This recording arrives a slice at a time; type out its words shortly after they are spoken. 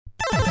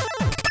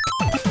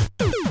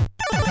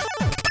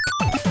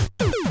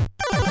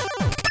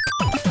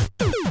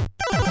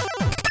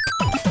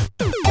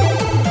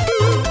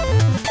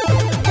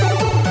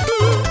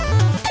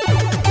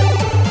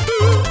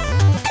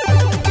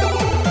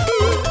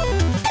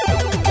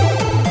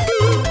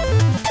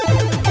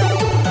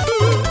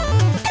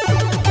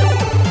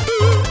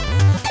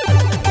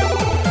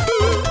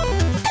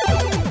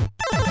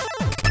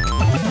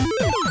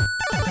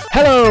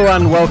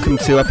and welcome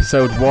to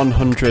episode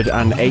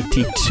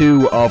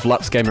 182 of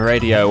Laps Gamer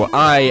Radio.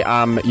 I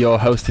am your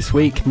host this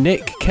week,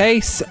 Nick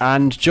Case,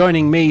 and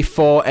joining me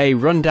for a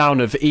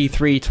rundown of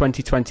E3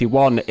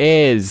 2021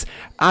 is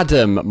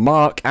Adam,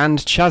 Mark, and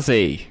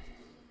Chazzy.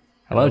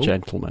 Hello,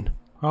 gentlemen.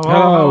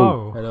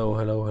 Hello.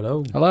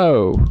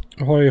 Hello.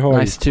 Ahoy, ahoy.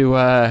 Nice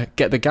to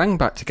get the gang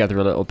back together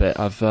a little bit.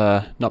 I've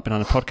not been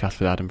on a podcast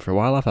with Adam for a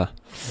while, have I?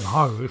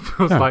 No, it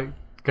feels like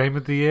Game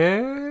of the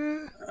Year.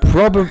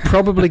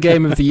 Probably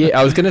Game of the Year.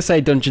 I was going to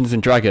say Dungeons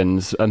and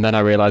Dragons, and then I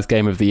realised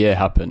Game of the Year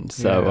happened,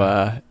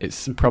 so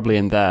it's probably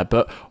in there.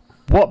 But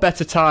what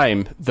better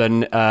time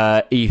than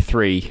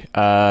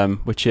E3,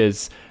 which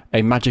is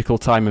a magical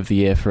time of the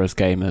year for us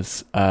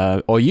gamers,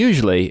 or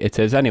usually it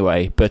is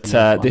anyway. But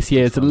this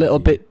year is a little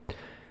bit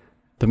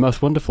the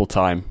most wonderful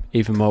time,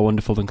 even more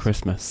wonderful than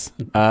Christmas.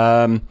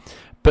 But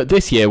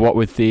this year, what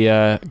with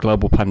the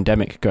global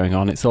pandemic going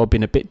on, it's all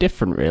been a bit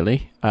different,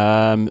 really.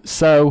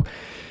 So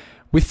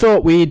we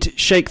thought we'd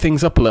shake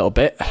things up a little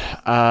bit,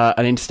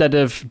 and instead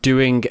of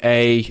doing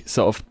a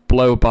sort of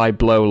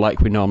blow-by-blow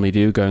like we normally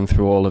do, going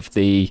through all of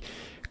the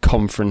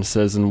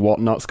conferences and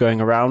whatnots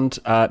going around,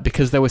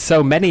 because there were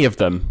so many of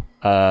them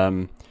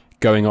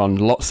going on,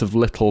 lots of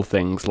little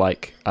things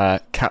like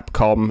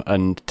Capcom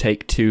and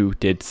Take-Two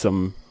did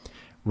some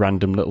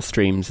random little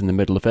streams in the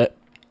middle of it.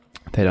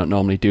 They don't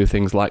normally do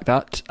things like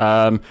that.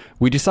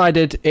 We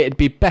decided it'd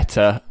be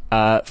better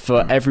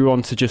for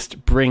everyone to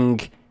just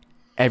bring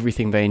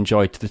everything they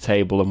enjoyed to the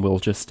table, and we'll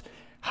just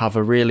have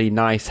a really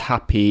nice,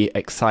 happy,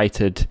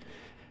 excited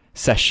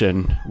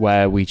session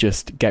where we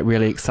just get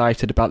really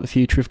excited about the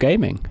future of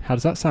gaming. How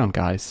does that sound,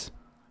 guys?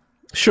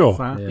 Sure.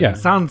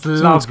 Sounds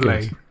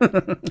lovely.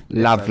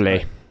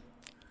 Lovely.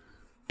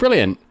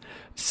 Brilliant.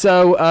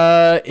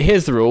 So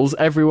here's the rules.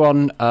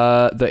 Everyone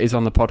that is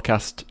on the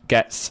podcast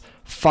gets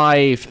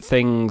 5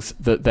 things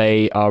that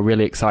they are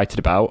really excited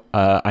about.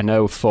 I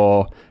know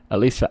at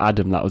least for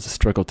Adam, that was a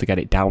struggle to get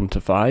it down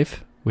to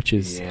 5, which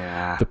is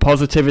the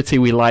positivity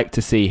we like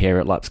to see here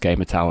at Laps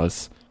Gamer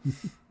Towers.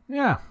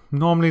 Yeah,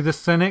 normally the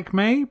cynic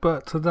me,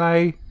 but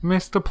today,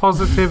 Mr.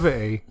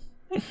 Positivity.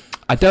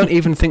 I don't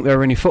even think there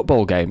are any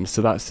football games,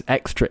 so that's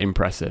extra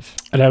impressive.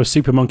 And that was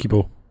Super Monkey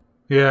Ball.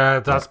 Yeah,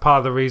 that's part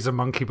of the reason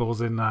Monkey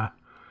Ball's in there.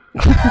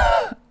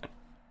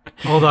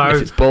 Although,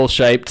 if it's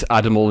ball-shaped,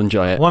 Adam will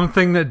enjoy it. One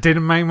thing that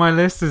didn't make my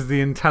list is the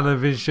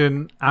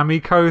Intellivision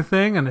Amico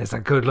thing, and there's a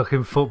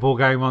good-looking football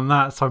game on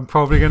that, so I'm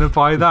probably going to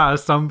buy that at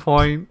some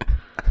point.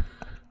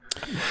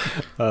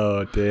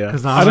 Oh dear!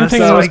 I don't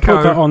think anyone's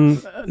put that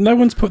on. No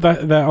one's put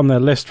that on their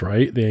list,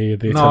 right? The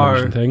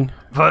television thing.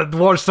 But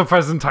watch the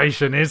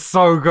presentation; it's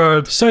so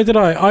good. So did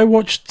I. I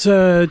watched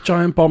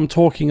Giant Bomb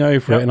talking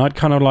over it, and I'd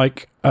kind of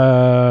like it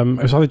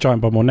was either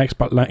Giant Bomb or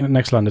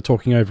Nextlander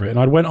talking over it, and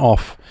I went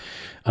off,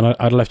 and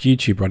I'd left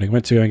YouTube running.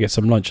 Went to go and get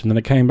some lunch, and then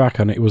it came back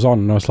and it was on,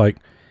 and I was like,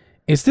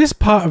 "Is this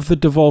part of the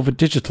Devolver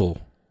Digital?"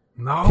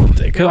 No,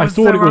 because I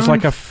thought it was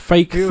like a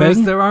fake thing. It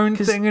was their own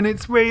thing, and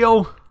it's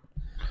real.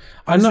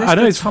 I know. I've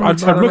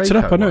looked it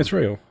up. I know it's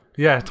real.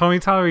 Yeah, Tommy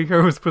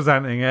Tallarico was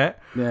presenting it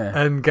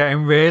and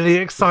getting really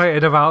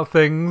excited about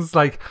things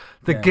like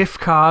the gift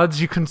cards.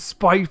 You can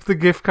swipe the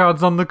gift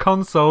cards on the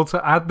console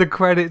to add the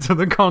credit to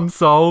the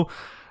console.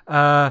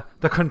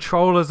 The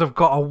controllers have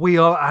got a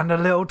wheel and a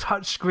little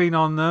touchscreen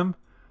on them.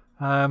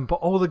 But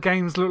all the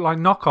games look like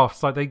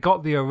knockoffs. Like they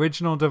got the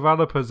original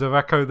developers of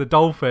Echo the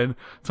Dolphin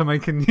to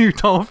make a new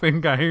Dolphin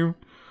game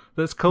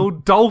that's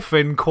called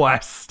Dolphin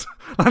Quest.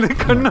 And they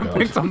couldn't have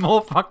picked a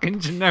more fucking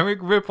generic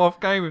rip-off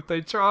game if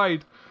they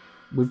tried.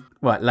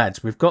 Right,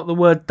 lads, we've got the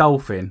word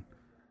dolphin.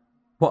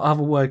 What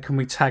other word can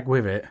we tag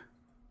with it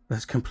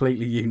that's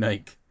completely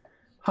unique?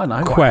 I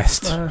know.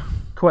 Quest.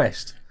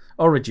 Quest.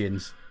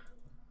 Origins.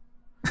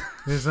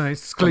 There's an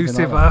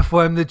exclusive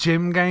Earthworm the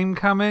Gym game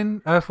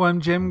coming. Earthworm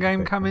Gym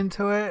game coming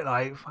to it.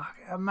 Like,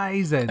 fucking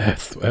amazing.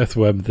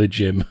 Earthworm the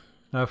Gym.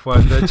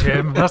 Earthworm the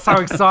Gym. That's how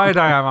excited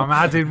I am. I'm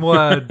adding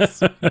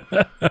words.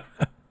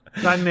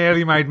 That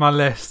nearly made my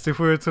list. If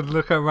we were to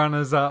look at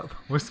runners-up,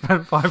 we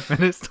spent 5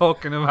 minutes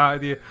talking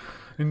about the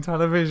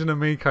Intellivision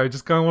Amico.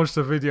 Just go and watch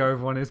the video,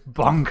 everyone. It's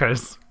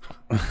bonkers.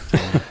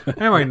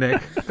 Anyway,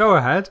 Nick, go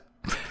ahead.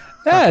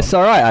 Yeah, it's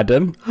all right,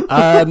 Adam.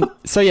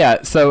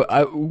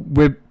 So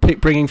we're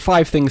bringing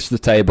 5 things to the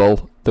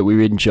table that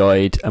we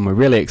enjoyed and we're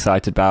really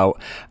excited about,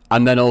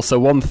 and then also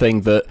one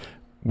thing that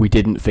we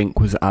didn't think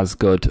was as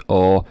good,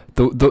 or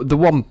the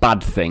one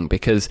bad thing,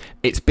 because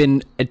it's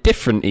been a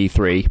different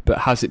E3, but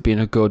has it been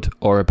a good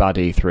or a bad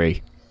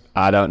E3?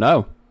 I don't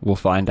know. We'll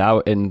find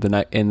out in the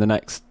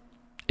next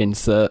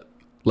insert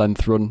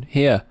length run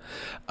here.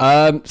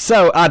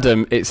 So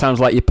Adam, it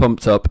sounds like you're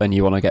pumped up and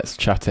you want to get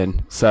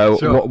chatting. So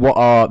sure. What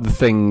are the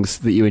things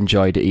that you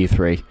enjoyed at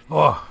E3?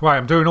 Oh, right,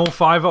 I'm doing all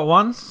 5 at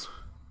once?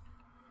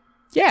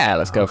 Yeah,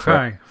 let's go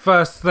for it.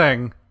 First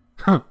thing.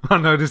 I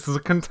know this is a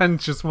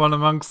contentious one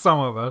amongst some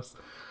of us.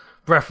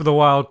 Breath of the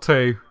Wild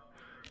 2.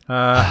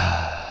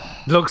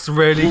 Looks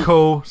really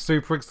cool.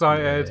 Super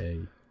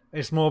excited.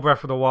 It's more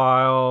Breath of the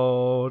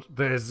Wild.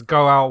 There's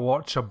go out,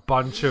 watch a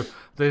bunch of.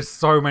 There's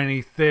so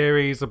many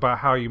theories about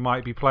how you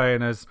might be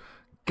playing as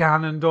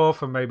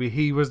Ganondorf, and maybe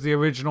he was the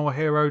original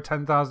hero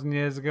 10,000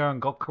 years ago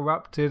and got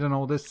corrupted and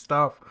all this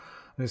stuff.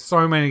 There's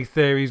so many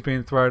theories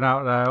being thrown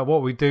out there.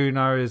 What we do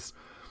know is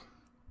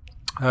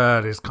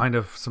there's kind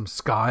of some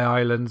Sky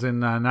Islands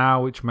in there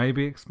now, which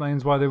maybe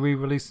explains why they're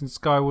re-releasing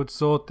Skyward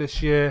Sword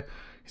this year.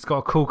 He's got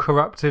a cool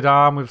corrupted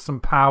arm with some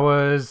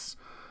powers.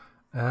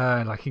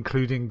 Like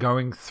including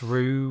going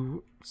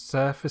through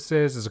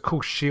surfaces. There's a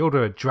cool shield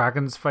with a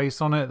dragon's face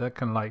on it that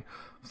can like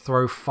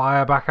throw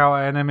fire back out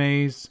at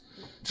enemies.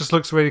 Just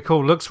looks really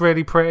cool. Looks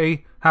really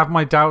pretty. Have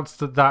my doubts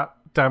that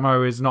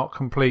demo is not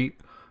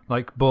complete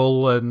like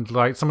bull, and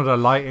like some of the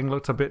lighting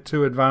looked a bit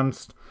too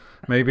advanced.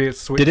 Maybe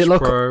it's Switch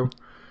Pro.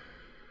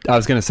 I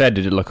was going to say,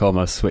 did it look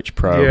almost Switch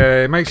Pro?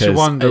 Yeah, it makes you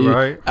wonder,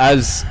 right?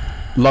 As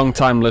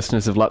long-time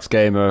listeners of Let's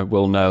Gamer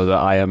will know that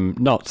I am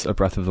not a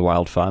Breath of the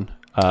Wild fan.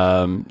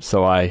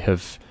 So I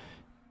have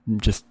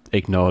just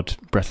ignored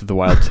Breath of the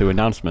Wild 2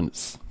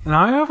 announcements. And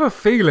I have a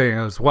feeling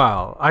as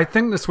well. I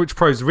think the Switch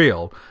Pro is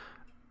real.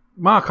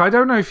 Mark, I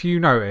don't know if you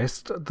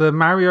noticed the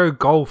Mario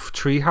Golf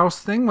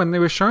Treehouse thing when they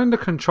were showing the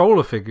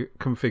controller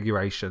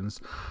configurations.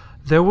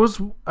 There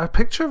was a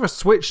picture of a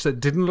Switch that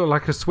didn't look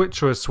like a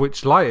Switch or a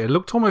Switch Lite. It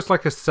looked almost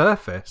like a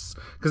Surface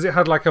because it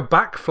had like a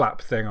back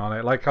flap thing on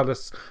it, like how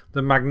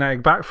the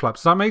magnetic back flap.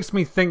 So that makes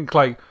me think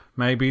like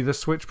maybe the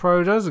Switch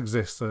Pro does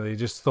exist. So they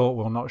just thought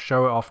we'll not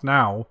show it off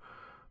now,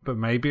 but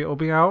maybe it'll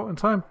be out in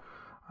time.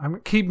 I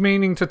keep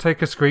meaning to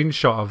take a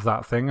screenshot of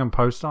that thing and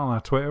post it on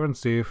our Twitter and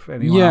see if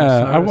anyone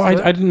else noticed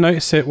it. I didn't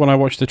notice it when I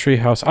watched the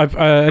Treehouse.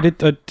 I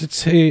did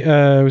see.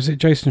 Was it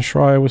Jason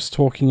Schreier was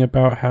talking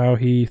about how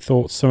he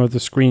thought some of the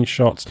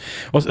screenshots,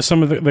 or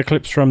some of the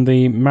clips from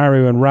the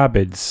Mario and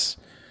Rabbids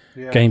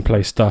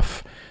gameplay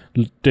stuff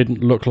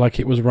didn't look like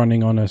it was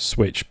running on a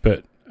Switch,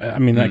 but. I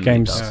mean, that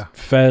game's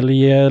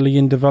fairly early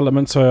in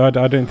development, so I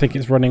don't think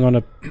it's running on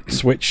a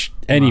Switch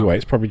anyway.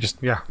 It's probably just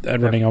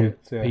running on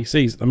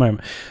PCs at the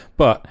moment.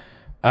 But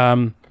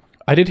I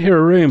did hear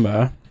a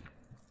rumor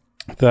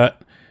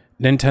that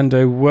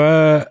Nintendo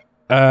were...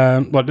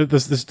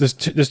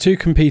 there's two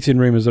competing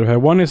rumors that I've heard.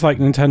 One is like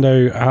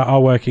Nintendo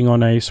are working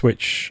on a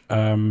Switch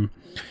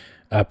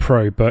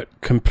Pro,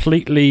 but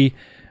completely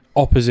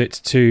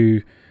opposite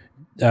to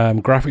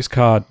graphics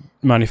card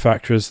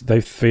manufacturers. They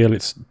feel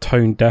it's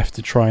tone deaf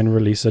to try and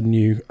release a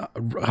new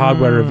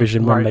hardware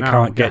revision when they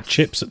can't get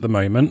chips at the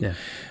moment.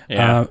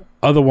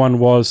 Other one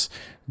was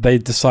they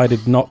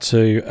decided not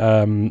to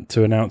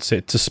announce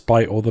it to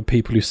spite all the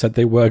people who said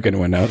they were going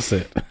to announce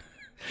it,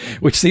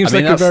 which seems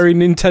like a very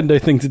Nintendo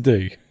thing to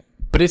do.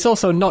 But it's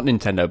also not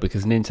Nintendo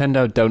because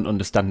Nintendo don't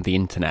understand the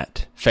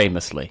internet,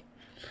 famously.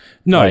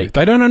 No,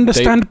 they don't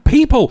understand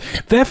people.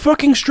 Their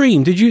fucking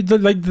stream. Did you?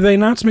 The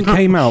announcement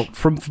came out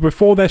from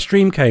before their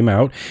stream came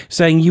out,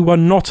 saying you are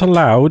not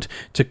allowed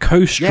to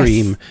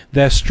co-stream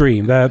their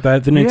stream, the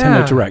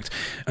Nintendo Direct.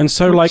 And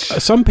so,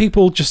 some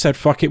people just said,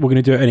 "Fuck it, we're going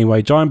to do it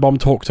anyway." Giant Bomb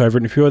talked over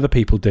it, and a few other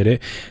people did it.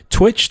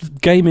 Twitch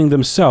Gaming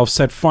themselves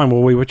said, "Fine,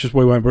 well, we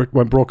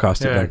won't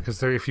broadcast it then." Yeah,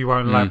 because if you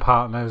won't let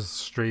partners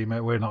stream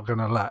it, we're not going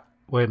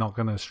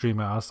to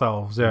stream it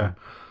ourselves. Yeah.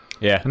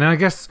 Yeah. And then I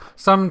guess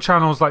some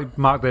channels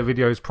mark their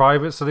videos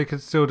private so they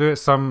could still do it.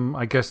 Some,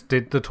 I guess,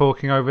 did the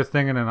talking over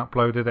thing and then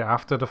uploaded it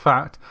after the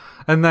fact.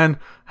 And then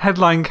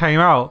headline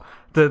came out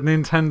that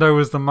Nintendo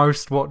was the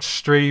most watched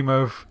stream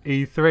of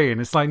E3.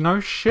 And it's like, no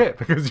shit,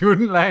 because you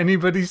wouldn't let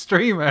anybody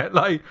stream it.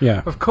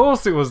 Of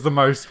course it was the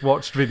most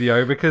watched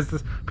video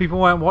because people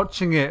weren't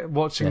watching it,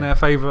 their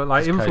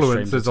favourite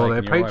influencers or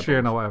their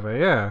Patreon or whatever.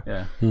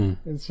 Yeah.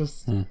 It's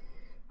just...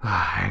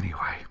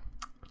 Anyway.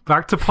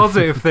 Back to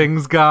positive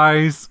things,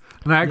 guys.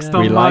 Next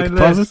on my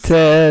list.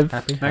 Positive.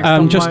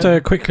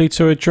 Just quickly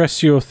to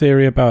address your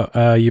theory about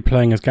you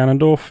playing as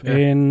Ganondorf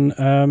in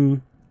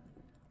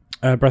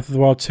Breath of the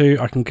Wild 2,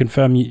 I can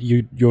confirm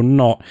you're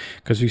not,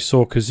 because we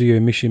saw Kazuya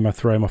Mishima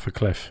throw him off a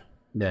cliff.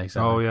 Yeah,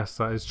 exactly. Oh, yes,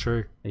 that is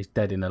true. He's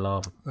dead in the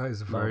lava. That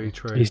is very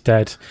true. He's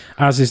dead.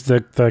 As is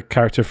the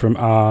character from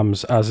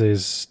ARMS, as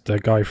is the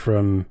guy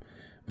from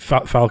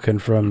Falcon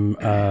from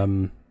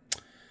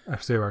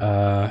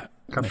F-Zero.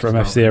 From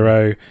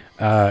F-Zero.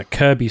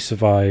 Kirby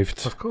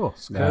survived. Of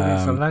course.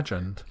 Kirby's a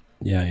legend.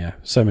 Yeah.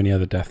 So many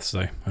other deaths,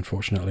 though,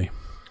 unfortunately.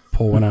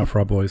 Pour one out for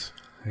our boys.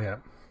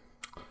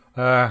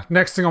 Yeah.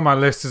 Next thing on my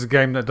list is a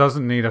game that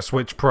doesn't need a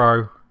Switch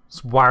Pro.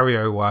 It's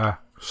WarioWare.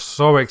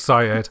 So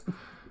excited.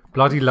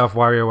 Bloody love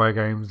WarioWare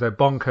games. They're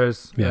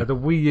bonkers. Yeah. The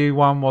Wii U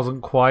one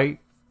wasn't quite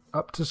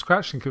up to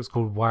scratch. I think it was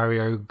called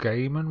Wario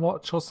Game &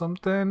 Watch or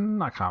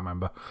something. I can't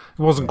remember.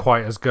 It wasn't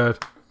quite as good.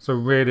 So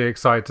really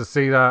excited to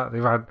see that.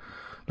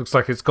 Looks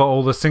like it's got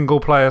all the single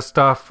player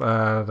stuff.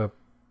 The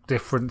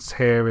difference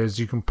here is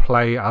you can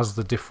play as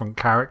the different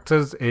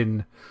characters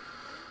in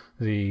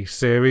the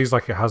series.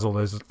 It has all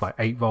those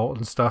 8-volt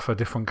and stuff are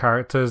different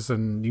characters,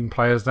 and you can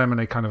play as them, and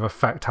they kind of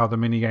affect how the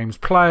mini games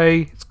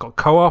play. It's got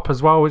co-op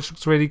as well, which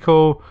looks really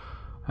cool.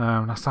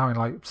 That's out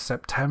in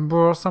September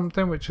or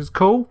something, which is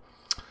cool.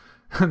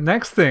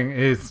 Next thing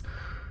is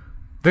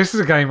This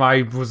is a game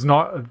I was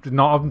not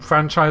a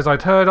franchise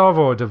I'd heard of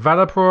or a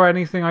developer or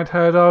anything I'd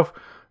heard of.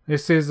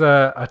 This is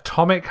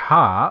Atomic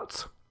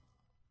Heart,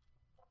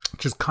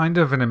 which is kind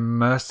of an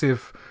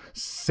immersive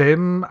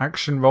sim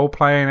action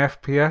role-playing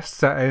FPS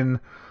set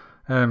in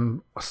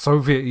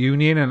Soviet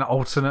Union and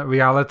alternate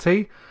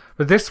reality.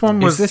 But this one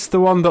was... Is this the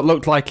one that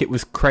looked like it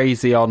was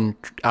crazy on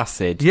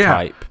acid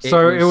type?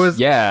 So it was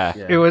yeah.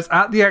 It was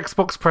at the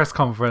Xbox press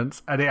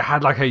conference, and it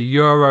had like a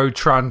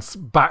Eurotrance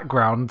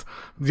background.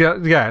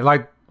 Yeah,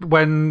 like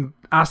when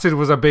acid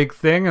was a big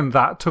thing and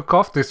that took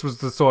off, this was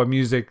the sort of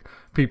music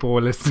people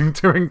were listening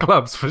to in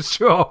clubs for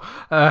sure.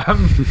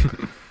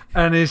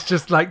 And it's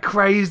just like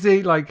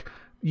crazy, like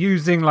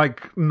using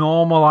like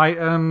normal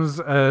items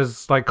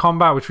as like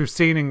combat, which we've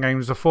seen in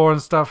games before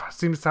and stuff.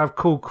 Seems to have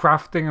cool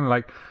crafting and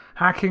like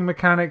hacking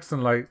mechanics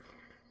and like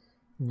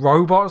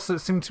robots that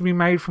seem to be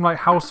made from like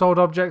household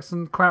objects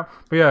and crap.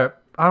 But yeah,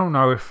 I don't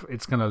know if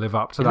it's going to live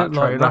up to that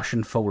trailer. Like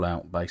Russian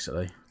Fallout,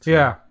 basically.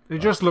 Yeah, it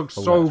just looks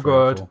so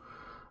good.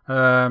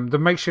 The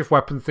makeshift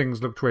weapon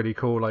things looked really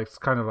cool. Like it's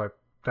kind of like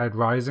Dead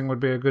Rising would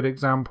be a good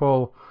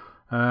example.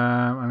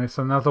 And it's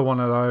another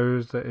one of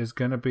those that is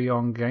going to be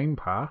on Game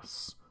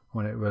Pass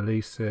when it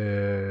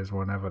releases,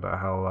 whenever the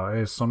hell that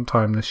is,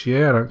 sometime this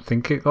year. I don't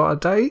think it got a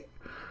date.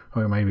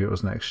 Or maybe it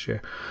was next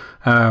year.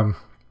 And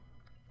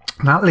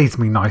that leads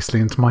me nicely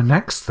into my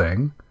next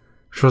thing,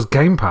 which was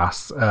Game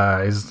Pass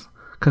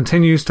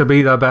continues to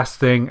be the best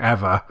thing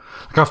ever.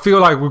 Like I feel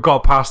like we've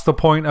got past the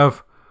point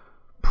of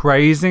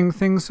praising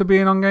things for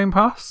being on Game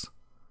Pass.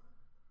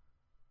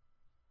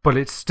 But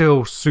it's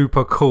still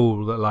super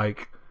cool that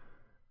like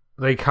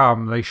they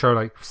show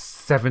like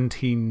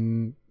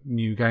 17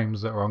 new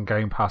games that are on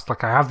Game Pass.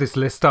 Like I have this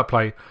list up,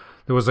 like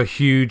there was a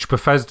huge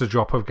Bethesda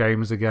drop of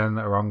games again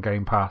that are on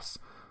Game Pass.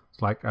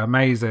 It's like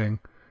amazing.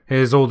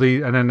 Here's all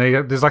and then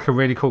there's like a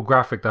really cool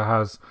graphic that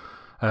has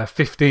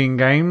 15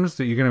 games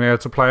that you're going to be able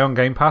to play on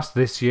Game Pass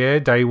this year,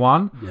 day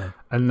one. Yeah.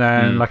 And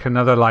then like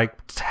another like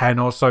 10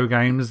 or so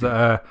games that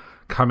are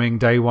coming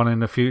day one in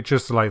the future.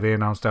 So like they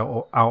announced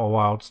Outer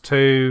Wilds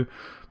 2,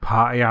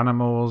 Party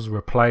Animals,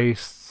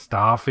 Replaced,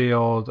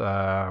 Starfield,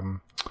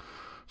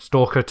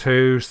 Stalker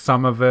 2,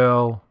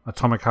 Somerville,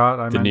 Atomic Heart,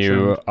 I mentioned. The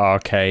new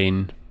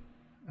Arcane.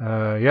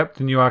 The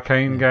new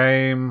Arcane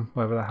game,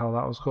 whatever the hell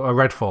that was called.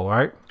 Redfall,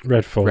 right?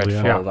 Redfall,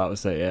 yeah. That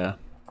was it, yeah.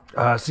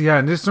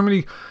 And there's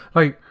somebody,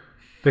 like,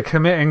 they're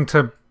committing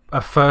to a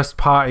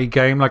first-party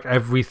game, like, a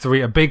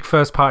big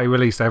first-party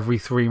release every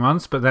 3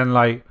 months, but then,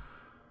 like,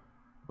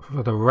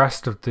 for the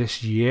rest of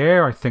this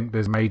year, I think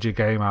there's a major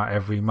game out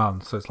every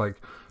month. So it's like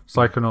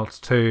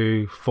Psychonauts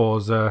 2,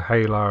 Forza,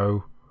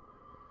 Halo,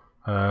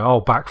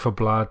 Back 4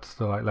 Blood,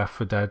 the like Left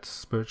 4 Dead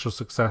spiritual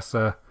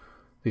successor.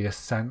 The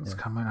Ascent's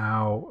coming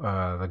out.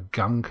 The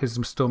Gunk is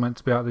still meant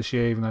to be out this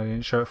year, even though they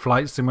didn't show it.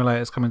 Flight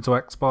Simulator's coming to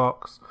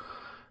Xbox.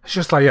 It's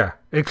just like,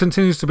 it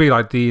continues to be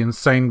like the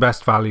insane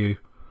best value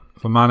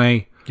for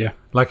money. Yeah.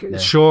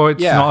 Sure,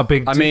 it's not a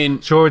big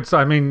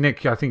deal.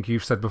 Nick, I think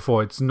you've said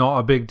before, it's not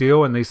a big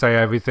deal when they say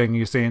everything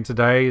you're seeing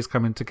today is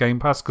coming to Game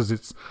Pass because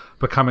it's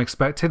become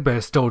expected, but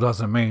it still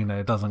doesn't mean that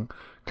it doesn't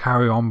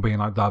carry on being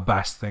like the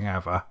best thing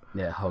ever.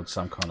 Yeah, it holds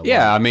some kind of weight.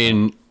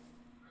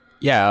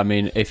 I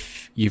mean,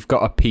 if you've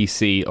got a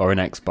PC or an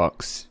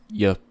Xbox,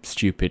 you're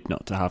stupid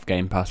not to have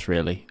Game Pass,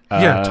 really.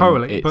 Yeah,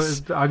 totally.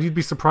 But you'd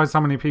be surprised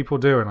how many people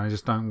do, and I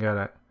just don't get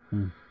it.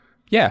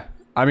 Yeah.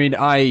 I mean,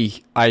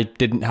 I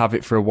didn't have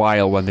it for a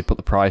while when they put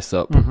the price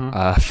up for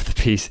the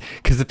PC,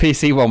 because the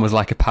PC one was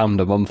like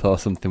 £1 a month or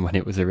something when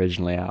it was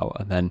originally out,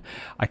 and then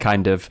I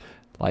kind of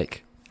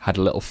like had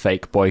a little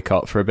fake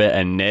boycott for a bit,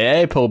 and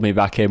it pulled me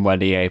back in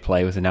when EA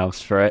Play was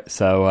announced for it,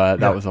 so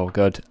that was all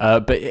good.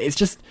 But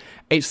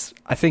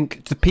I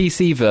think the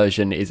PC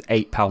version is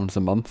 £8 a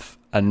month,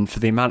 and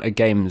for the amount of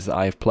games that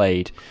I've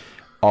played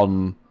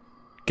on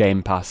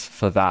Game Pass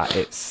for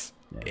that,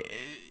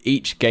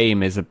 each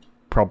game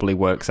probably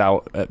works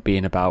out at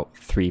being about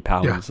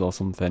 £3 or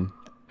something.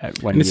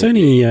 It's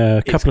only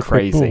a couple of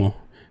quid more.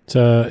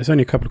 It's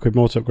only a couple of quid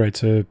more to upgrade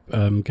to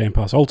Game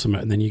Pass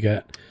Ultimate, and then you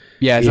get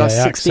is that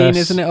 16,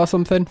 isn't it, or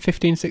something?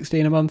 15,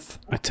 16 a month?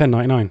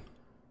 $10.99.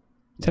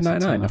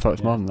 $10.99. I thought it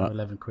was more than that.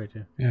 11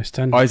 quid. Yeah, it's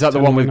 10. Oh, is that the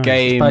one with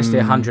game? It's basically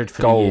 100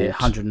 for Gold. the year,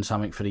 100 and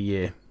something for the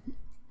year.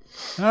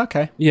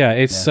 Okay. Yeah,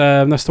 it's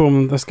that's the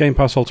one. That's Game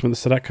Pass Ultimate.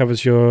 So that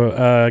covers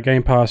your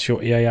Game Pass,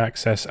 your EA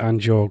Access,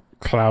 and your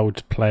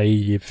Cloud Play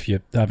if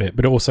you have it.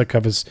 But it also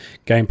covers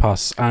Game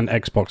Pass and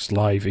Xbox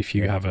Live if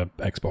you have a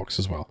Xbox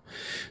as well.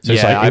 So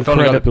it's like I've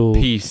got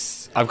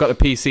the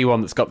PC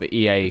one that's got the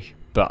EA,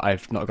 but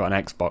I've not got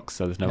an Xbox,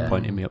 so there's no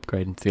point in me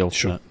upgrading to the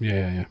Ultimate. Sure.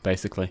 Yeah.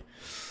 Basically.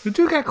 You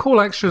do get cool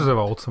extras of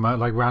Ultimate,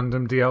 like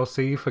random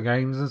DLC for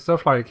games and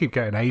stuff. Like you keep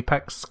getting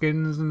Apex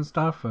skins and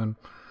stuff, and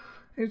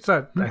it's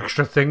that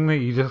extra thing that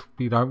you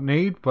don't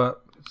need,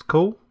 but it's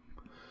cool.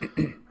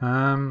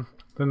 Then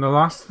the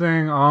last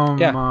thing on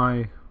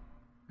my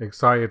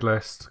excited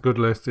list, good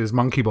list, is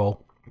Monkey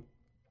Ball.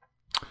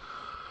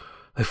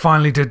 They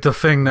finally did the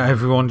thing that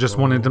everyone just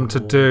wanted them to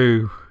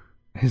do,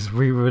 is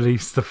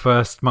re-release the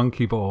first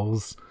Monkey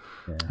Balls.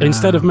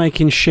 Instead of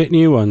making shit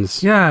new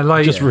ones. Yeah,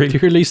 like just really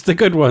release the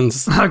good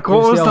ones. Like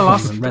what was the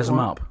last one? Res them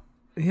up.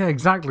 Yeah,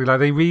 exactly. Like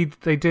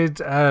they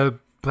did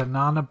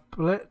Banana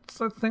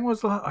Blitz, I think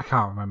was I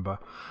can't remember.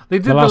 They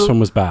did the last one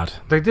was bad.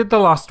 They did the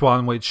last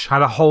one, which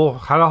had a whole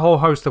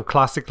host of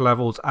classic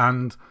levels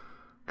and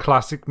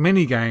classic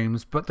mini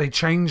games, but they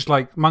changed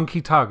like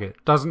Monkey Target.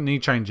 Doesn't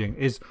need changing.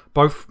 Is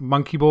both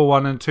Monkey Ball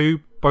 1 and 2,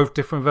 both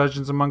different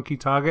versions of Monkey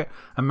Target.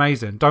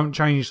 Amazing. Don't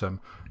change them.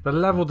 The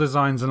level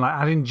designs and like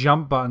adding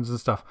jump buttons and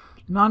stuff.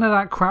 None of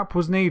that crap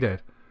was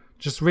needed.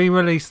 Just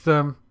re-release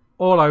them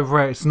all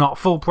over it. It's not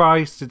full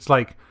price. It's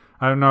like,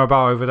 I don't know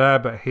about over there,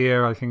 but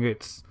here I think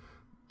it's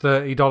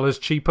 $30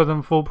 cheaper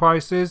than full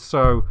prices.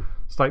 So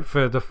it's like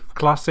for the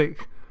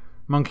classic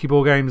Monkey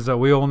Ball games that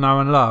we all know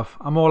and love.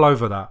 I'm all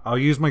over that. I'll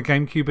use my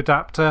GameCube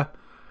adapter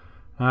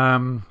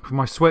for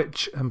my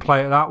Switch and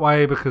play it that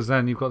way, because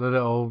then you've got the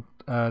little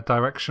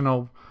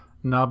directional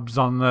nubs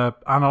on the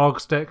analog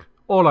stick.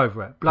 All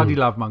over it. Bloody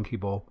love Monkey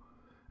Ball.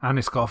 And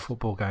it's got a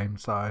football game,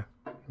 so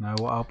you know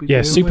what I'll be doing.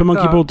 Yeah, Super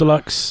Monkey Ball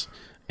Deluxe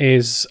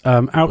is,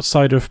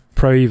 outside of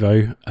Pro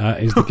Evo,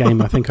 is the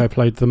game I think I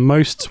played the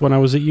most when I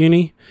was at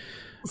uni.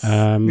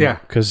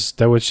 Because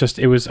there was just,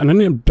 and I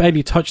didn't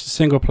barely touch the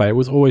single player. It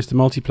was always the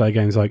multiplayer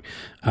games like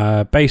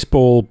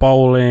baseball,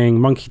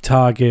 bowling, Monkey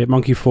Target,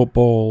 Monkey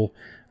Football.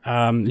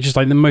 Just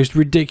like the most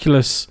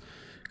ridiculous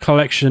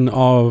collection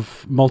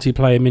of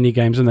multiplayer mini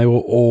games, and they were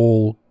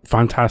all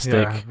fantastic.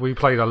 Yeah, we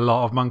played a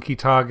lot of Monkey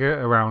Target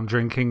around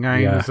drinking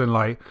games, and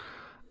like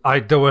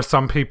there were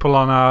some people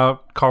on our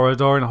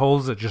corridor in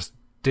halls that just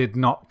did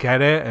not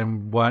get it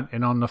and weren't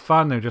in on the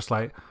fun. They were just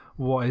like,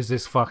 what is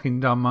this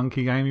fucking dumb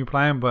monkey game you're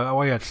playing? But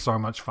we had so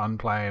much fun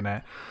playing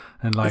it,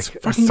 and like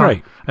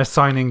great.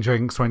 Assigning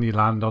drinks when you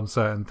land on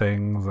certain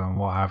things and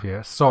what have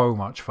you. So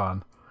much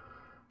fun.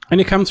 And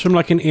it comes from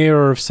like an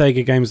era of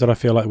Sega games that I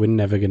feel like we're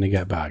never going to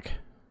get back.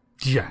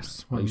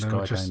 Yes, Blue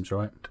Sky games,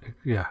 right?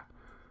 Yeah,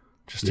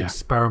 just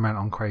experiment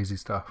on crazy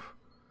stuff.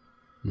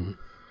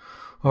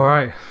 All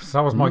right, so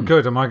that was my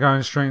good. Am I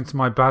going straight into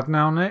my bad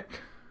now,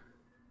 Nick?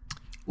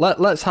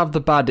 Let's have the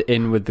bad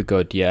in with the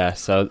good, yeah.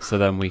 So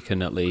then we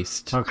can at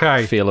least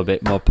okay feel a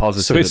bit more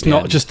positive. So it's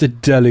not just a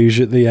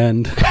deluge at the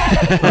end.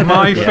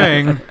 My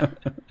thing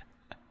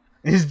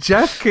is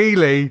Jeff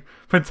Keighley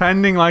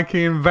pretending like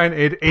he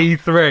invented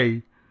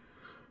E3.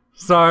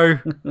 So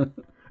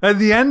at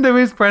the end of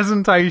his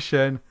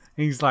presentation,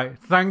 he's like,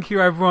 thank you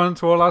everyone,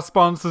 to all our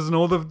sponsors and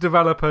all the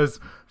developers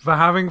for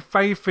having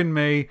faith in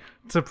me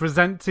to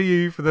present to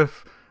you for the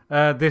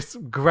this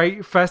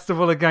great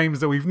festival of games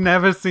that we've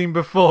never seen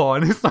before.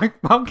 And it's like,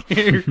 fuck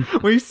you.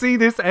 We see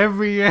this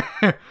every year.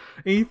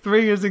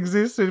 E3 has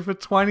existed for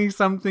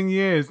 20-something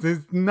years.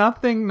 There's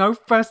no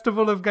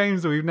festival of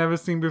games that we've never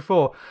seen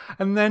before.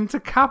 And then to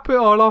cap it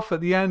all off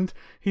at the end,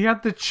 he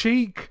had the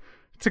cheek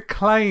to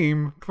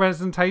claim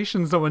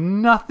presentations that were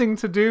nothing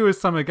to do with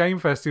Summer Game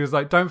Fest. He was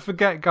like, don't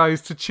forget,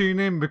 guys, to tune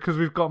in because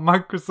we've got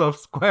Microsoft,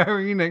 Square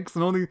Enix,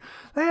 and all these.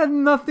 They had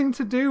nothing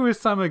to do with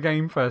Summer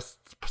Game Fest.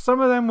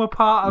 Some of them were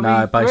part of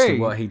E3. Basically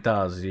what he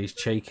does is he's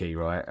cheeky,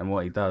 right? And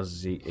what he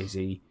does is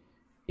he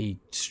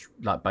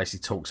like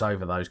basically talks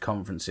over those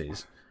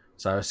conferences.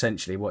 So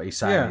essentially what he's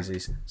saying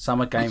is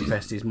Summer Game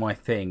Fest is my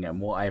thing, and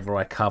whatever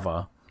I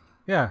cover,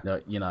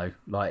 you know,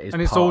 like, is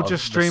and it's part all of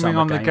just streaming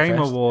on the Game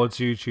Fest. Awards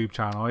YouTube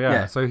channel.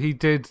 Yeah. So he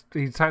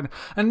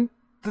and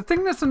the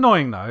thing that's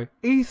annoying though,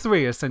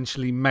 E3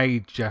 essentially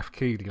made Jeff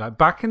Keighley. Like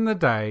back in the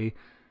day,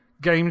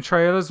 Game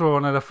Trailers were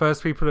one of the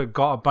first people that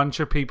got a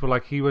bunch of people.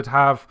 Like he would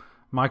have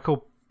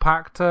Michael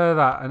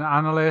Pachter, an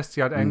analyst.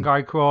 He had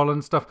Ngai Crawl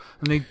and stuff.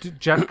 And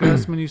Jeff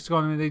Gerstmann used to go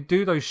on and they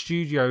do those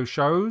studio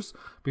shows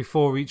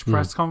before each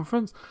press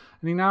conference.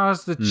 And he now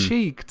has the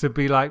cheek to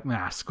be like,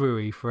 nah,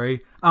 screw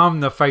E3. I'm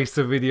the face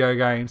of video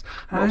games.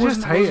 And I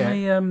just hate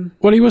it.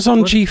 Well, he was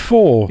on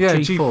G4. Yeah,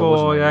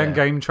 G4 and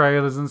Game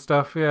Trailers and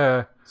stuff,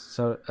 yeah.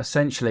 So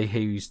essentially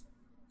he's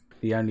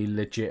the only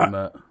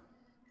legitimate...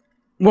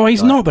 Well,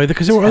 he's not, though,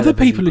 because there were other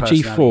people at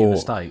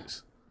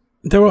G4.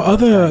 There were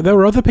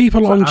other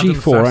people on Adam G4,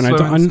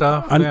 Sessler and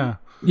stuff,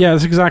 yeah,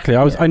 that's exactly.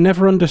 I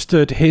never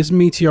understood his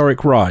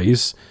meteoric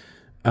rise.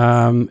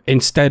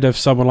 Instead of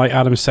someone like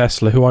Adam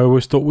Sessler, who I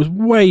always thought was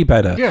way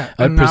better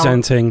at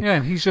presenting.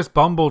 And he's just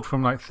bumbled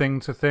from like thing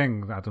to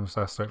thing. Adam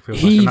Sessler, it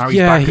feels like. And now he's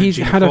back he's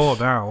at G4 had a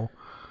now.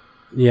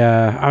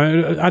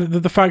 Yeah,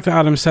 the fact that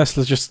Adam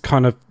Sessler just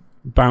kind of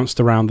bounced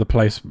around the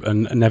place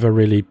and never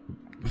really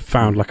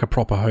found like a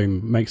proper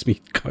home makes me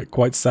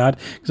quite sad,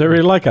 because I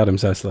really like Adam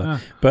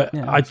Sessler, but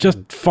I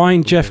just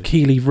find Jeff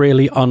Keighley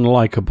really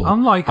unlikable.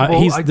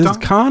 I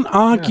can't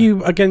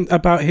argue again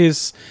about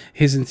his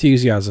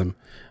enthusiasm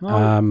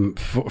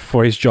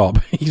for his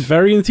job. He's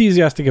very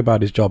enthusiastic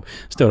about his job.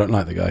 Still don't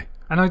like the guy,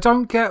 and I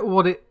don't get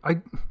what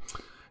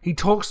he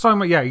talks so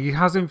much. Yeah, he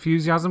has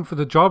enthusiasm for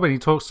the job, and he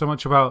talks so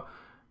much about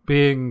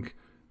being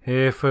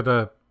here for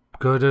the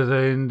good of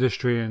the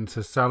industry and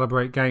to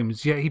celebrate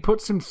games. Yet he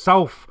puts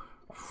himself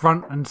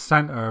front and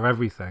center of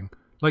everything.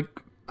 Like,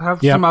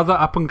 have some other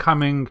up and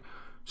coming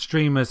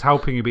streamers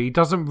helping you, but he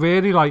doesn't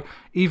really like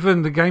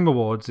even the Game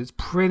Awards. It's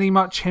pretty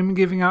much him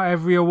giving out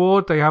every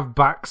award. They have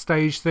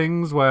backstage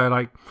things where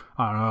like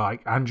I don't know,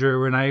 like Andrew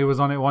Renee was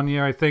on it one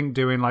year, I think,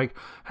 doing like,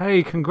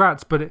 hey,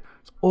 congrats, but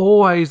it's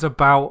always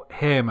about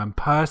him and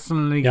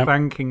personally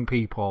thanking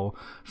people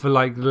for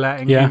like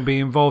letting him be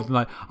involved. And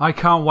like, I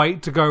can't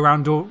wait to go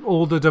around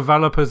all the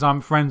developers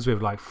I'm friends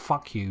with, like,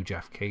 fuck you,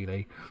 Jeff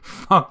Keighley,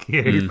 fuck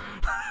you.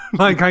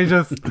 Like, I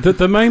just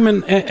the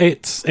moment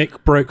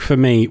it broke for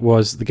me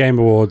was the Game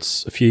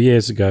Awards a few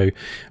years ago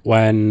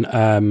when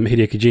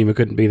Hideo Kojima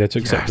couldn't be there to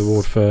accept the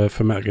award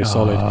for Metal Gear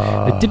Solid.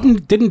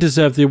 It didn't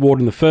deserve the award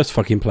in the first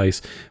fucking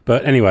place.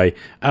 But anyway,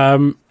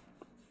 and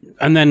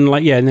then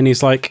and then he's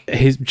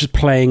just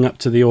playing up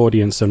to the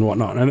audience and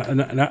whatnot,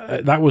 and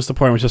that was the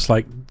point. Where I was just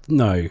like,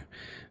 no.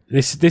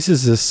 This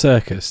is a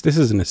circus. This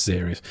isn't a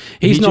serious.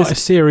 He's not a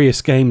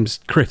serious games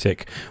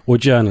critic or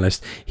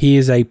journalist. He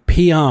is a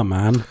PR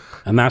man.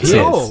 And that's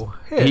it.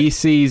 He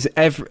sees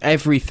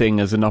everything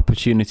as an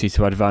opportunity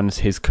to advance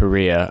his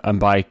career, and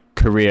by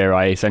career,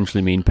 I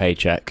essentially mean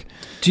paycheck.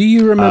 Do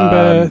you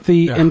remember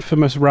the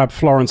infamous Rab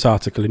Florence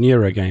article in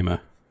Eurogamer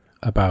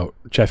about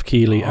Jeff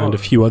Keighley and a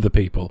few other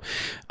people?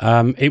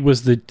 It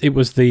was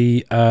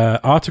the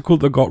article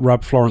that got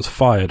Rab Florence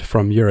fired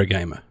from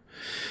Eurogamer.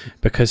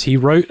 Because he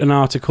wrote an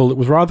article that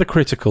was rather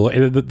critical.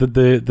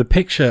 The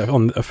picture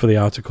for the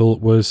article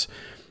was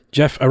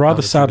a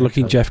rather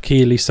sad-looking Jeff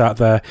Keighley sat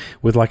there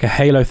with like a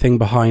halo thing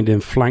behind him,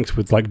 flanked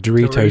with like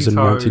Doritos and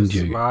Mountain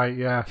Dew. Right,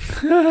 yeah.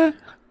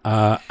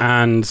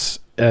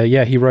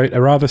 He wrote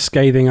a rather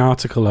scathing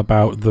article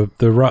about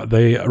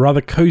the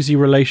rather cozy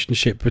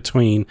relationship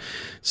between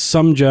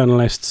some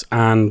journalists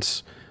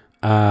and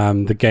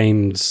the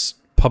game's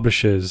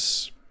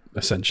publishers,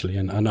 essentially,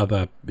 and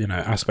other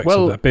aspects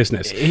of that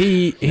business.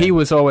 He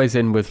was always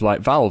in with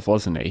like Valve,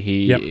 wasn't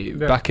he?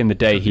 Back in the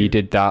day, he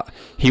did that.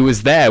 He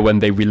was there when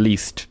they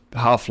released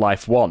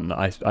Half-Life 1.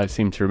 I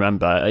seem to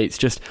remember. It's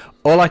just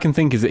all I can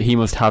think is that he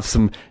must have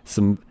some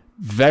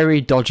very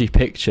dodgy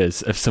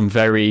pictures of some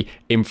very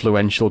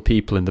influential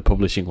people in the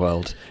publishing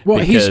world. Well,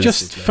 he's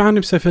just found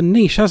himself a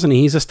niche, hasn't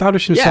he? He's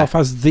established himself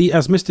as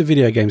Mr.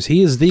 Video Games.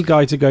 He is the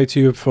guy to go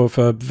to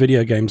for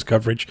video games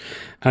coverage,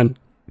 and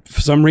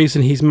for some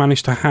reason he's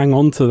managed to hang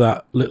on to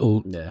that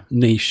little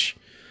niche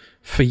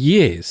for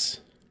years.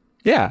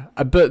 Yeah,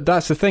 but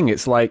that's the thing.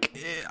 It's like,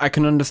 I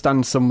can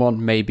understand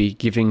someone maybe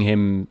giving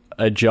him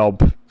a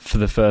job for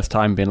the first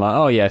time, being like,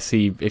 oh yeah,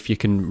 see if you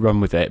can run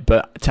with it.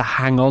 But to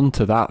hang on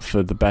to that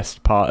for the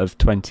best part of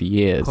 20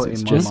 years,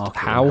 it's just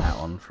how... hat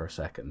on for a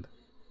second.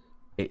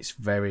 It's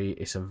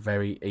a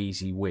very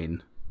easy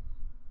win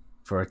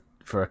for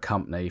a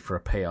company, for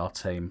a PR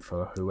team,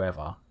 for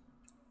whoever,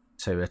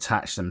 to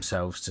attach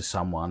themselves to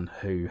someone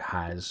who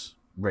has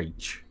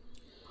reach.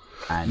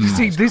 And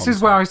see, this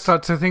is where I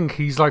start to think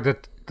he's like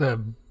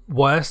the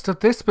worst at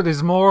this, but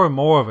there's more and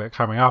more of it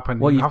coming up,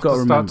 and you have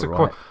to start to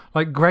remember,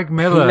 like Greg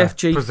Miller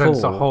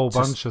presents a whole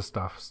bunch of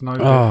stuff. It's no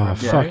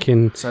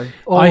different. Fucking!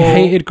 I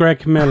hated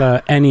Greg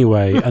Miller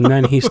anyway, and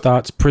then he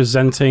starts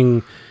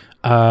presenting.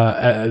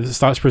 An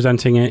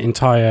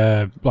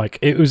entire, like,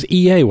 it was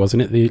EA,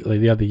 wasn't it,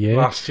 the other year?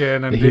 Last year,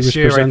 and then this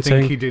year I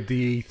think he did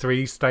the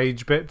E3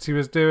 stage bits he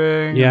was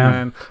doing.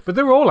 Yeah. But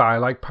they're all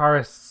out, like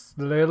Paris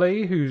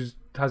Lilly, who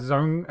has his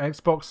own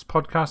Xbox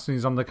podcast, and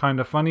he's on the Kind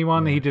of Funny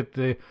one. He did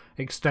the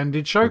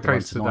extended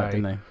showcase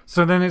today.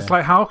 So then it's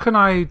like, how can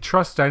I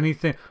trust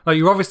anything? Like,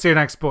 you're obviously an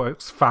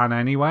Xbox fan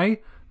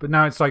anyway, but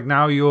now it's like,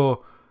 now you're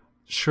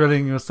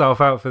shrilling yourself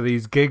out for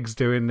these gigs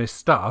doing this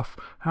stuff.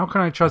 How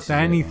can I trust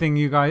anything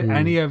you guys,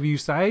 any of you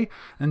say?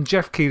 And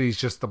Jeff Keighley's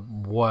just the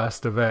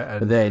worst of it. And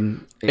but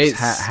then it's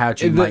how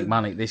do you make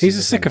money? He's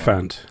a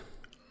sycophant.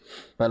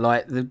 But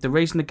like the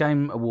reason the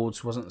Game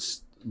Awards was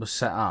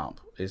set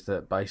up is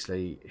that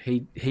basically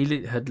he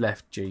had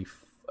left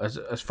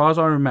as far as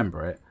I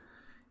remember it,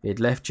 he had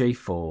left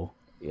G4.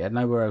 He had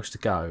nowhere else to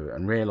go,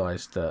 and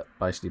realised that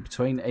basically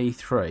between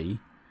E3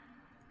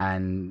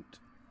 and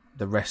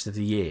the rest of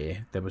the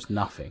year there was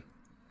nothing.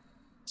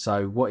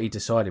 So what he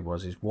decided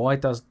was why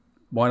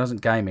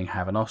doesn't gaming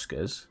have an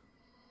Oscars?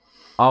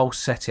 I'll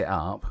set it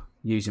up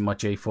using my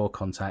G4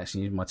 contacts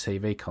and using my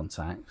TV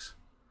contacts,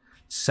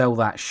 sell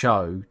that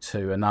show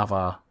to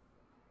another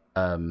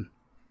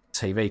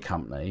TV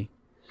company,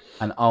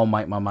 and I'll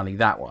make my money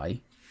that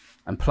way.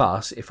 And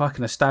plus, if I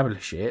can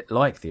establish it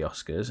like the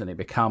Oscars and it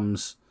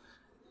becomes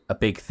a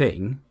big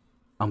thing,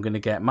 I'm going to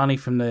get money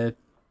from the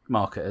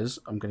marketers,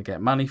 I'm going to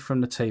get money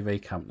from the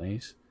TV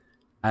companies,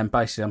 and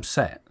basically I'm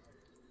set.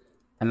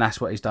 And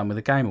that's what he's done with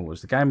the Game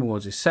Awards. The Game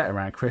Awards is set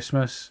around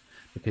Christmas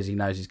because he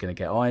knows he's going to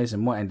get eyes,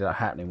 and what ended up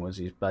happening was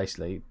he's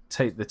basically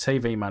the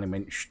TV money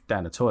went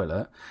down the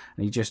toilet,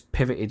 and he just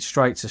pivoted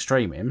straight to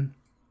streaming.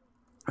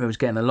 He was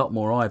getting a lot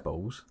more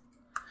eyeballs,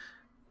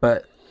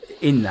 but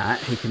in that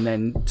he can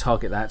then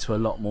target that to a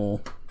lot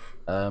more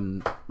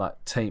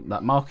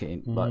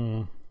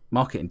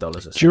marketing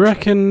dollars. Do you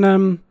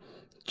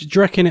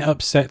reckon it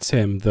upsets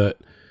him that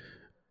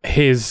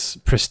his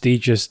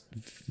prestigious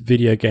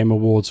Video Game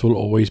Awards will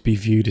always be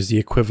viewed as the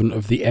equivalent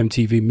of the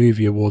MTV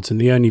Movie Awards, and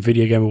the only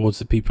Video Game Awards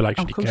that people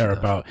actually care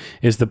about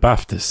is the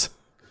BAFTAs.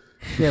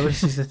 Yeah, well,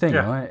 this is the thing,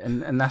 right?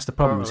 And that's the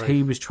problem. Is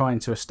he was trying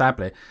to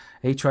establish.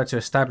 He tried to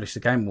establish the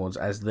Game Awards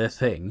as the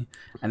thing,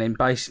 and then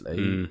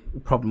basically the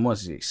problem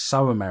was it's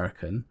so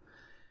American.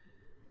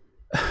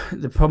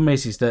 The problem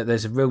is that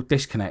there's a real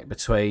disconnect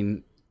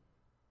between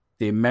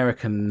the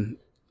American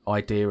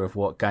idea of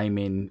what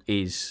gaming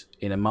is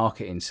in a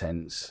marketing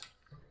sense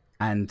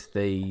and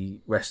the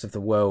rest of the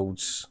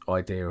world's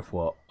idea of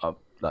what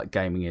like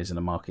gaming is in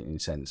a marketing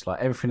sense. Like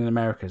everything in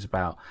America is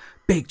about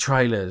big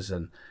trailers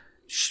and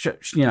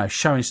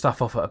showing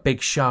stuff off at a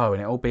big show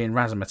and it all being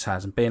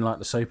razzmatazz and being like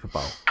the Super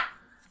Bowl.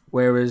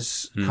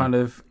 Whereas kind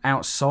of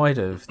outside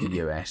of the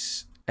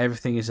US,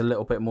 everything is a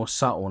little bit more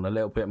subtle and a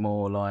little bit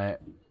more like.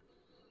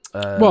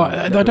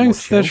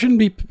 There shouldn't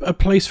be a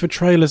place for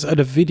trailers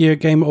at a video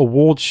game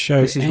awards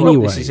show this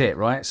is it,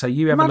 right? So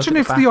you imagine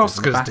if the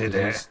Oscars did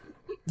it.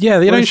 Yeah,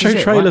 they don't show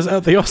trailers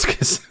at the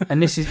Oscars.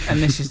 and this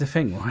is the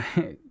thing,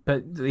 right?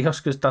 But the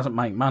Oscars doesn't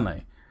make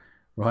money,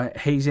 right?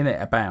 He's in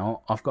it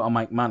about I've got to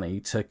make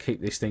money to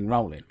keep this thing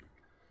rolling.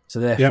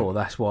 So therefore,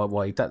 that's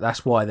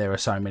why there are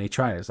so many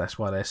trailers. That's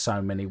why there's so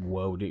many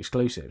world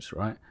exclusives,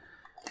 right?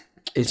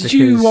 Did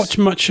you watch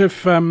much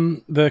of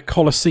the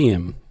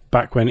Colosseum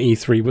back when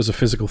E3 was a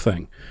physical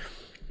thing?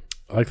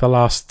 Like the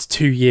last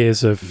 2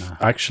 years of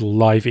actual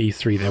live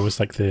E3, there was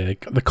like the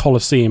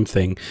Colosseum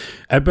thing.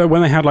 But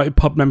when they had like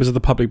members of the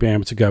public being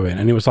able to go in,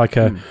 and it was like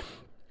a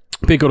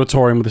big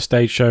auditorium with a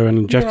stage show,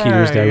 and Jeff Keighley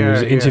was there, and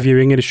was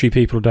interviewing industry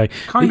people all day.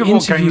 Kind of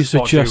what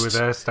GameSpot do with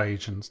their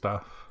stage and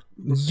stuff.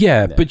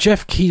 Yeah, but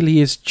Jeff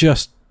Keighley is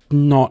just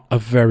not a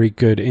very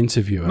good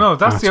interviewer. No,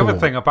 that's the other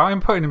thing about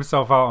him putting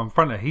himself out in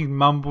front of. He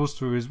mumbles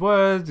through his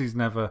words. He's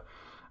never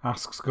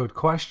asks good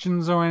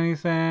questions or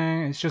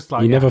anything. It's just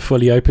like he never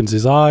fully opens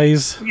his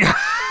eyes. Yeah.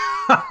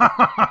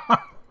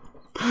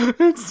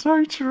 It's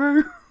so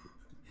true.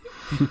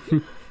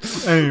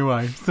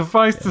 Anyway,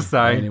 suffice to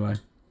say,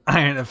 I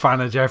ain't a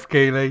fan of Jeff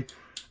Keighley.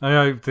 I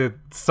hope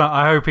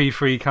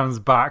E3 comes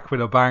back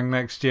with a bang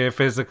next year,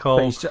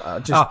 physical.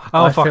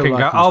 I'll fucking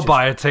go. I'll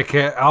buy a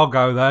ticket. I'll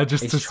go there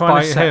just to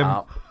spite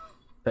him.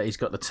 That he's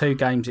got the two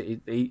games.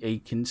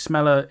 He can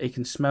smell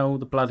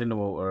the blood in the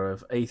water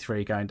of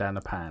E3 going down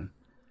the pan.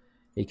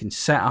 He can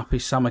set up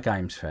his Summer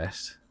Games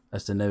Fest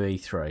as the new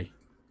E3.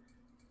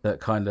 That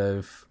kind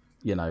of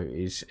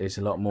is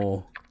a lot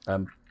more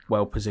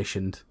well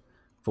positioned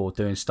for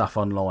doing stuff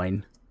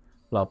online.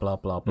 Blah blah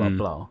blah blah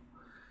blah.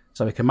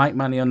 So he can make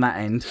money on that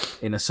end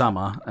in the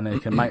summer, and then he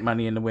can make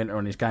money in the winter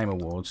on his Game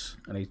Awards,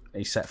 and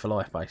he's set for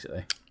life,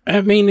 basically.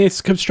 I mean,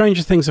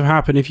 stranger things have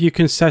happened. If you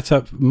can set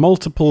up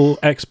multiple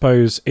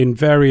expos in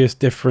various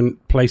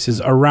different places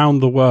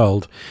around the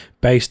world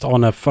based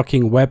on a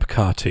fucking web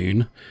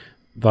cartoon,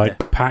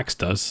 like PAX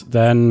does,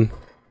 then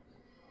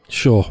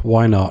sure,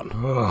 why not?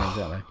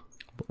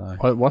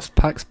 Exactly. What's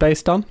PAX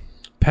based on?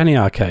 Penny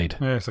Arcade.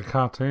 Yeah, it's a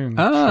cartoon.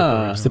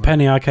 It's the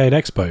Penny Arcade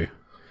Expo.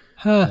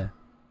 Huh.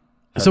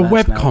 It's a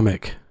web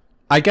comic.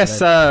 I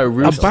guess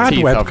Rooster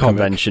Teeth have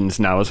conventions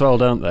now as well,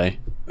 don't they?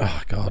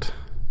 Oh, God.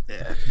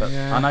 Yeah, but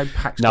I know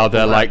PAX. Now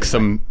they're like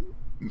some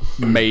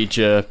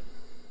major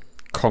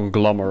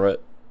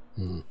conglomerate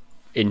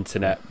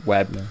internet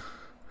web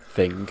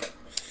thing.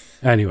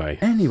 Anyway.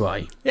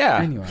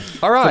 Yeah.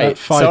 All right.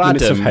 So 5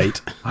 minutes Adam, of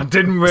hate. I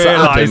didn't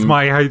realise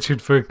my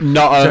hatred for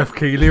Jeff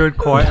Keighley would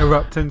quite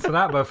erupt into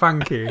that, but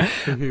thank you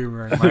for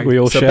humouring. I think we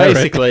all share it. So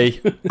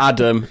basically,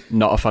 Adam,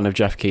 not a fan of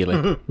Jeff Keighley.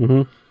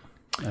 Mm-hmm.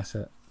 That's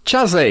it.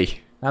 Chazzy.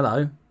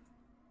 Hello.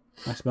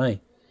 That's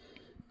me.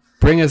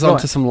 Bring us on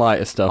to some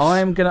lighter stuff.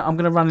 I'm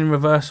gonna run in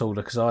reverse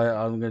order because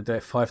I'm gonna do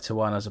it 5 to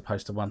 1 as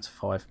opposed to 1 to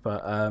 5.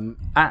 But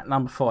at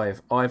number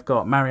 5, I've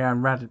got Mario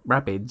and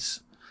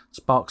Rabbids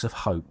Sparks of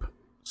Hope.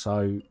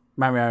 So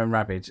Mario and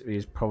Rabbids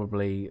is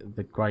probably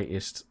the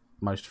greatest,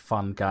 most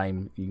fun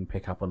game you can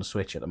pick up on the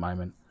Switch at the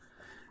moment.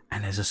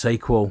 And there's a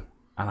sequel,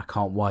 and I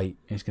can't wait.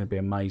 It's going to be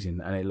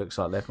amazing, and it looks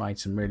like they've made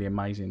some really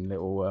amazing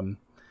little.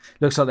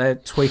 Looks like they're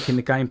tweaking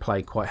the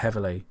gameplay quite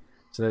heavily.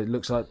 So it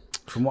looks like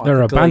from what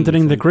they're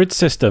abandoning the grid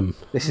system.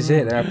 This is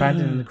it. They're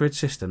abandoning the grid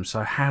system.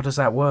 So how does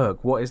that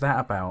work? What is that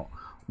about?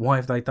 Why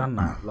have they done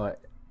that? Like,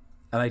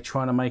 are they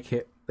trying to make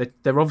it?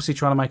 They're obviously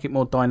trying to make it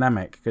more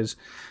dynamic because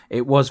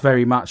it was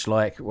very much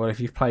like, well, if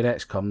you've played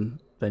XCOM,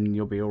 then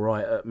you'll be all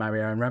right at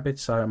Mario and Rabbids.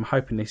 So I'm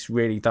hoping this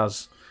really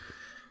does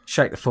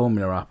shake the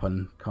formula up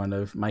and kind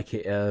of make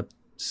it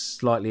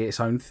slightly its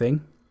own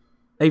thing.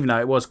 Even though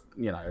it was,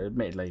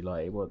 admittedly,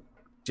 like it was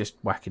just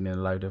whacking in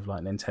a load of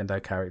like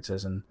Nintendo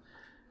characters and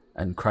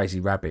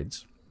crazy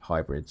Rabbids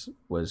hybrids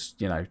was,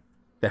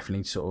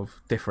 definitely sort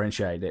of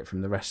differentiated it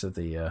from the rest of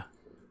the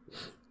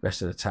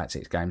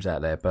tactics games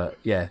out there. But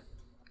yeah.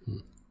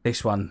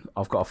 This one,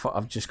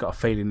 I've just got a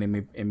feeling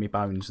in my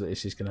bones that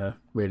this is going to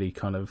really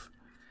kind of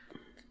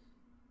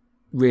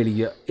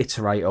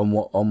iterate on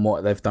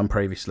what they've done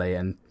previously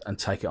and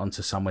take it on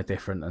to somewhere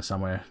different and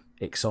somewhere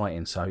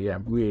exciting. So yeah,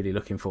 really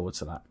looking forward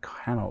to that.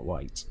 Cannot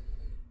wait.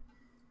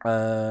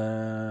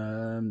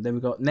 Then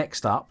we've got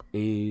next up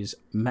is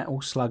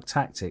Metal Slug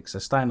Tactics. So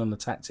staying on the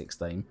tactics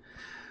theme,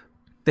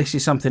 this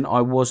is something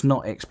I was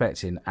not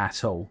expecting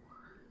at all,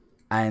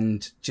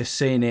 and just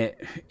seeing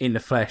it in the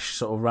flesh,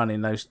 sort of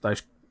running those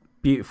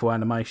beautiful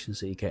animations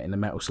that you get in the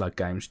Metal Slug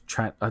games.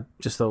 I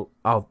just thought,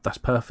 oh, that's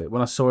perfect.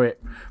 When I saw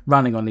it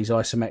running on these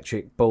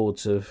isometric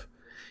boards of,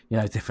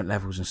 different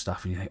levels and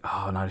stuff, and you think,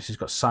 oh no, this has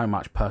got so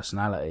much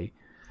personality.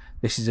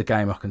 This is a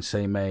game I can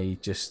see me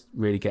just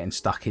really getting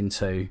stuck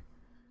into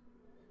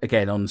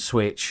again on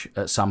Switch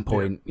at some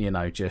point,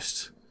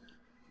 just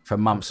for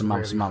months and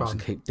months and months,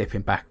 and keep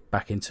dipping back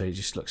into it. It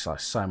just looks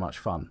like so much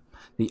fun.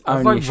 The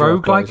only like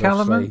roguelike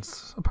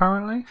elements,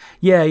 apparently.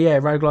 Yeah,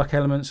 roguelike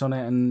elements on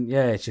it, and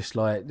it's just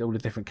like all the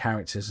different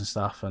characters and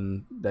stuff,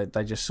 and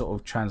they just sort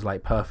of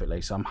translate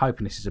perfectly. So I'm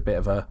hoping this is a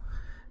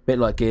bit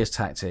like Gears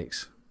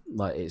Tactics,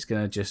 like it's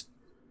gonna just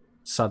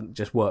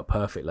work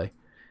perfectly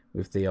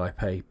with the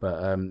IP.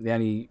 But the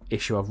only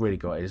issue I've really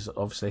got is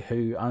obviously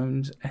who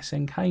owns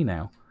SNK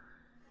now.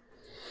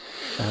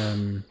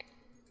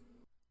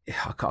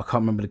 I can't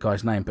remember the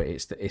guy's name, but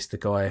it's the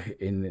guy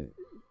in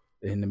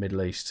the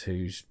Middle East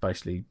who's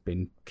basically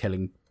been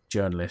killing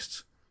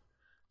journalists.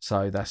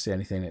 So that's the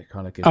only thing that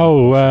kind of gives.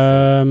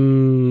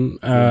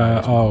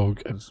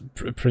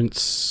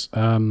 Prince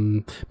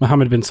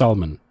Mohammed bin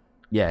Salman.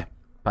 Yeah,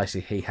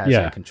 basically he has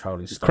a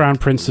controlling stake. Crown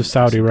Prince of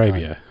Saudi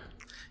Arabia.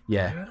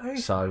 Yeah. Really?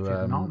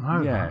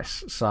 So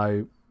yes.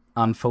 So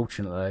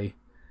unfortunately,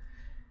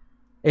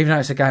 even though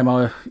it's a game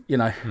I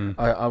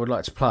would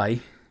like to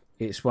play,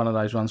 it's one of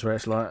those ones where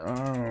it's like,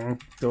 oh,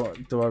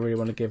 do I really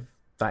want to give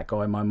that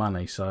guy my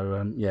money?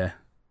 So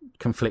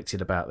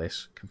conflicted about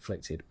this.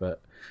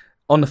 But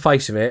on the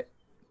face of it,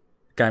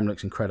 the game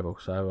looks incredible.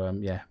 So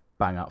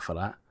bang up for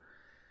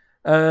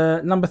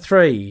that. Number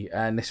 3,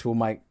 and this will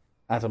make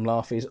Adam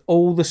laugh, is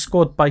all the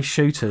squad-based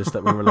shooters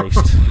that were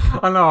released.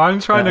 I know, I'm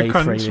trying to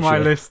crunch my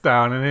list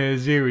down, and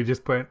here's you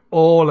just putting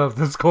all of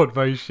the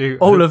squad-based shooters.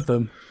 All of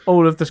them.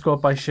 All of the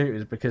squad-based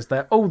shooters, because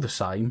they're all the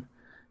same,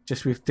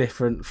 just with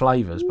different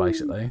flavours,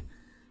 basically.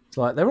 It's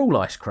like, they're all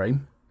ice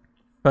cream,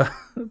 but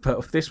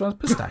this one's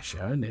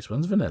pistachio and this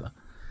one's vanilla.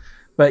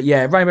 But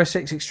yeah, Rainbow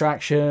Six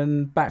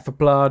Extraction, Back 4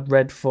 Blood,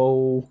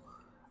 Redfall,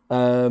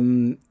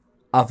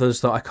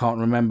 others that I can't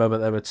remember, but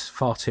there were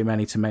far too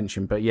many to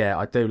mention. But yeah,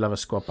 I do love a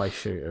squad-based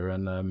shooter,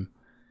 and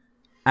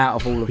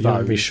out of all of those, you're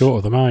not be short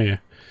of them, are you?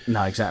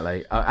 No,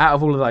 exactly. Out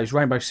of all of those,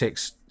 Rainbow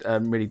Six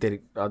really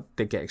did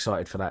get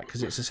excited for that,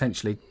 because it's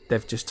essentially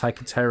they've just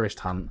taken Terrorist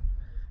Hunt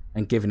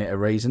and given it a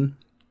reason.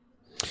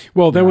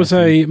 Well, there was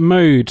a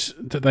mode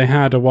that they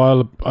had a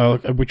while,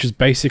 which is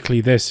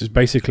basically this, is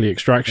basically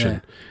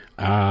Extraction.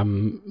 Yeah.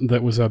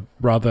 That was a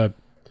rather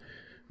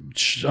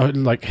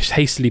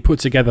hastily put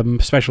together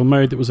special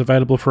mode that was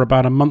available for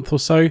about a month or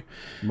so.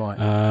 Right.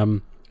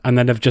 And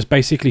then they've just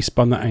basically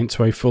spun that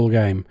into a full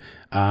game.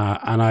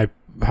 And I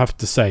have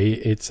to say,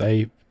 it's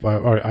I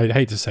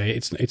hate to say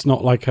it's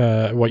not like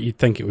what you'd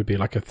think it would be,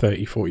 like a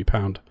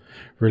 £30-40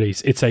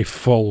 release. It's a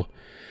full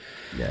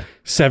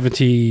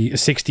 70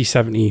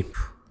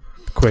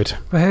 quid.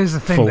 But here's the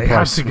thing, they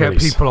had to get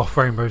release. people off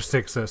Rainbow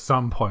Six at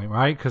some point,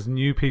 right? Because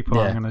new people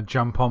aren't going to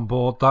jump on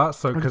board that,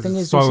 so because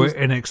it's so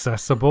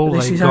inaccessible.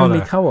 This is only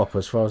co-op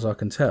as far as I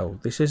can tell.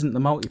 This isn't the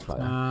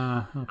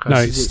multiplayer. Okay. No,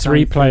 it's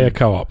 3-player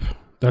co-op.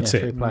 That's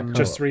it.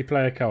 Just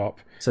 3-player co-op.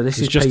 So this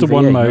is just PvE, the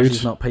one mode. This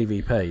is not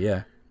PvP,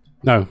 yeah.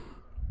 No.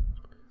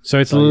 So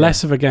it's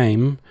less of a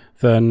game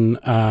than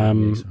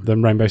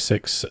Rainbow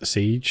Six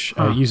Siege.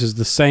 It uses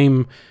the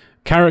same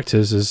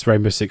characters as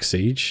Rainbow Six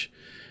Siege,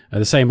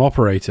 the same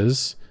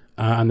operators,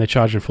 and they're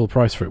charging full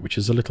price for it, which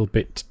is a little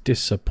bit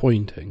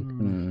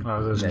disappointing.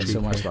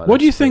 What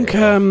do you think?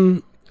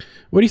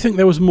 What do you think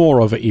there was more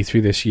of at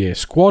E3 this year?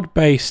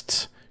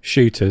 Squad-based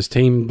shooters,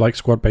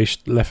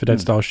 squad-based Left 4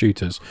 Dead style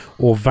shooters,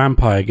 or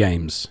vampire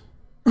games?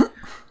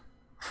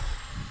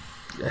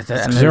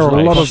 There are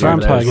a lot of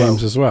vampire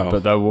games as well.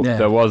 But there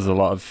was a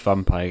lot of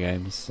vampire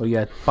games. Well,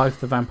 yeah, both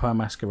the Vampire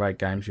Masquerade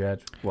games. You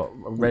had,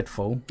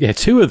 Redfall? Yeah,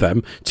 2 of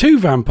them. 2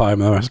 Vampire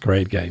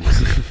Masquerade games.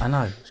 I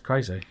know, it's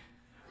crazy.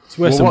 It's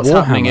what's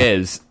happening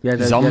is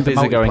zombies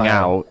are going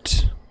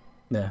out.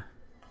 Yeah.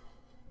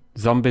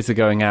 Zombies are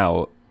going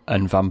out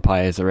and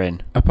vampires are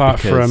in. Apart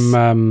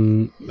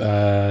from,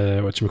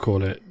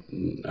 whatchamacallit?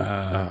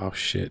 Oh,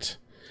 shit.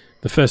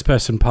 The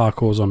first-person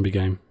parkour zombie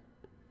game.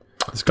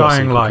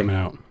 Dying Light. Coming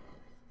out.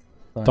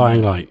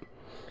 Dying Light.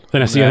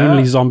 Then it's the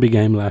only zombie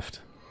game left.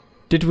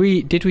 Did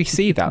we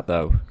see that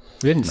though?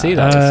 We didn't see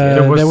that.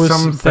 There was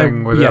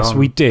something. Yes,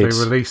 we did. They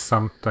released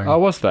something. Oh,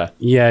 was there?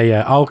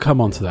 Yeah. I'll come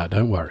on to that.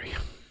 Don't worry.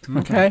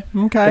 Okay.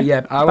 But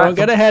yeah, I won't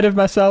get ahead of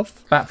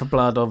myself. Back 4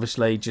 Blood,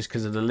 obviously, just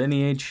because of the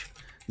lineage,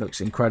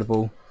 looks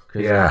incredible.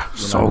 Yeah,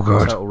 so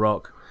good. Total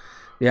Rock.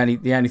 The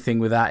only thing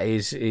with that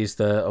is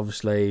that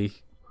obviously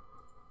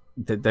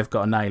they've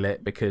got to nail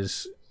it,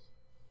 because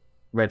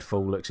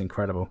Redfall looks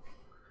incredible.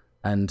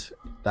 and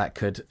that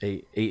could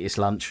eat its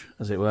lunch,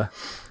 as it were.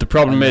 The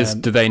problem is,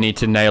 do they need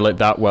to nail it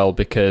that well?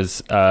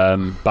 Because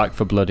Back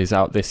 4 Blood is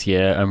out this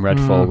year and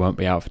Redfall won't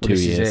be out for 2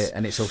 years. Is it,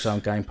 and it's also on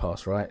Game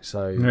Pass, right?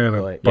 So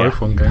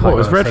both on Game Pass. What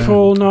was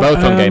Redfall not?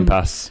 Both on Game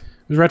Pass.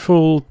 Was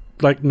Redfall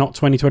not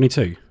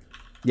 2022?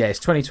 Yeah, it's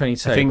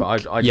 2022. I think, but I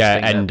just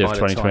think end that of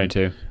by the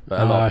 2022. Time, but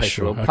a lot of people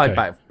sure, will play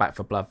Back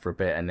 4 Blood for a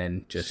bit and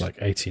then just like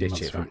 18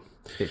 months.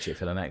 ditch it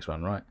for the next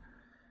one, right?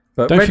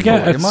 But Don't Redfall,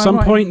 forget, at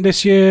some point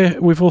this year,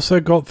 we've also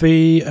got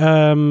the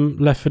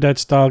Left 4 Dead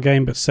style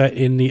game, but set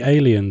in the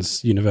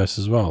Aliens universe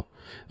as well.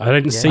 I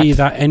didn't see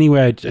that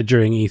anywhere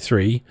during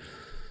E3.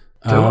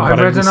 I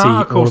read an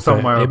article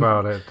somewhere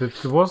about it.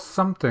 There was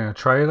something, a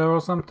trailer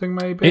or something,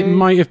 maybe? It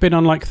might have been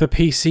on like the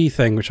PC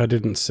thing, which I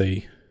didn't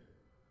see.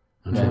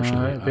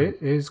 Unfortunately.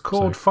 It is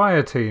called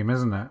Fireteam,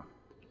 isn't it?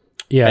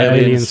 Yeah,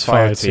 Aliens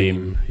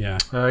Fireteam. Yeah.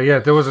 Yeah,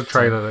 there was a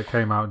trailer that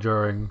came out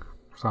during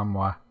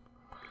somewhere.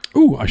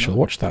 Ooh, I shall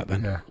watch that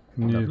then. Yeah.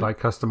 New, like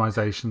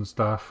customization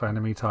stuff,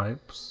 enemy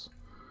types.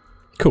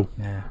 Cool.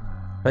 Yeah.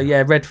 But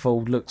yeah,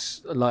 Redfall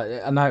looks like,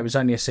 I know it was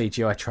only a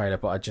CGI trailer,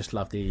 but I just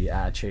love the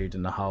attitude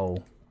and the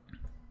whole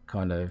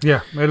kind of...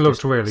 Yeah, it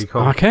looks really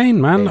cool. Arcane,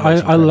 man.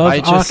 I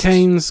love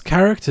Arcane's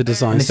character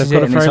designs. They've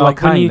got a very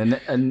Arcane,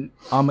 and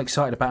I'm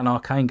excited about an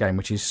Arcane game,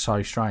 which is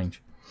so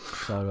strange.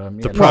 So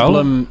the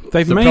problem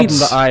they've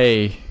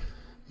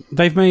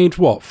made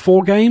what,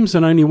 4 games,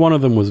 and only one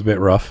of them was a bit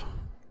rough.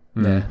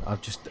 Yeah,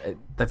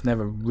 they've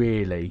never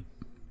really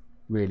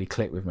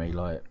clicked with me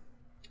like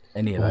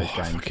any of those games.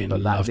 I fucking but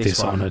love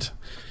Dishonored.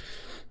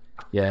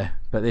 Yeah,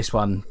 but this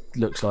one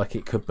looks like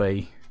it could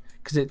be,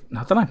 because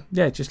I don't know.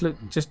 Yeah, just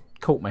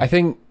caught me. I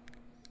think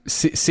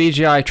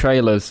CGI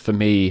trailers for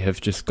me have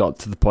just got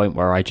to the point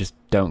where I just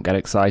don't get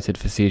excited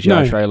for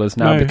CGI trailers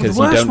now because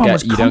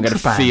you don't get a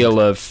feel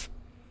of.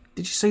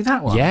 Did you see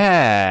that one?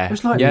 Yeah, it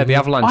was like, the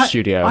Avalanche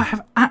Studio. I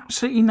have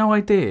absolutely no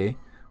idea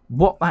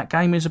what that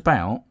game is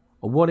about,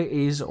 or what it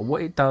is, or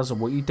what it does, or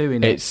what you do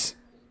in it. It's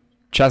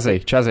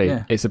Chazzy.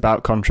 Yeah. It's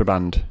about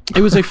contraband. It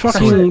was a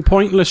fucking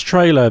pointless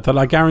trailer that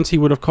I guarantee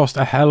would have cost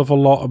a hell of a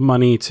lot of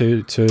money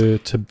to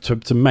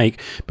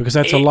make, because they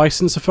had to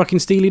license a fucking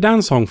Steely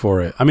Dan song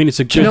for it. I mean,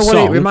 it's a good song. Do you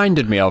know what it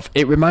reminded me of?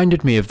 It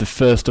reminded me of the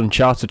first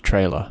Uncharted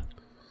trailer.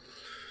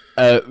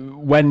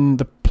 When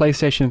the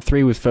PlayStation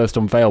 3 was first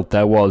unveiled,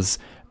 there was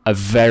a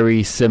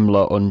very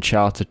similar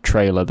Uncharted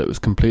trailer that was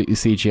completely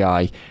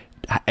CGI.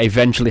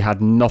 Eventually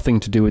had nothing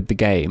to do with the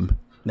game.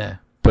 Yeah.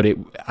 But it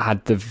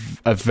had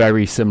a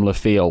very similar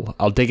feel.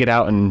 I'll dig it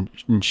out and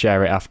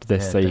share it after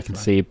this so you can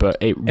see. But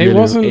it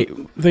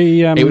wasn't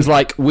it was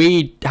like,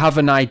 we have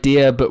an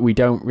idea, but we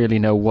don't really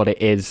know what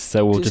it is.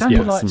 So we'll just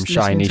put some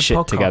shiny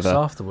shit together.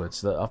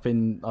 Afterwards, that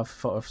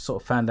I've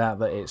sort of found out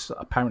that it's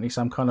apparently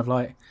some kind of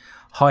like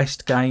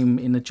heist game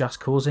in the Just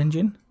Cause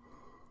engine.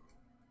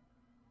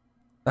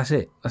 That's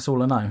it. That's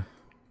all I know.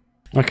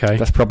 Okay,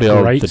 that's probably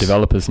all the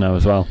developers know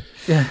as well.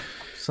 Yeah.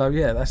 So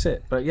yeah, that's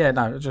it. But yeah,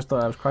 no, I just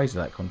thought I was crazy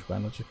that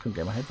contraband. I just couldn't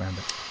get my head around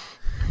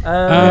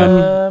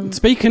it.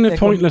 Speaking of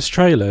pointless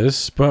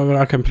trailers, but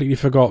I completely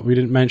forgot we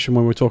didn't mention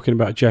when we were talking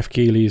about Jeff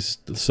Keighley's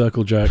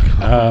Circle Jerk,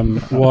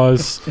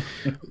 was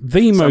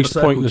the most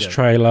pointless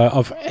trailer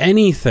of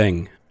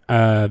anything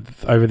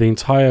over the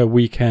entire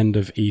weekend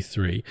of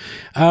E3.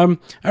 Are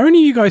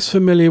any of you guys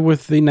familiar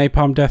with the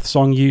Napalm Death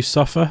song "You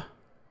Suffer"?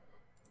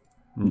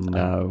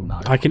 No.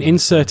 I can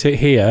insert it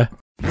here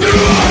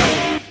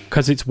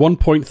because it's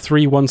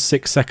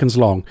 1.316 seconds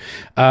long.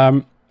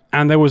 And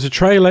there was a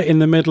trailer in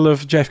the middle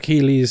of Jeff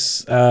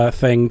Keighley's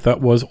thing that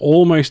was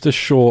almost as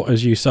short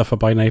as "You Suffer"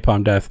 by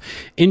Napalm Death,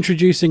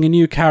 introducing a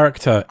new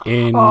character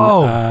in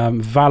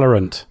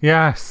Valorant.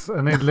 Yes,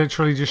 and it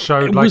literally just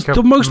showed it was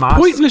the most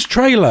pointless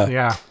trailer.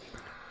 Yeah.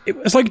 It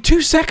was like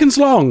 2 seconds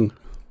long.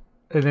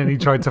 And then he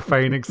tried to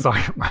feign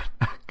excitement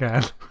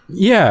again.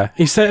 Yeah,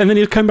 he said, and then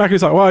he'd come back and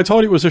he's like, "Well, I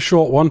told you it was a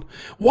short one.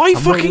 Why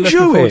fucking really show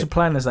looking forward it?" to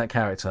playing as that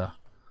character.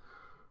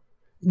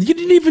 You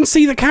didn't even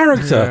see the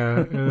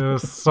character. Yeah, it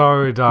was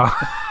so dumb.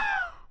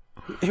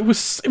 It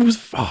was.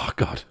 Oh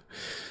god.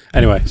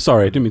 Anyway,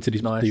 sorry, I didn't mean to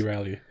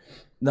derail you.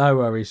 No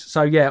worries.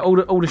 So yeah, all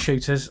the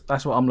shooters.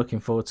 That's what I'm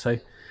looking forward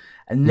to.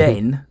 And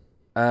then,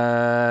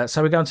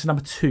 so we're going to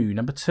number 2.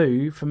 Number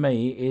 2 for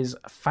me is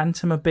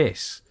Phantom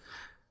Abyss.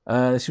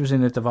 This was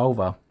in the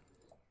Devolver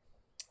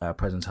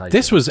presentation.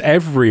 This was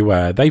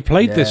everywhere. They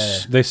played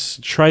this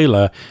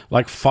trailer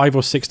like 5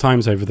 or 6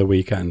 times over the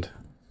weekend.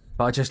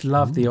 But I just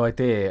love the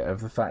idea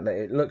of the fact that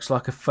it looks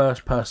like a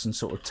first-person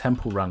sort of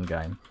temple run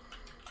game,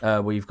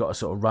 where you've got to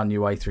sort of run your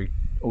way through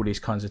all these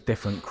kinds of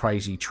different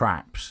crazy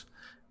traps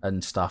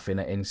and stuff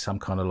in some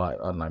kind of like,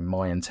 I don't know,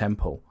 Mayan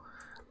temple.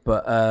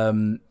 But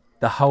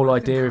the whole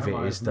idea of it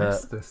is that I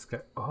saw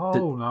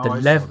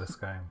this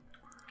game.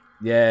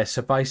 Yeah,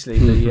 so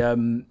basically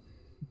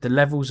the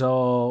levels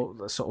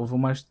are sort of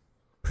almost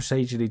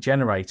procedurally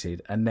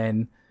generated, and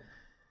then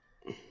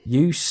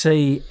you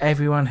see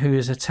everyone who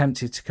has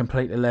attempted to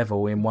complete the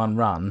level in one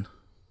run,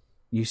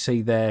 you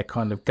see their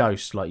kind of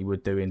ghosts like you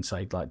would do in,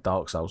 say, like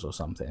Dark Souls or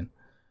something.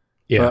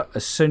 Yeah. But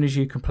as soon as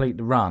you complete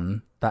the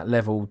run, that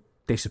level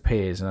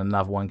disappears and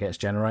another one gets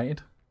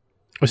generated.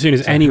 As soon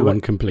as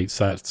anyone completes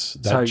that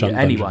jump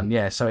anyone, dungeon.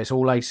 yeah. So it's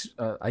all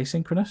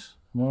asynchronous.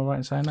 Am I right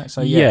in saying that?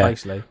 So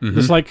basically,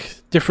 there's like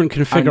different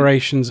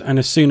configurations, and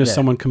as soon as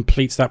someone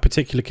completes that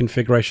particular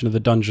configuration of the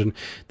dungeon,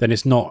 then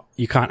it's not.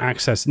 You can't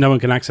access. No one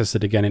can access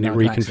it again, and it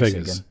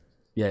reconfigures.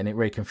 Yeah, and it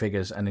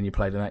reconfigures, and then you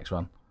play the next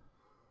one.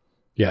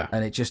 Yeah,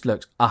 and it just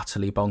looks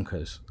utterly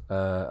bonkers.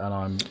 And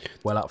I'm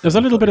well up for There's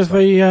a little bit of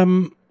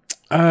the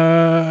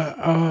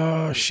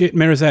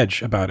Mirror's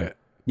Edge about it.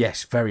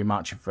 Yes, very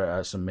much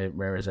some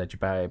Mirror's Edge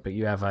about it. But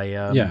you have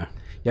you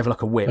have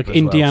like a whip, like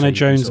Indiana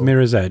Jones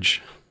Mirror's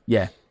Edge.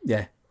 Yeah.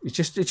 It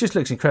just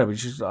looks incredible.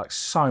 It's just like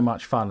so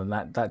much fun, and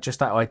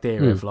that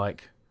idea of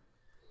like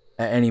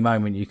at any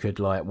moment you could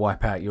like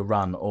wipe out your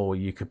run, or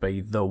you could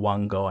be the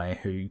one guy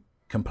who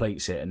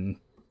completes it and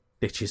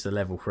ditches the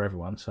level for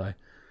everyone. So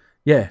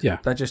yeah,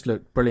 that just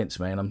looked brilliant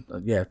to me, and I'm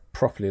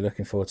properly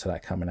looking forward to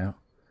that coming out.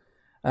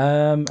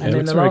 And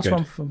then the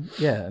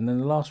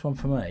last one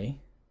for me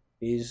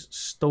is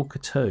Stalker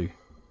 2.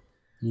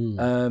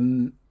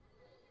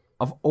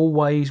 I've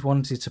always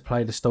wanted to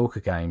play the Stalker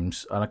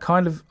games, and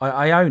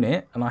I own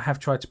it, and I have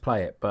tried to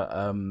play it, but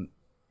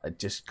I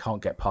just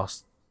can't get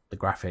past the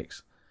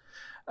graphics,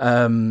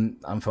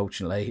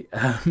 unfortunately.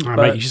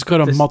 Mate, you just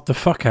got to mod the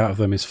fuck out of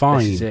them. It's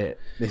fine.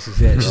 This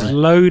is it. Just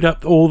load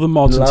up all the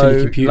mods until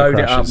your computer crashes.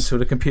 Load it up until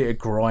the computer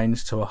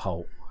grinds to a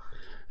halt.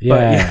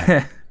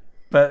 Yeah.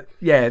 But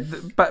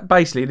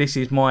basically, this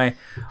is I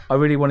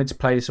really wanted to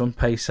play this on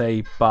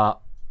PC, but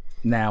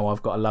now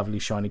I've got a lovely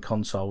shiny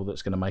console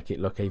that's going to make it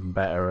look even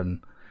better,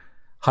 and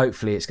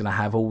hopefully it's going to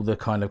have all the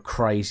kind of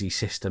crazy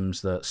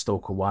systems that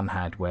Stalker 1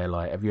 had, where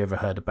like, have you ever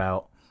heard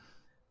about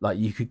like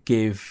you could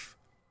give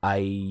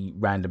a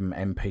random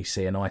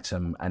NPC an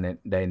item, and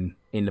then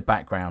in the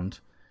background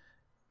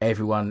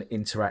everyone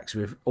interacts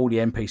with all the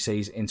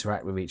NPCs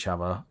interact with each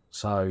other,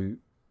 so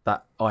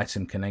that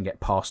item can then get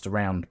passed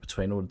around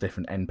between all the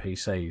different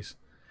NPCs.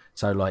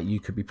 So like you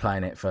could be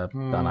playing it for I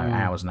don't know,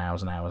 hours and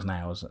hours and hours and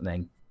hours, and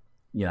then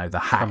the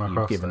hat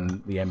you've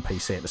given the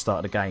NPC at the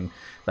start of the game,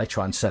 they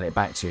try and sell it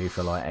back to you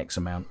for like X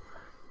amount,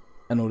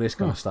 and all this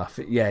kind of stuff.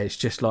 It's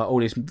just like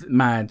all this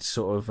mad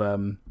sort of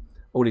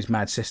all these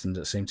mad systems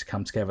that seem to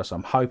come together. So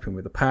I'm hoping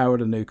with the power of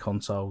the new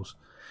consoles,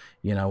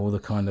 all the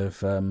kind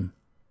of all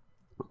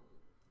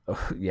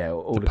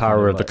the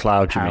power of the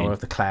cloud, power of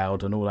the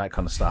cloud, and all that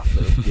kind of stuff.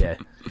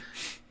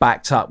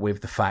 Backed up with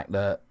the fact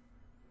that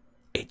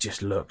it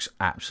just looks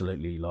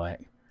absolutely like.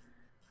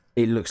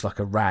 It looks like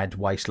a rad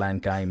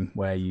wasteland game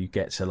where you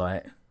get to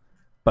like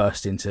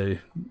burst into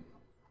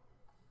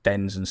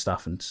dens and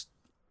stuff and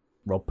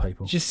rob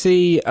people. Did you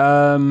see?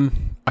 I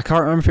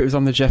can't remember if it was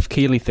on the Jeff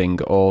Keighley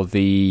thing or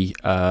the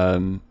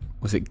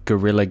was it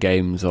Guerrilla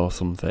Games or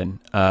something.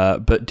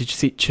 But did you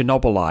see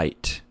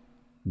Chernobylite?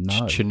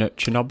 No.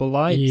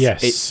 Chernobylite.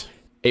 Yes.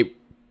 It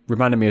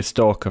reminded me of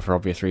Stalker for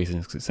obvious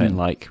reasons, because it's in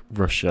like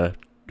Russia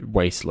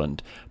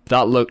wasteland.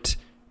 That looked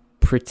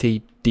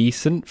pretty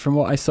decent from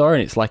what I saw,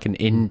 and it's like an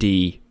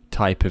indie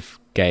type of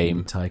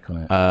game. Take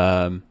on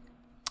it.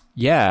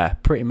 Yeah,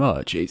 pretty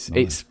much.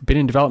 It's been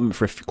in development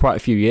for quite a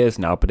few years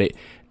now, but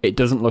it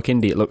doesn't look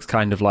indie. It looks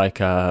kind of like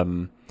a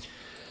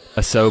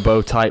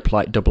Sobo type,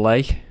 like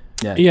AA.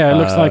 Yeah, it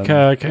looks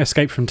like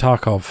Escape from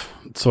Tarkov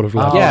sort of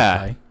level.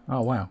 Yeah. Okay.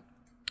 Oh wow.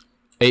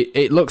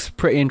 It looks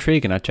pretty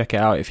intriguing. I'd check it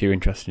out if you're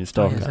interested in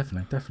Stalker. Yeah,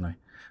 definitely.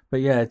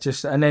 But yeah,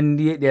 and then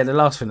the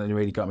last thing that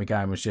really got me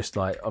going was just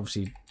like,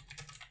 obviously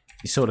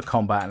you saw the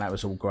combat, and that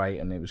was all great,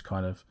 and it was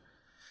kind of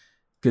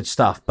good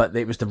stuff. But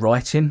it was the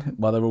writing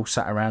while they're all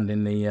sat around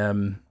in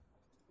the,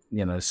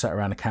 sat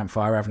around a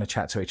campfire having a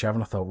chat to each other.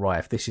 And I thought, right,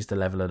 if this is the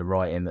level of the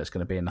writing that's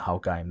going to be in the whole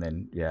game,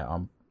 then yeah,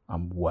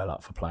 I'm well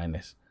up for playing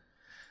this.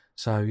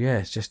 So yeah,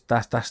 it's just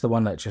that's the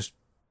one that just,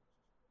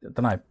 I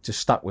don't know, just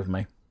stuck with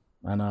me,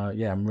 and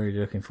I'm really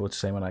looking forward to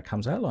seeing when that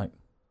comes out. Like,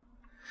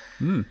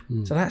 so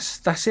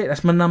that's it.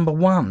 That's my number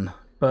one.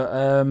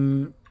 But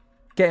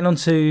getting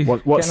onto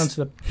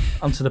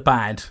onto the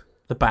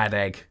bad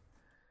egg.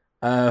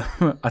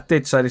 I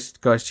did say this,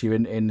 guys, to you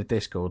in the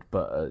Discord,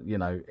 but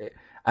and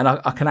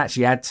I can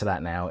actually add to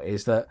that now,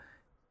 is that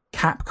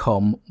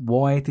Capcom,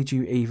 why did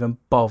you even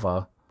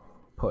bother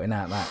putting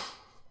out that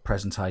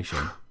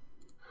presentation?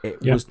 It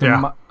was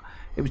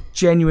it was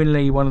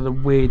genuinely one of the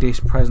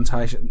weirdest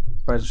presentations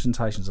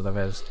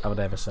I've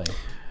ever seen.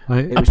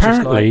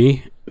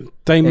 Apparently,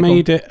 they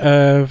made it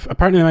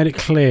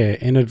clear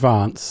in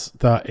advance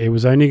that it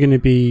was only going to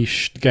be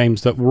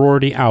games that were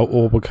already out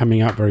or were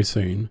coming out very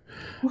soon.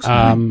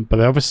 But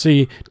they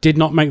obviously did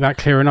not make that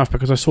clear enough,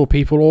 because I saw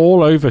people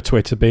all over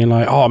Twitter being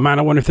like, "Oh man,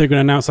 I wonder if they're going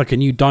to announce like a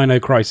new Dino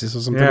Crisis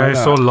or something like that."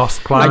 Yeah, I saw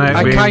Lost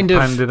Planet being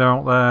handed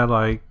out there.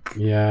 Like,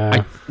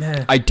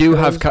 I do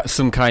have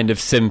some kind of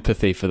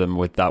sympathy for them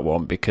with that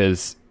one,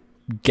 because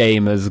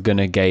gamers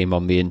gonna game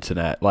on the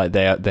internet. Like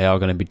they are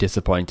going to be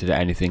disappointed at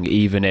anything,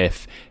 even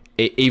if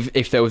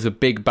there was a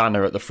big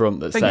banner at the front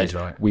that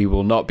said we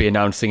will not be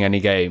announcing any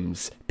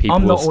games. People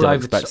will still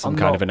expect some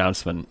kind of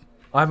announcement.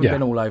 I haven't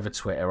been all over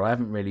Twitter. I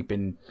haven't really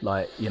been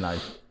like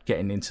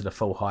getting into the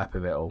full hype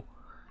of it all.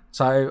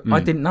 So I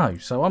didn't know.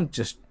 So I'm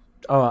just,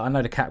 I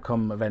know the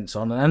Capcom event's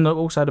on, and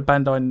also the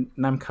Bandai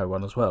Namco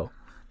one as well.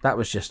 That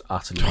was just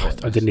utterly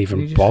pointless. I didn't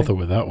even bother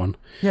with that one.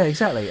 Yeah,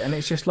 exactly. And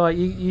it's just like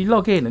you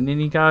log in and then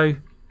you go,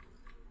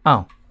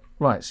 oh,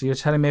 right. So you're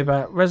telling me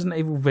about Resident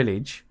Evil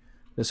Village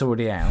that's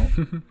already out.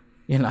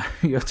 You know,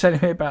 you're telling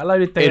me about a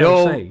load of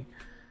DLC,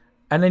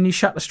 and then you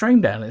shut the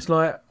stream down. It's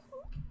like,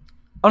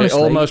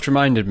 honestly, it almost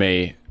reminded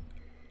me.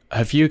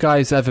 Have you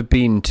guys ever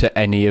been to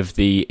any of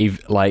the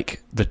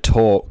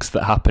talks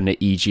that happen at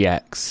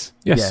EGX?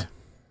 Yes. Yeah.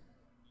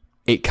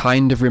 It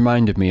kind of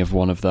reminded me of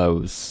one of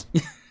those.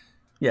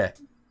 Yeah,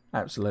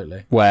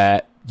 absolutely.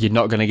 Where you're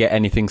not going to get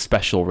anything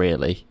special,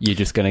 really. You're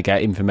just going to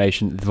get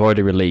information that they've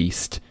already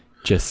released.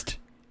 Just,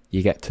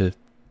 you get to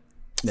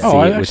see it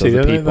with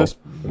other people. That's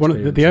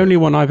the only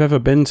one I've ever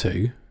been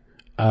to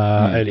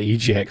at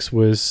EGX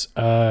was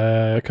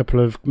a couple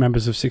of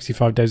members of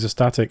 65 Days of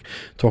Static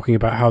talking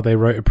about how they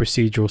wrote a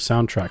procedural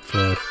soundtrack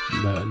for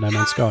No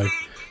Man's Sky.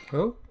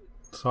 Oh,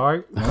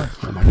 sorry.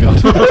 Oh my god.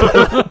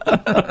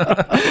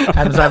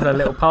 Adam's having a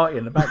little party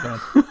in the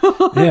background.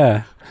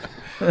 Yeah.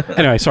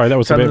 Anyway, sorry, that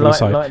was a bit of an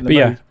aside. But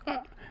yeah,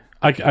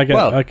 I get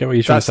what you're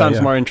trying to say. That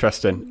sounds more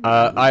interesting.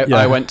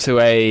 I went to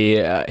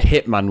a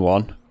Hitman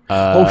one.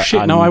 Oh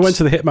shit, no, I went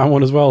to the Hitman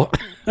one as well.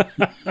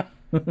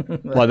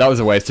 Well, that was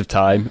a waste of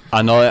time.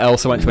 And I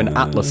also went to an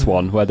Atlas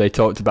one where they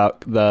talked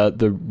about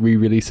the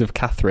re-release of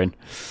Catherine.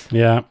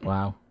 Yeah.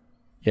 Wow.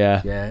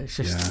 Yeah. Yeah, it's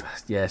just,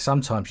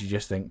 sometimes you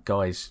just think,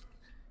 guys,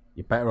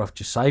 you're better off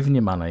just saving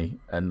your money,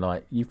 and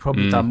like you've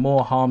probably done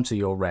more harm to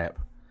your rep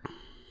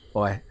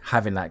by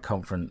having that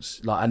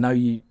conference. Like I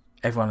know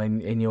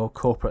everyone in your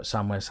corporate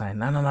somewhere saying,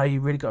 no,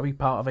 you really got to be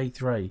part of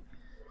E3.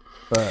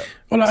 But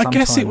I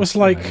guess it was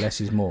like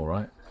less is more,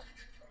 right?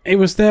 It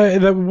was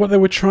what they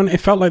were trying. It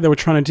felt like they were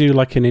trying to do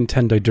like a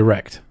Nintendo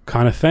Direct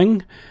kind of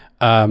thing,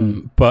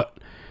 but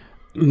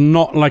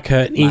not like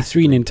an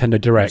E3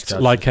 Nintendo Direct.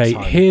 Like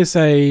here's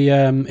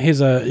a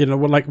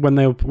like when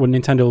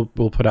Nintendo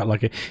will put out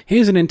like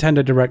here's a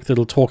Nintendo Direct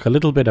that'll talk a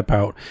little bit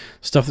about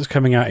stuff that's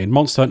coming out in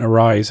Monster Hunter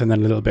Rise, and then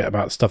a little bit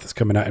about stuff that's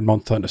coming out in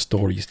Monster Hunter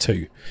Stories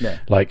 2. Yeah,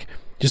 like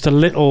just a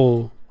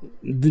little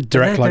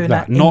direct like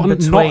that, not an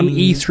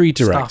E3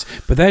 direct,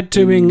 but they're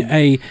doing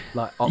they're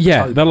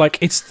like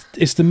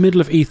it's the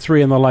middle of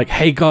E3 and they're like,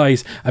 hey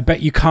guys, I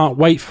bet you can't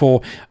wait for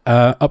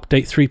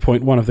update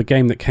 3.1 of the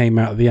game that came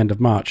out at the end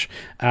of March,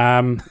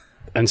 and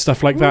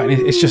stuff like that. And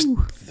it's just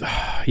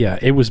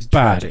it was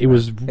bad. It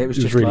was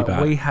just really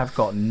bad. We have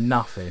got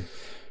nothing.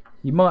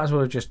 You might as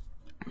well just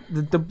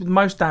the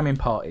most damning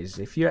part is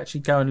if you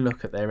actually go and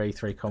look at their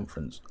E3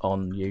 conference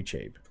on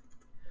YouTube,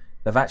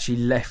 they've actually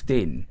left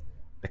in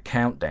the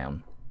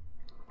countdown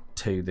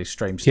to the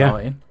stream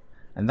starting,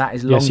 and that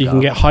is longer. So you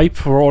can get hype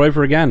for all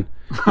over again.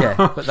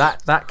 Yeah, but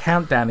that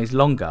countdown is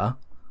longer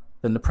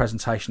than the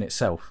presentation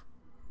itself.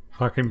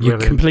 Fucking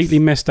brilliant. You completely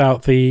missed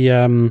out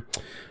the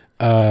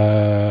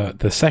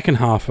second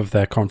half of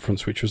their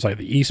conference, which was like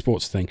the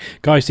esports thing.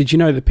 Guys, did you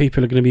know that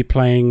people are going to be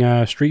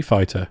playing Street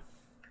Fighter?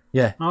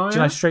 Yeah. Oh, do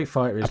you know Street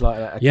Fighter is like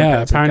a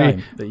competitive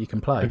game that you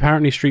can play?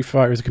 Apparently Street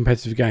Fighter is a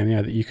competitive game,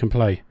 that you can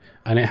play.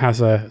 And it has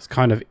a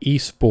kind of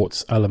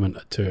esports element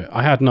to it.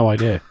 I had no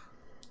idea.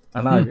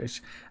 I know. It's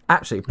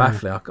absolutely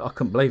baffling. I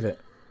couldn't believe it.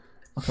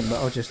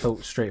 I just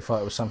thought Street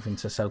Fighter was something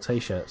to sell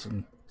T-shirts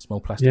and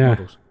small plastic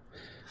models.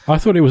 I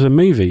thought it was a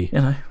movie.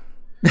 You know.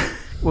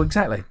 Well,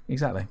 exactly.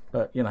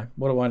 But,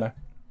 what do I know?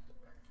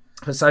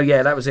 So,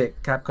 that was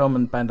it. Capcom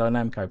and Bandai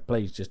Namco,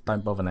 please just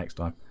don't bother next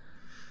time.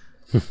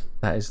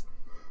 That is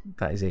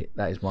it.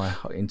 That is my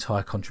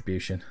entire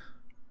contribution.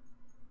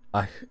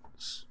 I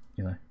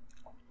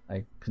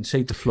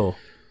concede the floor.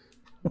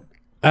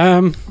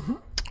 All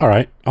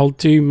right, I'll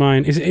do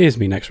mine. It is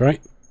me next,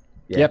 right?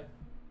 Yeah. Yep.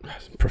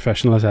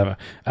 Professional as ever.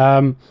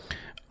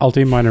 I'll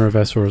do mine in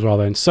reverse order as well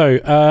then. So,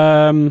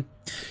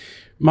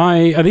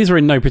 these are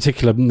in no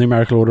particular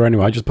numerical order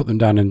anyway. I just put them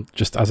down in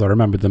just as I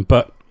remembered them.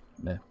 But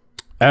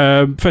first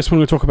one I'm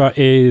going to talk about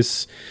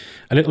is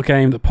a little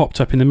game that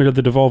popped up in the middle of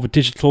the Devolver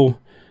Digital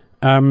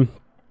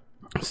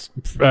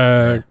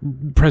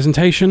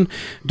presentation.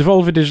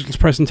 Devolver Digital's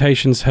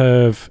presentations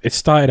it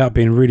started out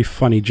being a really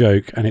funny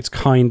joke, and it's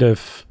kind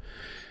of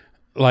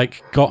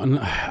like gotten.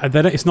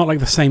 It's not like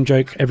the same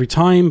joke every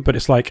time, but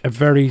it's like a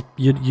very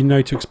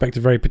to expect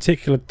a very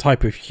particular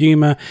type of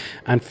humor.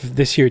 And for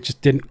this year, it just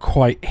didn't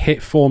quite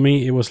hit for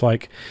me. It was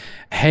like,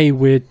 hey,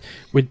 we're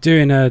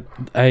doing a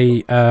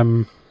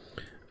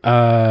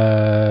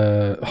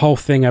whole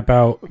thing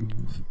about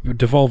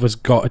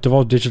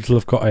Devolver Digital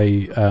have got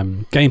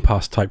a Game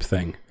Pass type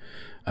thing,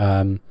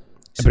 but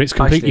it's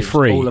completely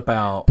free. All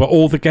about, but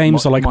all the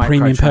games are like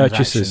premium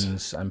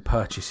purchases and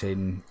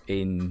purchasing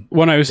in.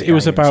 Well, no, it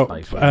was about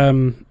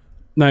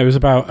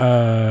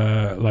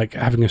like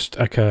having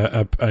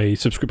a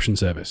subscription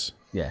service.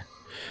 Yeah.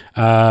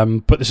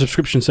 But the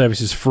subscription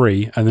service is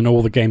free, and then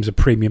all the games are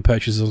premium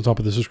purchases on top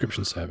of the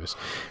subscription service.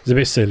 It's a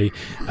bit silly.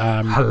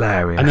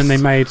 Hilarious. And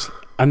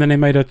then they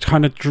made a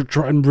kind of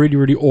really,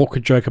 really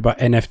awkward joke about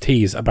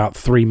NFTs about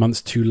 3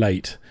 months too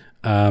late.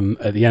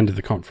 at the end of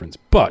the conference.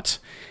 But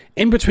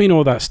in between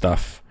all that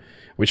stuff,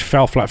 which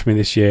fell flat for me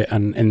this year,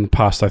 and in the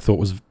past I thought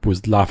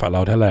was laugh out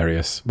loud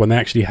hilarious, when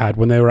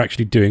they were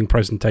actually doing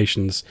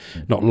presentations,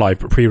 not live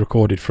but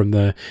pre-recorded from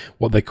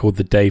what they called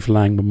the Dave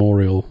Lang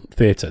Memorial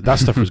Theatre. That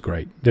stuff was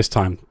great. This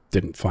time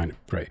didn't find it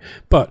great,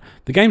 but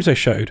the games they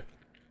showed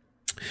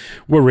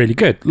were really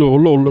good.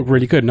 Looked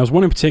really good, and there was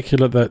one in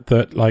particular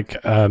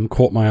that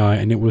caught my eye,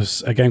 and it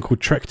was a game called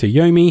Trek to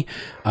Yomi.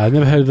 I'd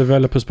never heard of the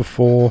developers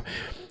before,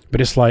 but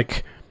it's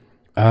like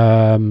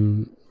a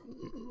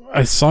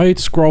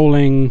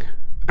side-scrolling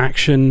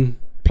action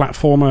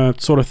platformer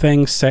sort of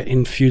thing set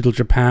in feudal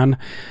Japan,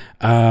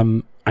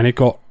 and it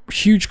got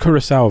huge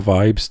Kurosawa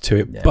vibes to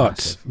it. Yeah, but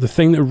massive. The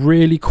thing that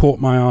really caught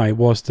my eye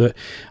was that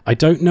I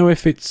don't know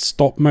if it's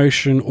stop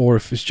motion or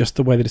if it's just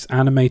the way that it's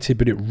animated,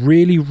 but it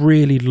really,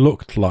 really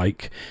looked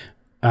like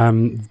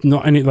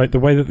not only like the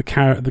way that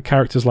the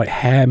characters' like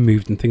hair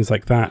moved and things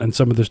like that, and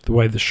some of the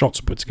way the shots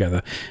are put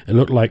together. It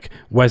looked like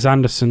Wes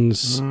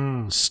Anderson's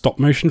stop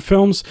motion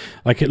films.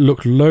 Like it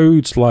looked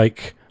loads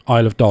like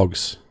Isle of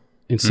Dogs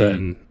in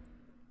certain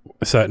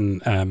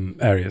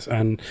areas,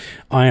 and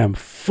I am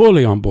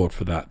fully on board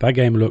for that. That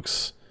game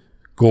looks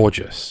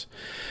gorgeous.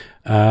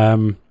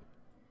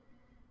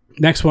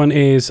 Next one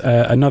is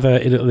another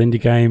little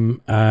indie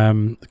game, a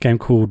game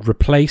called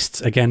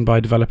Replaced, again by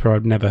a developer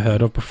I've never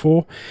heard of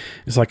before.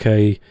 It's like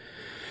a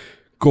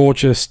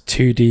gorgeous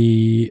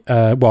 2D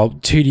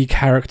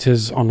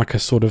characters on like a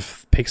sort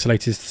of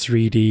pixelated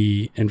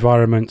 3D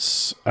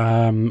environments.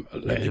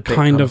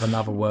 Kind of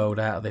another world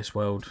out of this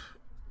world.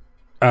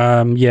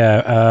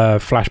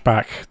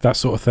 Flashback, that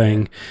sort of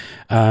thing,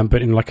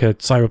 but in like a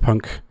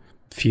cyberpunk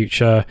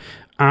future.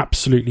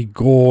 Absolutely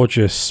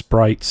gorgeous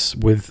sprites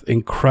with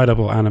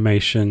incredible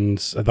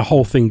animations. The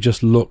whole thing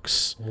just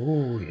looks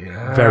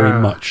very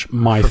much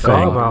my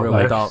thing.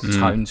 Real dark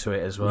tone to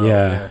it as well.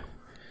 Yeah.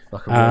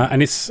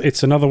 And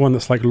it's another one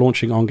that's like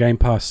launching on Game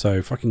Pass,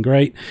 so fucking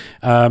great.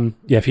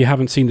 If you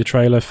haven't seen the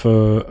trailers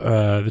for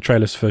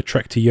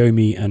Trek to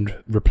Yomi and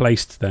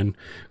Replaced, then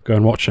go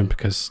and watch them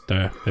because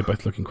they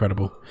both look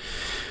incredible.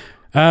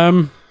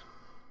 The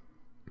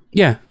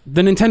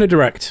Nintendo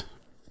Direct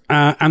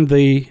and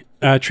the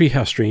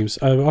Treehouse streams.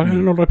 I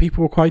know a lot of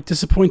people were quite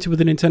disappointed with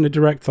the Nintendo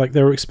Direct. Like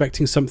they were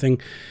expecting something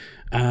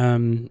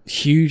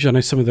huge. I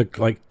know some of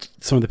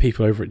the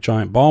people over at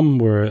Giant Bomb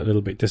were a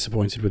little bit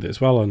disappointed with it as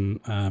well,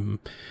 and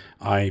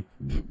I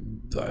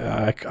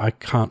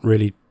can't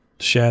really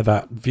share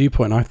that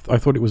viewpoint. I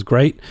thought it was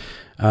great.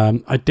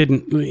 I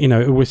didn't,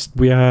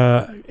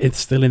 it's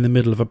still in the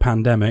middle of a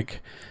pandemic.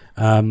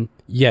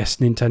 Yes,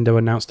 Nintendo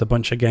announced a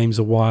bunch of games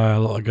a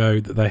while ago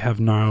that they have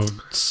now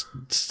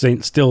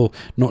still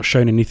not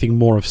shown anything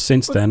more of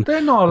since then. They're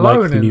not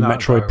alone like the new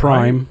Metroid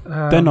Prime.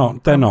 Right? They're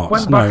not.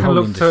 Went back and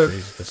looked at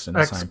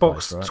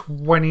Xbox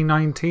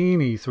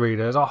 2019 E3.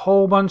 There's a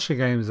whole bunch of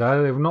games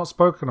there they've not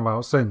spoken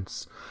about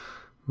since.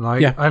 And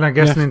I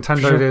guess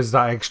Nintendo is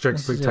that extra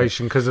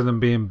expectation because of them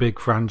being big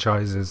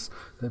franchises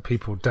that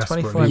people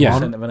desperately want.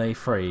 25% of an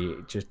E3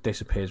 it just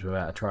disappears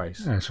without a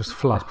trace. Yeah, it's just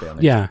fluff.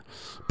 Yeah,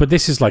 but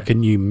this is like a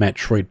new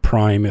Metroid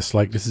Prime. It's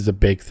like this is a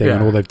big thing,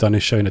 and all they've done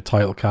is shown a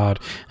title card,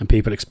 and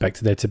people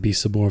expected there to be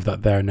some more of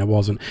that there, and there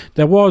wasn't.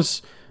 There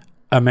was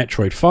a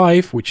Metroid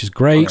 5, which is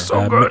great.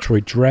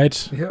 Metroid Dread.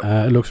 Yep.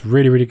 It looks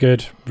really, really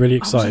good. Really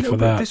excited for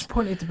that. I was a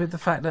little bit disappointed with the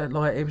fact that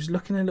like it was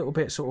looking a little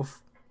bit sort of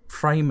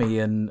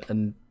framey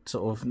and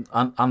sort of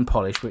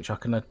unpolished, which I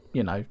can,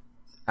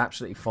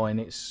 absolutely fine.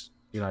 It's,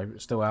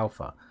 still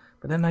alpha.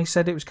 But then they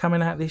said it was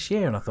coming out this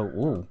year, and I thought,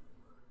 ooh,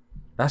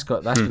 that's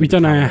we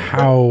don't know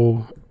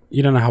how.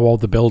 You don't know how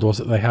old the build was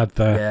that they had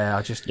there.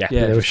 Yeah,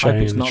 they were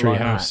showing it's in the not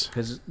Treehouse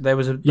because there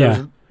was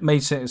me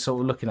sitting sort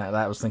of looking at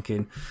that. I was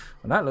thinking,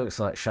 well, that looks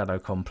like Shadow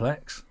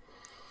Complex,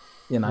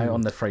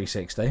 on the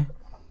 360.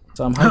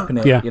 So I'm hoping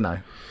it,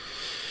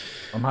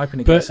 I'm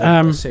hoping it gets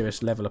a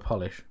serious level of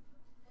polish.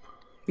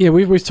 Yeah,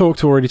 we've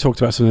already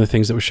talked about some of the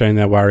things that were shown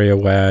there: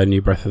 WarioWare,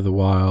 New Breath of the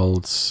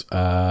Wild,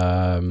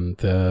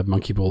 the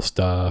Monkey Ball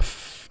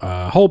stuff,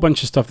 a whole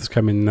bunch of stuff that's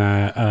coming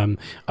there.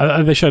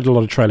 They showed a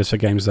lot of trailers for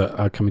games that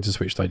are coming to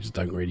Switch that I just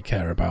don't really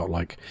care about,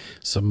 like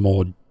some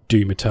more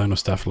Doom Eternal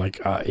stuff.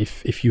 Like,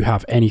 if you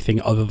have anything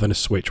other than a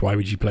Switch, why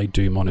would you play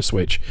Doom on a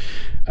Switch?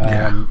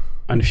 And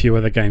a few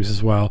other games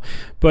as well.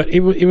 But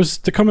it was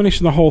the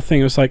combination of the whole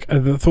thing. It was like I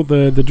thought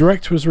the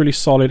Direct was really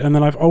solid, and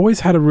then I've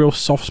always had a real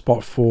soft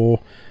spot for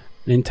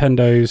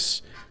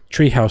Nintendo's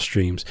Treehouse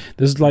streams.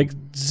 There's like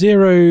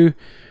zero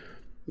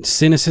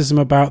cynicism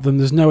about them.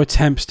 There's no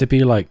attempts to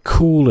be like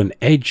cool and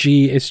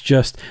edgy. It's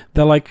just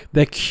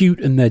they're cute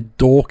and they're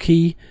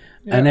dorky,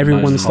 and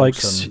everyone's like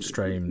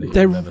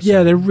they're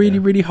really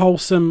really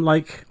wholesome,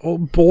 like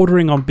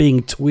bordering on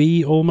being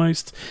twee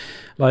almost.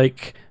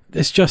 Like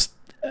it's just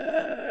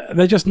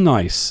they're just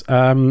nice,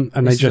 and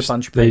they just a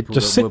bunch of people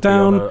just sit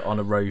down on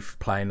a roof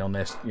playing on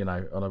their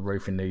on a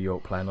roof in New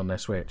York playing on their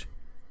Switch.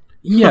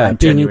 Yeah,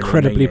 being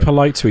incredibly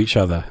polite to each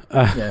other,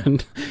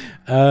 and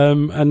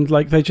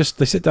like they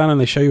sit down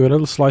and they show you a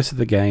little slice of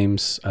the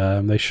games.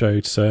 They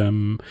showed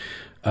some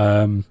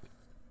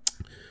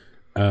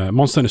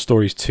Monster Hunter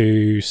Stories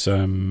 2,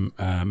 some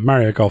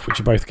Mario Golf, which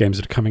are both games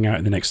that are coming out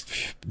in the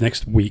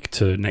next week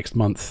to next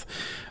month.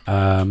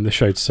 They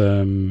showed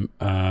some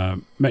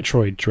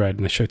Metroid Dread,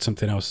 and they showed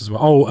something else as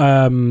well.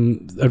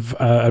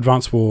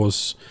 Advance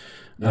Wars.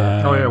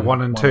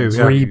 1 and 2.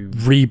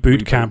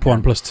 Reboot Camp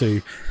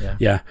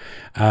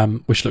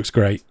 1+2. Which looks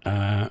great.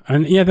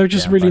 And they're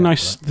just really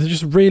nice. They're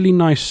just really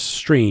nice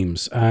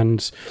streams,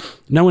 and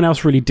no one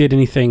else really did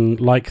anything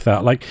like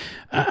that. Like,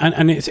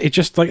 and it's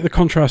just like the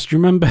contrast. Do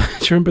you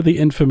remember the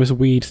infamous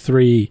Weed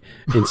 3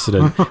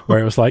 incident where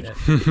it was like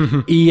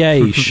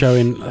EA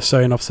showing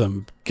off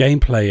some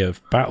gameplay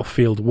of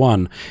Battlefield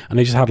 1, and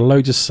they just had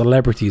loads of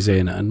celebrities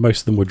in, and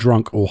most of them were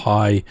drunk or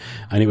high,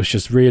 and it was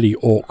just really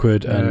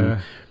awkward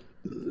and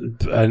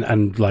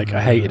like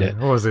I hated it.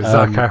 What was it?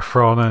 Zac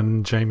Efron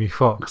and Jamie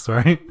Foxx,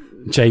 right?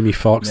 Jamie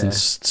Foxx and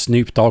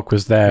Snoop Dogg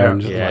was there.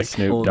 And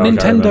Snoop Dogg.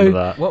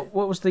 Nintendo.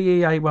 What was the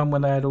EA one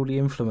when they had all the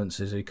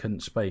influencers who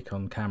couldn't speak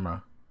on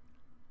camera?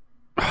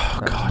 Oh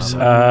God!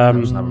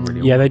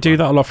 They do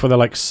that a lot for their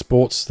like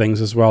sports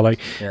things as well. Like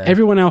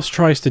everyone else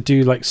tries to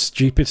do like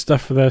stupid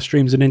stuff for their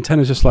streams, and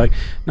Nintendo's just like,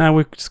 no,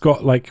 we just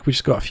got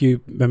a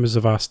few members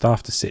of our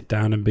staff to sit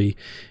down and be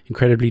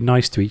incredibly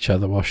nice to each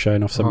other while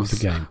showing off some of the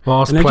game.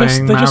 Whilst and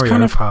playing they're just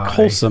kind of Party.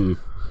 wholesome.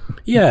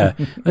 Yeah,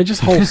 they're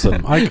just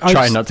wholesome. I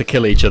try not to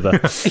kill each other.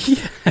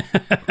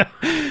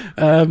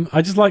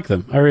 I just like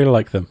them. I really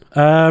like them.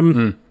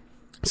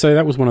 So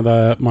that was one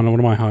of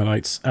my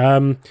highlights.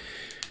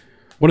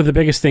 One of the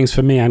biggest things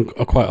for me and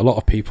quite a lot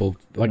of people,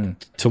 like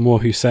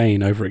Tamor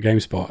Hussein over at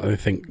GameSpot, I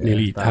think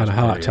nearly had a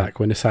heart attack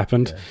when this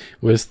happened,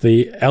 was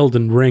the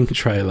Elden Ring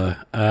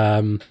trailer.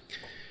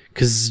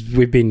 Because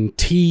we've been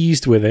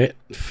teased with it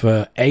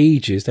for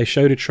ages. They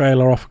showed a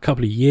trailer off a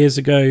couple of years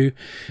ago.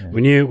 Yeah.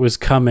 We knew it was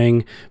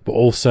coming, but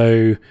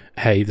also,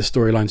 hey, the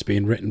storyline's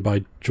being written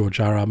by George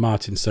R.R.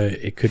 Martin, so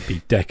it could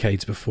be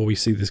decades before we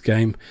see this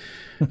game.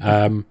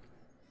 And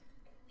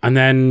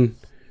then,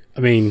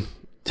 I mean,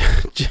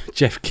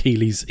 Jeff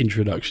Keighley's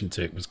introduction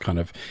to it was kind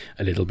of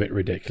a little bit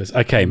ridiculous.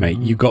 Okay, mate,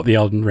 you got the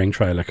Elden Ring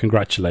trailer.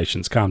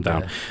 Congratulations. Calm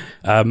down.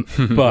 But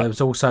there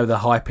was also the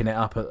hyping it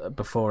up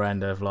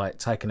beforehand of like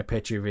taking a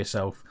picture of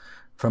yourself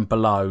from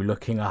below,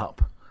 looking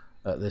up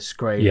at the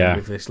screen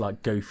with this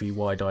like goofy,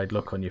 wide-eyed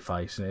look on your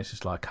face, and it's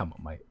just like, come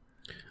on, mate.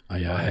 Oh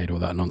yeah, I hate all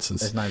that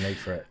nonsense. There's no need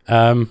for it.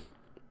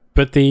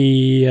 But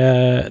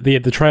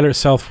the trailer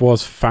itself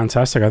was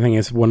fantastic. I think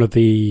it's one of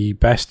the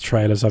best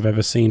trailers I've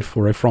ever seen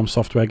for a From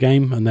Software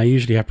game, and they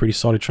usually have pretty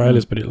solid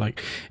trailers. But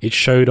it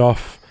showed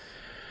off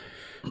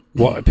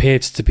what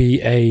appeared to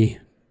be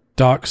a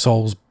Dark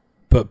Souls,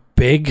 but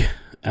big,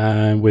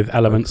 with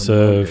elements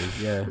of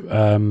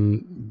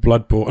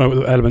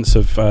Bloodborne, elements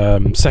of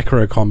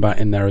Sekiro combat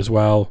in there as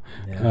well,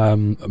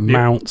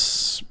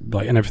 mounts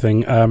and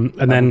everything,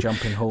 and then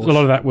a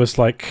lot of that was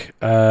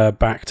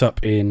backed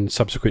up in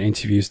subsequent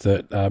interviews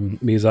that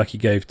Miyazaki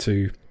gave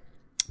to.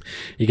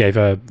 He gave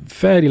a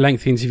fairly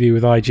lengthy interview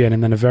with IGN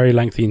and then a very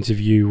lengthy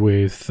interview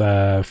with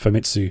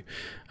Famitsu,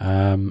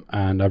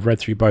 and I've read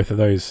through both of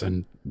those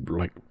and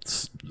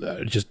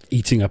just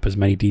eating up as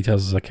many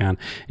details as I can.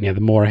 And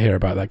the more I hear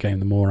about that game,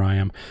 the more I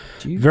am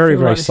very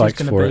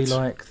psyched for it.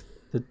 Like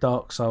the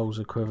Dark Souls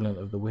equivalent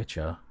of The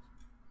Witcher,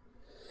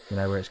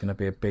 where it's going to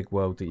be a big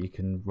world that you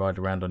can ride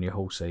around on your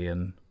horsey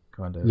and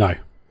kind of.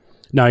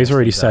 No, he's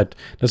already said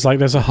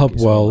there's a hub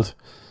world,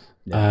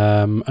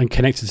 and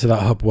connected to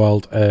that hub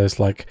world is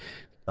dungeons.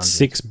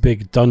 6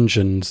 big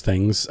dungeons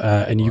things,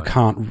 and you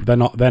can't. They're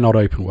not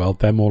open world.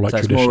 They're more like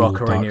traditional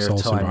Dark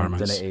Souls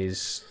environments than it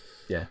is.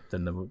 Yeah,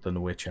 than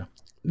the Witcher.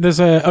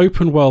 There's an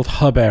open world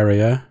hub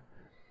area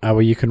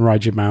where you can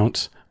ride your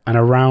mount, and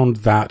around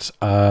that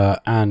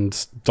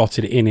and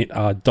dotted in it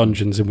are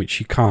dungeons in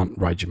which you can't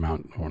ride your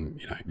mount, or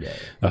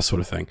that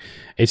sort of thing.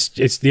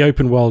 It's the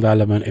open world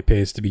element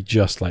appears to be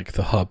just like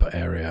the hub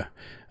area,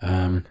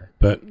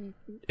 but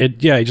it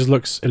just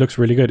looks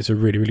really good. It's a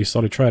really, really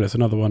solid trailer. It's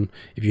another one.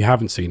 If you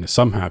haven't seen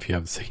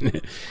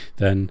it,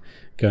 then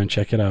go and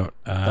check it out.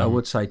 I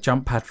would say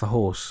jump pad for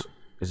horse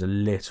is a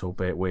little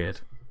bit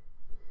weird.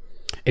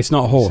 It's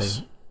not a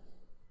horse.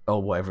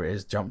 Or whatever it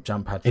is, jump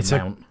pad for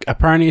mount.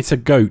 Apparently it's a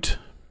goat.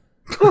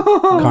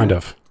 Kind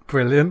of.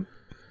 Brilliant.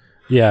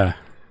 Yeah.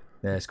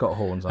 Yeah, it's got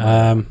horns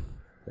on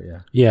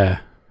it. Yeah.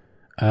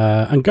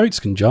 And goats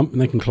can jump and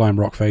they can climb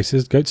rock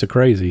faces. Goats are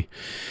crazy.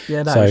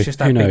 Yeah, no, it's just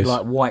that big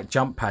white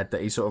jump pad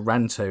that he sort of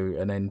ran to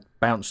and then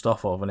bounced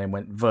off of and then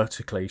went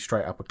vertically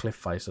straight up a cliff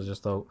face. I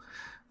just thought...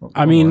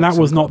 that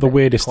was not the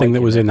weirdest thing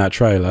that was in that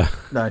trailer.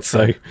 No,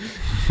 true.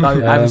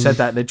 Having said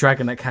that, the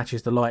dragon that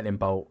catches the lightning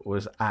bolt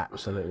was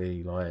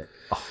absolutely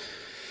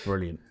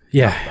brilliant.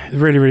 Yeah,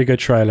 really, really good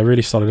trailer.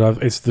 Really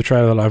solid. It's the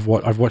trailer that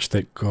I've watched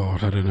it.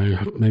 God, I don't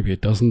know, maybe a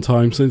dozen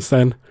times since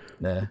then.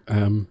 Yeah.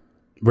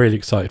 Really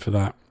excited for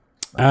that.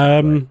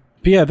 But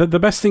yeah, the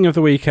best thing of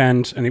the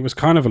weekend, and it was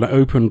kind of an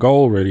open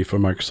goal really for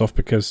Microsoft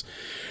because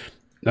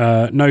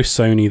no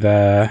Sony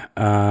there,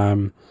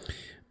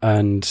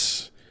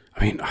 and.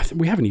 I mean,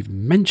 we haven't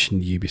even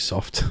mentioned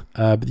Ubisoft,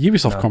 but the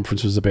Ubisoft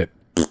conference was a bit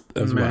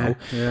as well.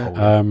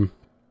 Yeah.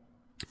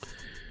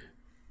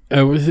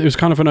 It was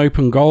kind of an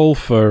open goal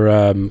for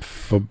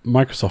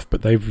Microsoft,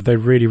 but they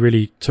really,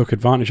 really took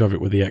advantage of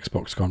it with the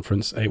Xbox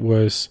conference. It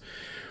was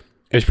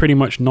pretty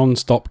much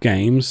non-stop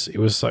games. It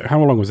was like,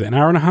 how long was it? An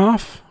hour and a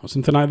half or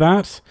something like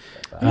that?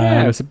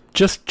 Yeah, it was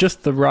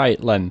just the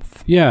right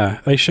length. Yeah,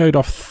 they showed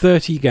off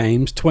 30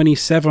 games,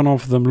 27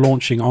 of them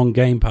launching on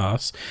Game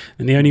Pass,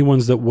 and the only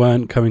ones that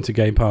weren't coming to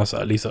Game Pass,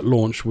 at least at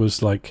launch,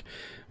 was like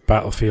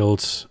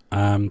Battlefield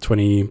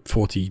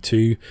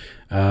 2042,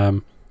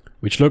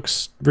 which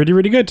looks really,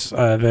 really good.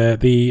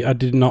 I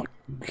did not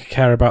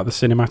care about the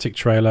cinematic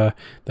trailer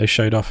they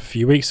showed off a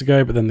few weeks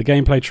ago, but then the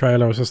gameplay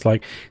trailer was just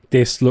like,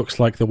 this looks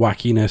like the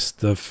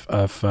wackiness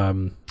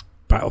of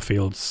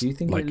Battlefield's. Do you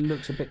think like it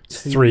looks a bit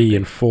too 3 big?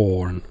 and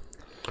 4? And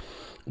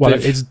well,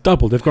 it's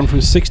doubled. They've gone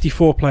from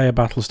 64 player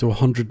battles to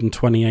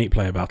 128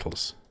 player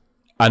battles.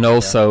 And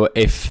also,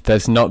 if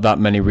there's not that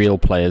many real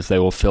players, they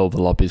will fill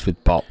the lobbies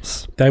with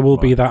bots. There will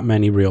be that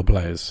many real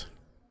players.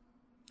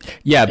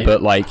 Yeah,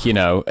 but like, you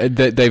know,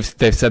 they've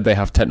said they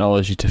have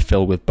technology to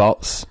fill with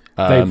bots.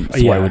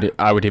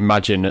 I would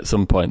imagine at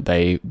some point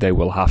they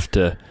will have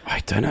to. I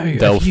don't know.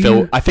 They'll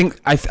fill. I think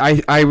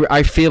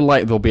I feel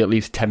like there'll be at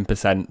least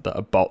 10% that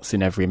are bots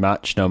in every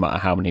match, no matter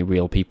how many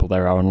real people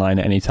there are online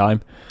at any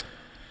time.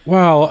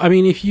 Well, I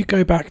mean, if you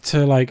go back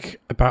to like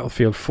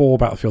Battlefield 4,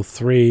 Battlefield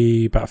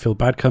 3, Battlefield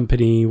Bad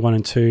Company 1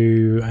 and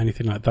 2,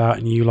 anything like that,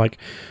 and you like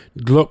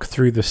look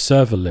through the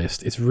server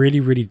list, it's really,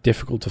 really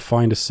difficult to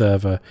find a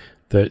server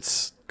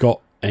that's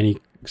got any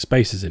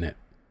spaces in it.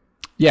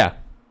 Yeah.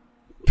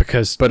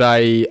 But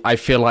I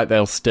feel like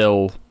they'll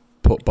still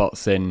put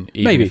bots in,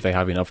 even if they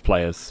have enough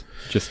players,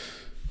 just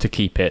to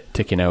keep it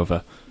ticking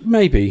over.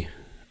 Maybe.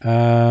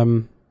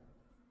 But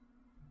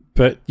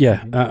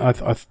yeah,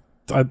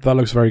 that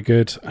looks very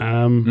good.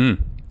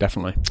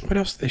 Definitely. What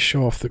else did they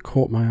show off that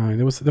caught my eye?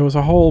 There was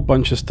a whole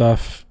bunch of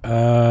stuff. We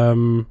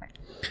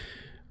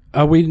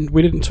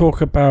didn't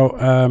talk about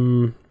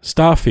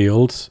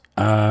Starfield.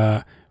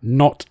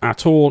 Not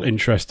at all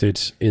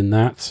interested in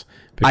that.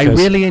 I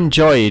really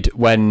enjoyed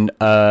when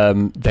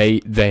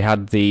they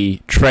had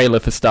the trailer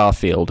for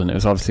Starfield, and it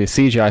was obviously a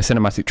CGI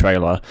cinematic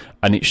trailer,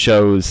 and it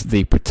shows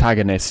the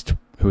protagonist,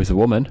 who is a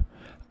woman,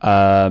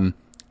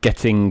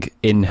 getting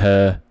in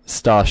her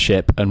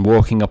starship and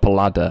walking up a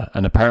ladder,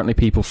 and apparently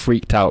people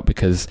freaked out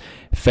because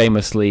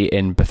famously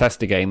in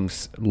Bethesda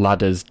games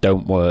ladders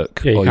don't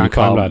work, or you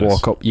can't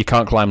walk up, you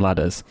can't climb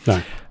ladders.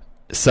 No.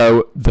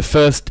 So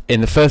in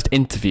the first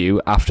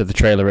interview after the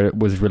trailer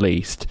was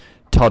released,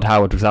 Todd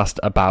Howard was asked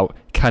about,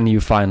 can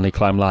you finally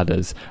climb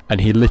ladders?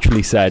 And he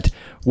literally said,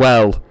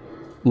 well,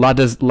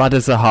 ladders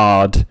are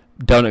hard,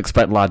 don't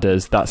expect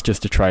ladders, that's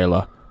just a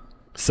trailer.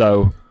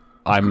 So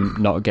I'm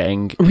not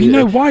getting... We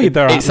know why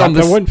they're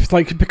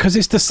because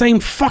it's the same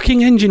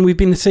fucking engine we've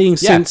been seeing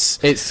since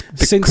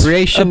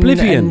Creation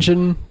Oblivion.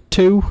 Engine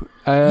 2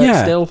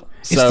 still.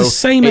 It's the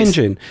same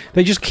engine.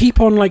 They just keep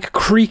on like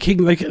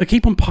creaking. They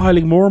keep on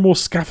piling more and more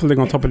scaffolding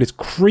on top of this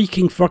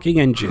creaking fucking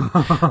engine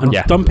and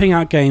dumping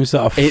out games that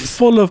are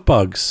full of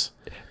bugs.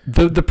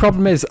 The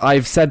problem is,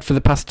 I've said for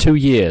the past 2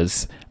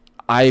 years,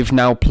 I've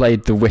now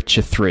played The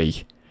Witcher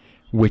 3,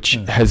 which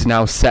has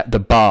now set the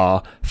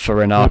bar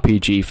for an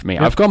RPG for me.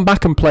 I've gone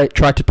back and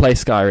tried to play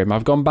Skyrim.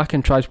 I've gone back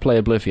and tried to play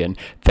Oblivion.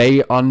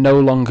 They are no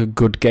longer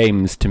good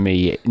games to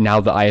me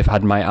now that I have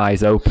had my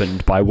eyes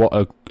opened by what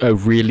a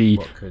really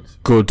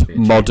good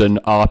modern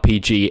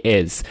RPG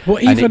is. Well,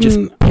 and it just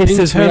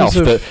pisses me off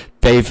that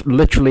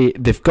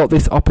they've got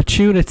this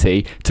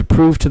opportunity to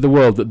prove to the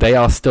world that they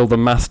are still the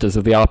masters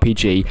of the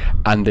RPG,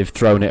 and they've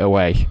thrown it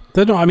away.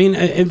 They're not. I mean,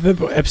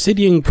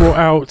 Obsidian brought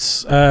out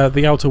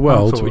The Outer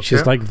Worlds, which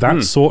is like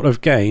that sort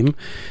of game,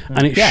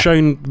 and it's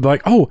shown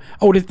like,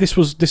 this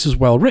was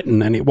well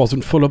written and it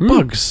wasn't full of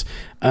bugs.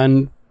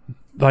 And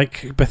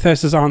like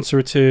Bethesda's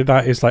answer to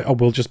that is like,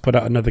 we'll just put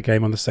out another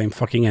game on the same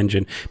fucking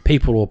engine.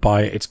 People will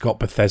buy it. It's got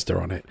Bethesda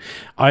on it.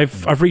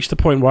 I've reached the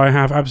point where I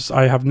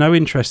have no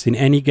interest in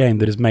any game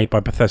that is made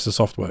by Bethesda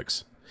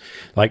Softworks.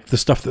 Like the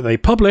stuff that they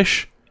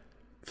publish,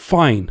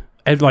 fine.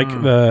 Like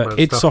the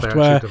id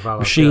Software,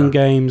 Machine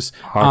Games,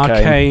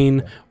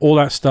 Arcane, all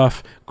that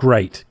stuff,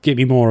 great. Give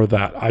me more of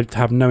that. I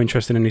have no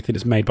interest in anything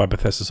that's made by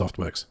Bethesda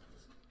Softworks.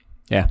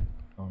 Yeah.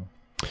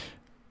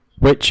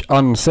 Which,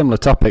 on similar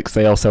topics,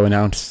 they also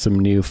announced some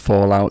new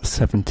Fallout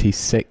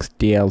 76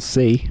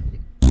 DLC.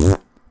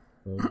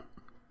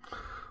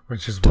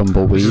 Which is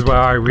Tumbleweed.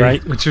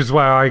 Which is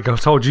where I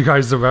told you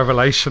guys the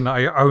revelation that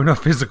I own a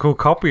physical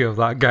copy of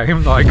that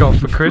game that I got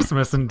for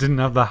Christmas and didn't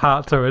have the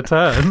heart to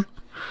return.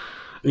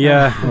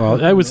 Yeah,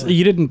 well,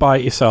 you didn't buy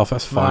it yourself.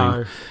 That's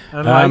fine.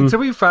 No. And to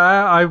be fair,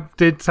 I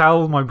did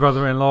tell my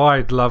brother-in-law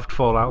I'd loved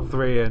Fallout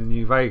 3 in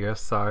New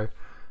Vegas, so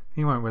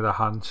he went with a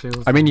hunch.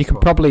 I mean, you can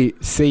probably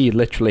see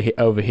literally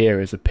over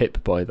here is a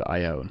Pip-Boy that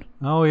I own.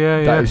 Oh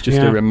yeah, that is just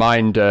a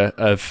reminder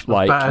of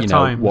like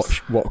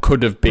what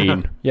could have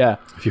been. Yeah,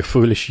 of your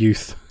foolish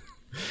youth.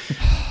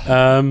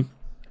 But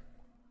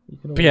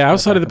yeah,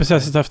 outside of the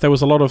Bethesda stuff, there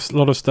was a lot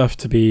of stuff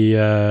to be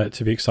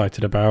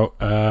excited about.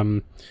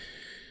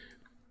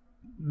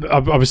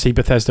 obviously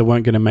Bethesda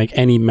weren't going to make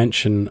any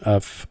mention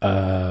of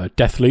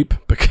Deathloop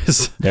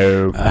because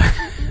No.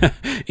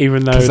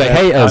 even though they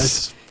hate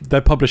us. They're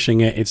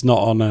publishing it. It's not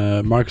on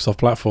a Microsoft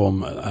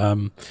platform.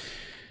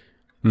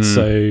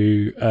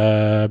 So,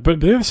 but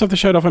the other stuff they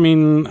showed off, I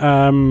mean,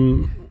 I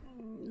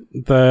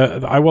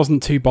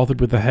wasn't too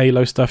bothered with the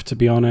Halo stuff, to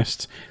be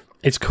honest.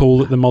 It's cool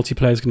that the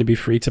multiplayer is going to be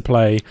free to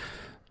play.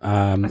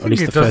 At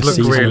least the first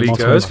season really of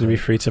multiplayer is going to be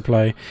free to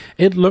play.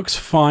 It looks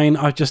fine.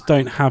 I just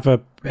don't have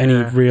any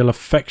real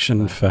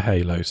affection for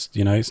Halos.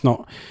 You know, it's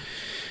not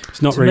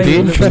really me,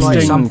 it looks interesting.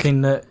 like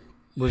something that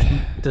was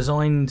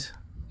designed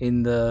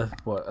in the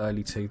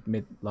late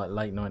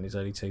 90s,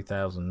 early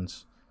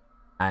 2000s,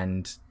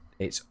 and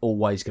it's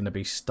always going to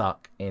be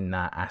stuck in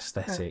that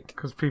aesthetic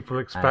because people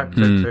expect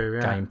it to.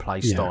 Yeah.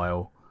 Gameplay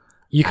style.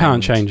 You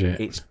can't change it.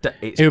 It's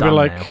It would be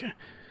like now.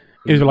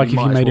 it would be like if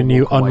you made a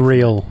new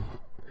Unreal.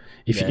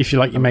 If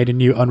you made a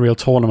new Unreal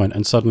tournament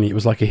and suddenly it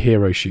was like a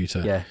hero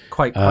shooter. Yeah,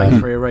 Quake Play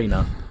 3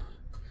 Arena.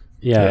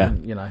 Yeah.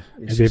 You know,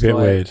 It'd be a bit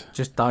weird.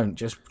 Just don't.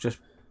 Just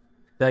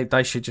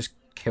they should just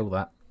kill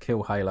that.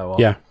 Kill Halo off.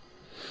 Yeah.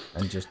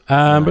 And just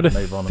but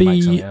move on and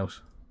make something else.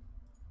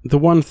 The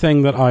one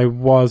thing that I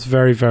was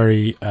very,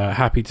 very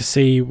happy to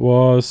see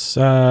was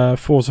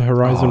Forza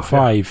Horizon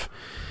 5.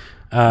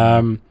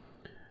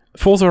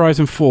 Forza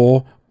Horizon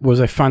 4 was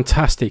a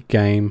fantastic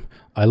game.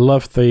 I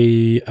loved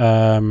the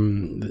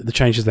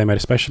changes they made,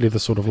 especially the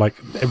sort of like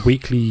a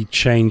weekly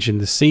change in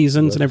the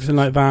seasons and everything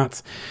like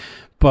that.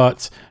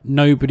 But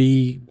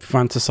nobody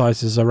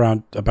fantasizes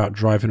about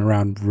driving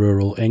around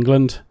rural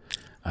England.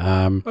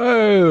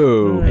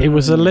 It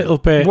was a little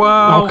bit.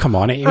 Well, oh come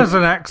on! As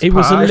an expert, it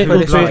was a little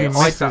bit.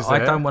 I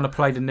don't want to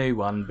play the new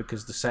one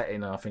because the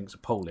setting I think is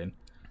appalling,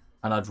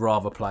 and I'd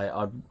rather play it.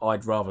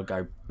 I'd rather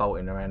go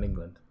bolting around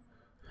England.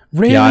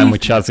 Really? Yeah, I'm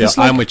with Chazzy.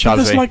 I'm with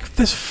Chazzy.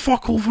 There's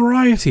fuck all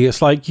variety.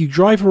 It's like you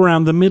drive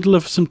around the middle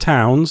of some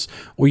towns,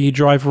 or you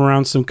drive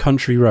around some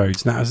country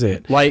roads. And that's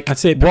it.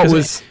 That's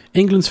it.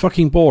 England's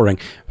fucking boring.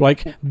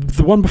 Like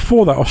the one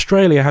before that,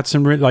 Australia had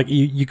some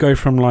you go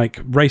from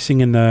like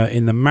racing in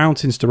the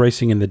mountains to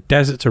racing in the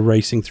desert to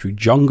racing through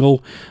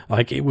jungle.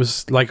 Like it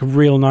was like a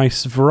real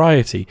nice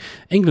variety.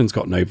 England's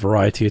got no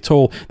variety at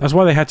all. That's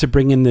why they had to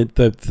bring in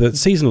the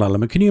seasonal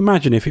element. Can you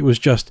imagine if it was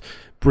just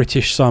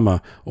British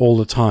summer all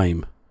the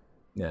time?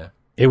 Yeah.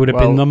 It would have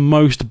been the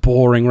most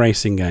boring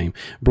racing game.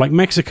 Like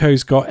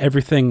Mexico's got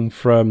everything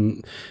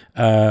from,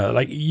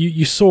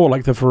 you saw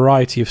like the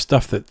variety of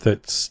stuff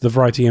that's the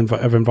variety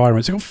of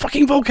environments. They've got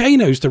fucking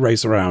volcanoes to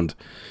race around.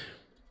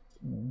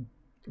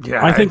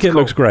 Yeah, I think it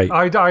looks great.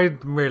 I'm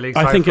really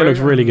excited. I think it looks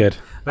really good.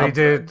 They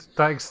did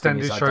that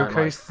extended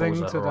showcase thing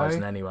Forza today.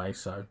 Horizon anyway,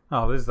 so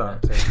there's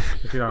that too.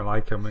 If you don't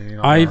like them,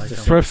 I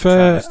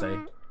prefer.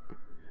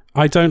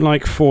 I don't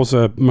like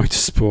Forza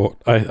Motorsport.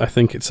 I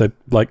think it's a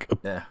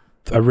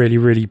really,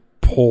 really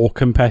poor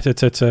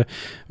competitor to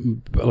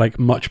like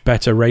much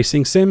better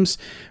racing sims,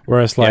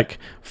 whereas like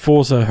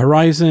Forza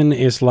Horizon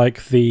is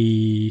like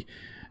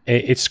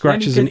it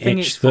scratches an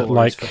itch that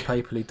like for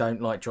people who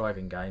don't like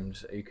driving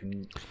games who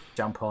can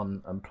jump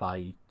on and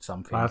play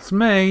something. That's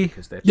me.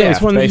 It's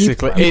one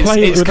basically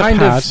it's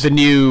kind of the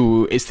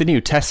new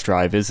test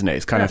drive, isn't it?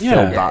 It's kind of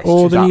filled that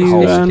or the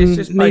new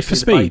it's Need for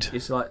Speed.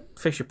 It's like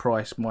Fisher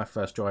Price, my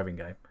first driving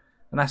game,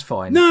 and that's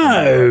fine.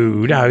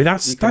 No,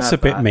 that's a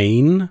bit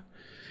mean.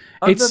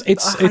 It's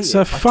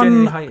a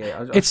fun.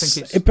 It's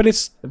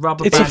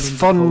a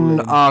fun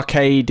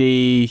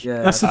arcadey.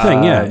 Yeah, that's the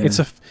thing. Yeah,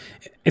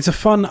 it's a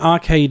fun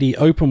arcadey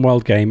open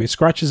world game. It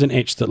scratches an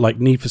itch that like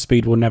Need for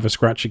Speed will never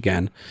scratch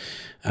again.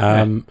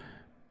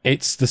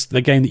 It's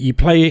the game that you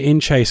play it in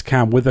chase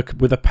cam with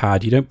a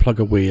pad. You don't plug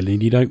a wheel in.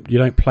 You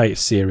don't play it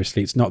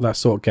seriously. It's not that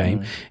sort of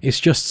game.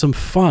 It's just some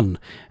fun,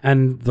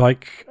 and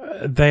like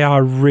they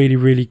are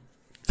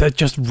they're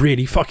just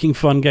really fucking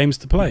fun games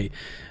to play.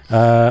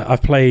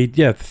 I've played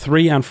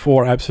 3 and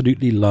 4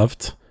 absolutely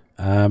loved,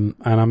 and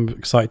I'm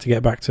excited to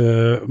get back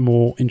to a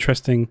more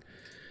interesting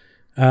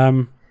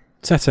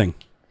setting.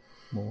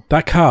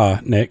 That car,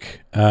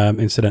 Nick,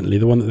 incidentally,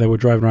 the one that they were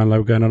driving around, they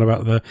were going on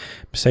about the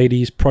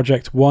Mercedes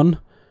Project 1.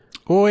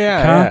 Oh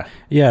yeah, car.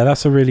 Yeah,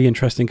 that's a really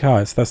interesting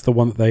car. That's the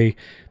one that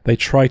they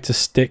tried to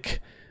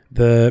stick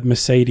the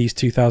Mercedes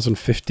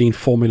 2015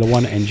 Formula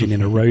 1 engine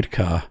in a road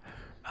car.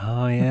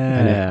 Oh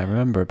yeah, I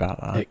remember about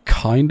that. It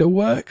kind of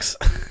works.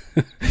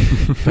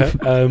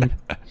 But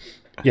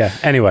yeah.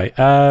 Anyway,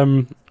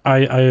 I'm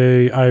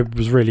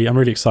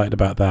really excited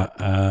about that.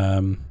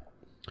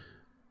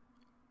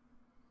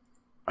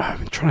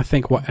 I'm trying to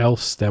think what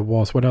else there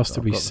was. What else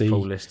did we see?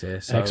 Full list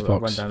here. So Xbox. I'll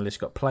run down the list.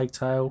 Got Plague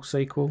Tale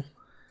sequel.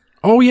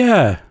 Oh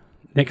yeah,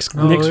 Nick's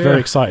very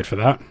excited for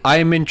that.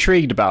 I'm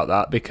intrigued about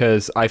that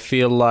because I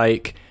feel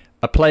like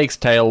A Plague's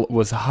Tale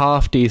was a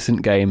half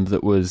decent game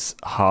that was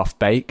half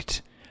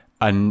baked,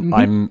 and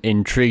I'm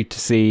intrigued to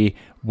see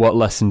what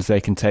lessons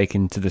they can take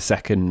into the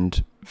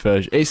second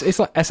version. It's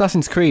like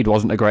Assassin's Creed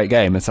wasn't a great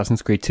game.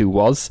 Assassin's Creed 2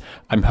 was.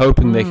 I'm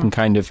hoping they can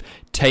kind of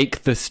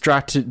take the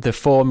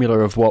formula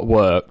of what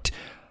worked,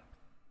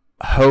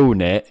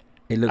 hone it,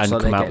 It looks and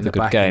like come they're out getting with a the good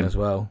backing game as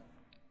well.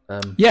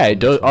 Yeah, it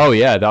does. Oh,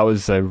 yeah, that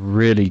was a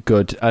really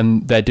good.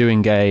 And they're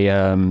doing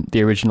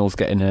the original's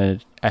getting a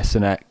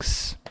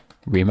SNX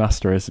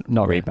remaster,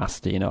 not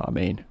remaster. You know what I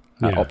mean?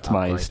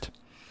 Optimized.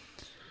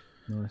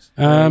 Nice.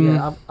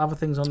 Other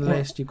things on the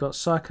list. You've got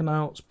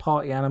Psychonauts,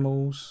 Party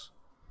Animals.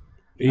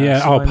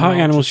 Yeah. Party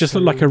Animals just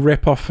look like a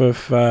rip off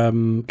of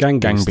Gang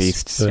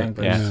Beasts.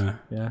 Yeah.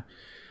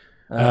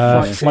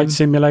 Flight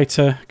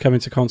Simulator coming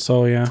to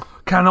console. Yeah.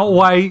 Cannot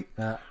wait.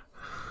 I've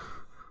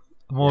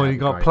already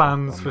got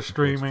plans for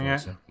streaming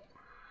it.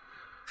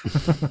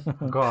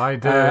 I've got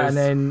ideas. And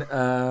then,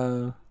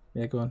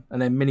 go on.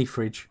 And then Mini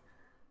Fridge.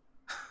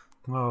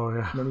 Oh,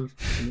 yeah.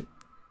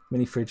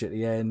 Mini Fridge at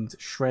the end.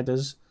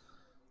 Shredders.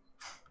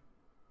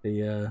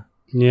 Not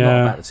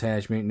Yeah. about the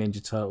Teenage Mutant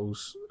Ninja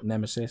Turtles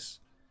Nemesis.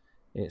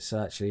 It's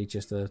actually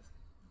just a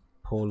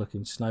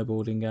poor-looking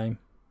snowboarding game.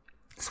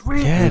 It's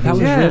really, that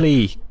was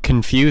really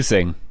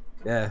confusing.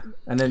 Yeah.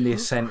 And then The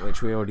Ascent,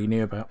 which we already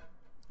knew about.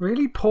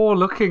 really poor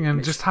looking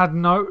and just had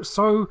no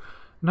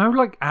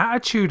like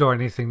attitude or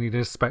anything you'd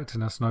expect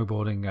in a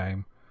snowboarding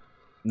game.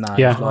 No,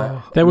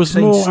 Yeah. There was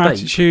more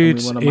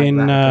attitudes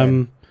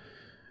in.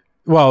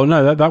 Well,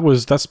 no,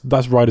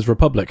 that's Riders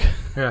Republic.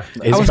 Yeah.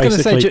 I was going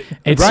to say,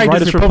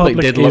 Riders Republic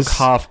did look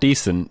half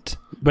decent.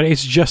 But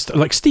it's just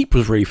like Steep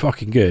was really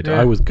fucking good.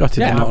 Yeah. I was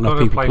gutted that not enough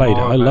people played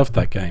it. I loved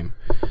that game.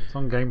 It's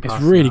on Game Pass.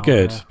 It's really now,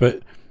 good, yeah.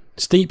 but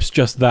Steep's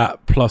just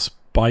that plus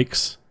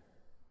bikes.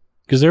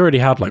 Because they already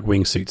had like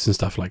wingsuits and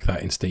stuff like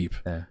that in Steep.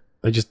 Yeah.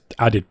 They just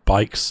added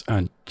bikes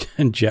and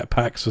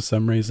jetpacks for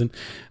some reason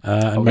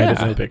and made it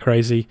a little bit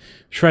crazy.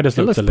 Shredders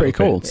looked a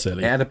little bit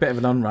silly. It had a bit of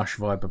an Unrush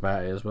vibe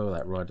about it as well,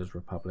 that Riders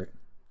Republic.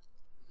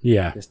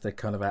 Yeah. Just the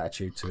kind of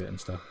attitude to it and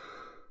stuff.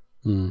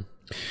 Mm.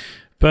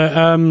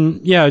 But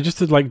just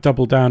to like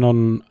double down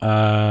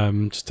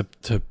on just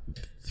to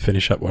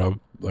finish up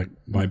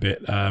my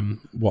bit.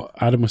 What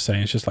Adam was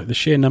saying is just like the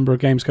sheer number of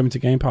games coming to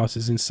Game Pass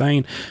is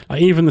insane.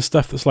 Like even the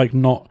stuff that's like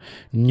not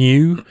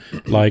new,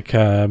 like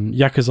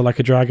Yakuza Like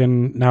a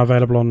Dragon now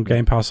available on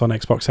Game Pass on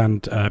Xbox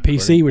and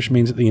PC, which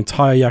means that the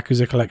entire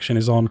Yakuza collection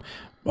is on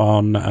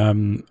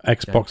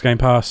Xbox Game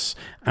Pass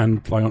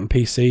and like on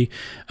PC.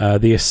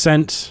 The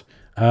Ascent.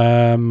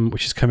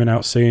 Which is coming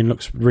out soon,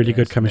 looks really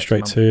good, coming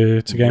straight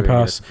to Game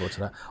Pass. Looking forward to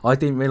that. I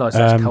didn't realise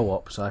that's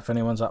co-op, so if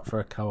anyone's up for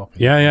a co-op,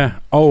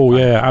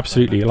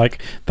 Absolutely.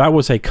 Like that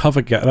was a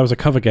cover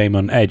game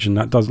on Edge, and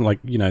that doesn't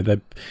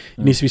it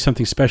needs to be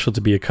something special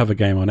to be a cover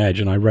game on Edge.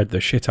 And I read the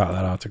shit out of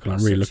that article.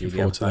 I'm really looking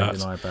forward to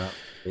that.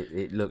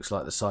 It looks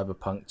like the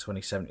Cyberpunk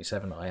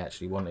 2077 that I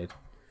actually wanted.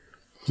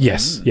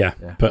 Yes,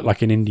 but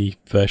like an indie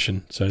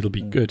version, so it'll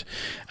be good.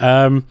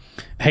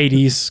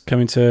 Hades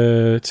coming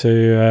to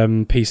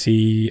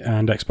PC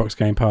and Xbox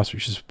Game Pass,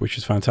 which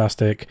is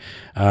fantastic.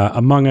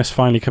 Among Us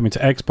finally coming to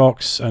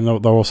Xbox, and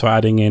they're also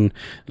adding in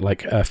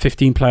like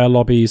 15-player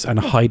lobbies and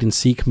a hide and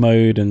seek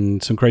mode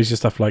and some crazy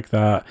stuff like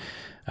that.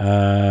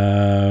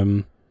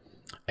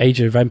 Age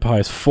of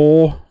Empires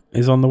 4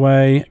 is on the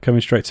way,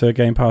 coming straight to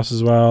Game Pass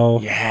as well.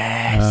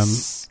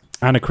 Yes.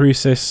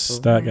 Anacrusis,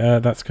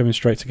 that's coming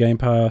straight to Game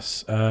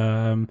Pass.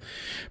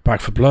 Back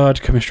 4 Blood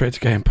coming straight to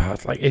Game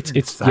Pass. Like it's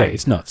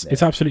nuts. Yeah.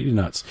 It's absolutely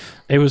nuts.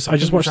 I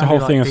just watched the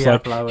whole thing. I was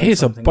like,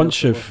 here's a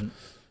bunch of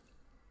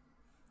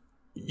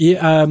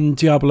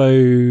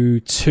Diablo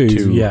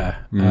 2. Yeah,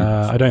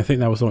 I don't think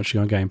that was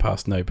launching on Game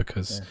Pass. No,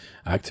 because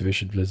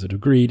Activision Blizzard are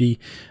greedy.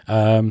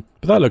 But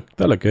that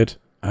looked good.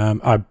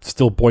 I'm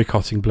still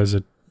boycotting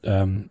Blizzard,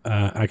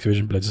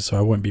 Activision Blizzard, so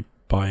I won't be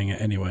buying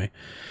it anyway.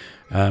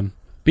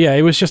 But yeah,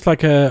 it was just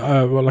like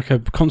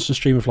a constant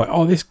stream of like,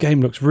 oh, this game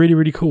looks really,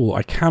 really cool.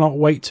 I cannot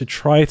wait to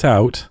try it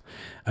out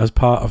as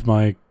part of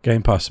my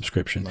Game Pass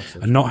subscription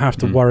and not have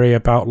to worry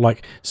about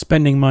like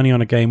spending money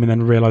on a game and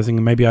then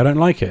realizing maybe I don't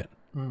like it.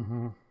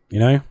 Mm-hmm. You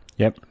know?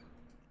 Yep.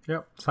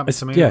 It's happened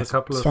to me with a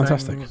couple of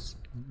fantastic. Things.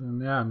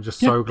 And I'm just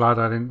so glad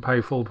I didn't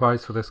pay full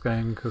price for this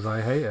game because I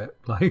hate it.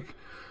 Like,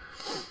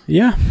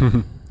 yeah.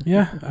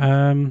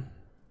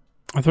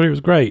 I thought it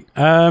was great.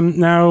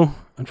 Now,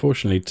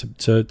 unfortunately,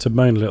 to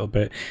moan a little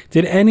bit,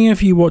 did any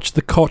of you watch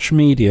the Koch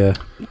Media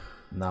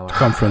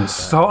conference?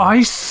 So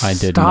I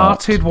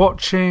started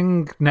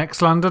watching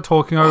Nextlander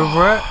talking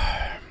over it.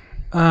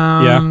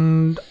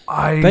 And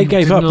they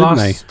gave up, didn't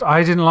they?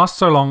 I didn't last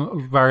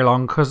very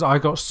long because I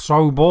got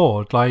so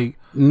bored. Like,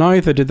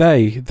 neither did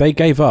they. They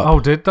gave up. Oh,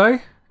 did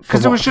they?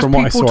 Because it was just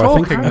people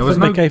talking. There was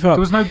no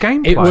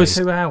gameplay. It was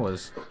 2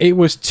 hours. It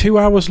was 2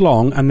 hours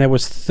long, and there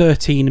was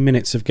 13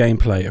 minutes of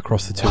gameplay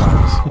across the 2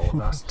 hours. Oh,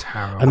 that's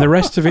terrible. And the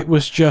rest of it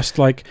was just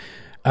like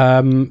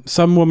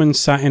some woman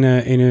sat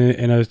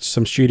in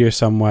some studio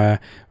somewhere,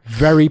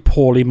 very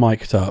poorly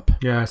mic'd up.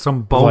 Yeah,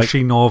 some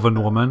bolshy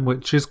northern woman,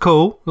 which is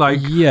cool. Like,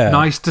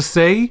 nice to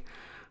see.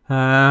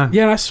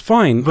 Yeah, that's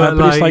fine. But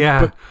like, it's like,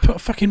 yeah. but put a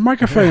fucking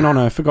microphone on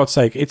her, for God's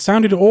sake. It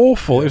sounded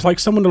awful. It was like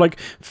someone like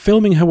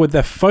filming her with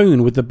their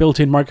phone, with the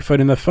built-in microphone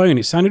in their phone.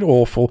 It sounded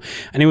awful.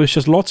 And it was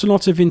just lots and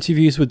lots of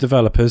interviews with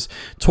developers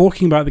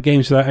talking about the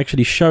games without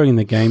actually showing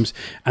the games.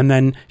 And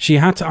then she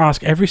had to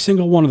ask every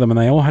single one of them, and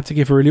they all had to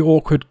give really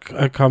awkward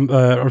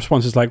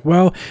responses like,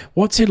 well,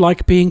 what's it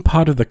like being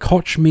part of the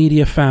Koch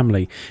Media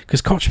family?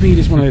 Because Koch Media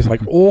is one of those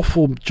like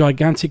awful,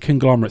 gigantic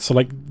conglomerates. So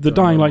like the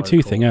Dying Light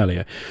 2 thing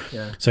earlier.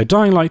 Yeah. So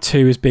Dying Light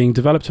 2 is being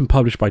developed and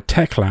published by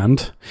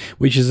Techland,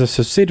 which is a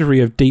subsidiary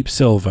of Deep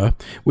Silver,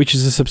 which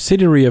is a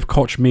subsidiary of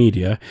Koch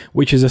Media,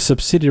 which is a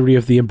subsidiary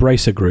of the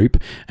Embracer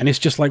Group, and it's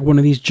just like one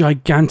of these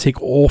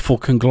gigantic, awful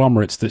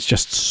conglomerates that's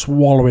just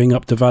swallowing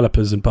up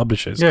developers and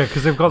publishers. Yeah,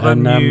 because they've got the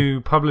new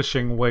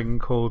publishing wing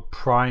called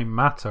Prime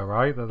Matter,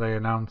 right? That they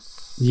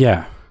announced.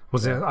 Yeah.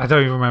 Was it? I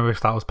don't even remember if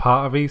that was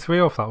part of E3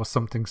 or if that was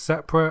something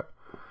separate.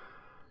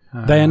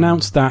 They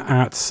announced that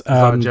at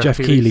Jeff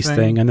Keighley's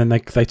thing, and then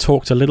they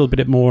talked a little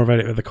bit more about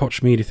it with the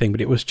Koch Media thing,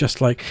 but it was just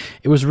like,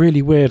 it was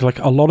really weird. Like,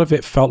 a lot of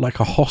it felt like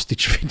a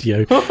hostage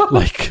video.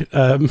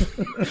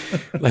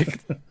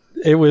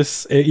 It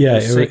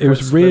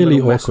was really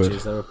awkward.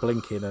 They were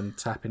blinking and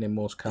tapping in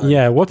Morse code.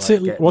 Yeah, what's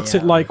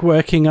it like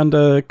working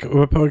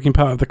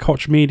part of the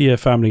Koch Media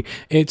family?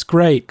 It's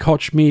great.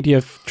 Koch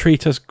Media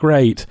treat us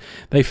great.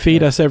 They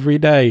feed us every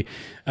day.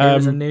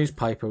 Here's a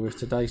newspaper with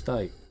today's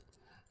date.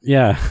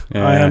 Yeah.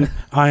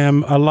 I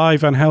am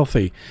alive and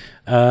healthy.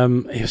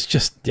 It was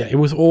just, it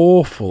was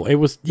awful. It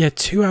was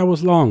 2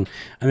 hours long,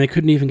 and they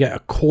couldn't even get a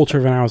quarter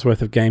of an hour's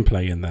worth of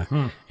gameplay in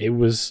there. It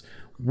was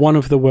one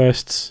of the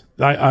worst.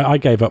 I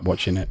gave up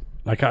watching it.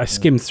 Like, I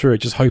skimmed through it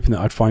just hoping that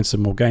I'd find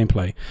some more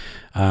gameplay.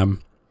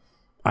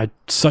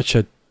 Such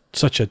a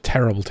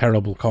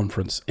terrible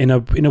conference in a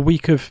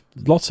week of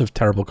lots of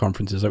terrible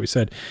conferences. Like we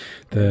said,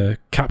 the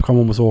Capcom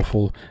one was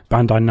awful.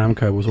 Bandai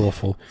Namco was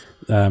awful.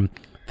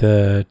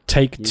 The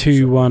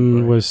Take-Two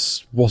one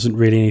wasn't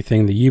really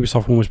anything. The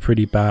Ubisoft one was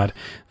pretty bad.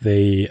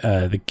 The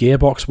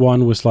Gearbox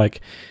one was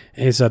like,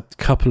 here's a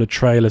couple of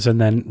trailers,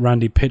 and then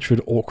Randy Pitchford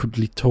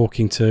awkwardly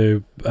talking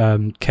to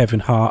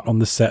Kevin Hart on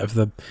the set of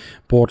the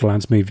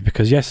Borderlands movie,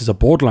 because yes, there's a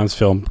Borderlands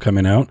film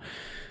coming out.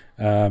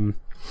 It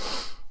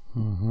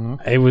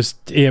was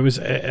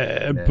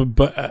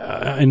but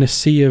in a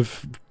sea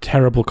of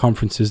terrible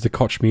conferences, the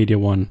Koch Media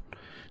one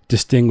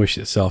distinguished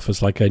itself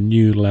as like a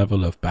new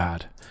level of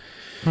bad.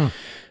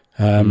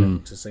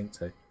 To sink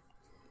to.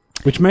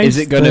 Which makes is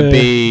it going to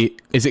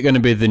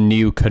be the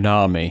new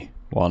Konami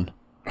one?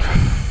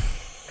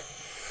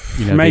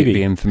 Maybe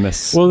the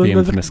infamous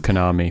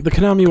Konami. The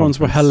Konami ones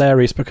were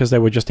hilarious because they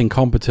were just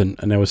incompetent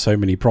and there were so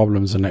many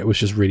problems, and it was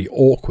just really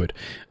awkward,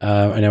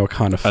 and they were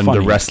kind of funny. And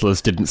the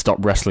wrestlers didn't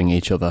stop wrestling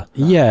each other.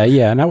 Yeah,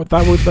 and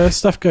that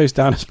stuff goes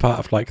down as part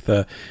of like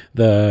the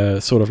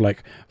sort of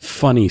like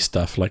funny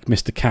stuff, like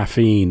Mr.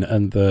 Caffeine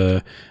and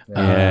the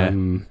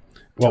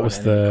what was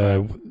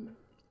the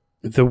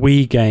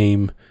Wii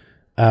game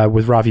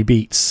with Ravi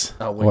Beats,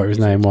 what his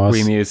name was.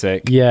 Wii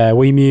Music. Yeah,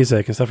 Wii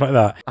Music and stuff like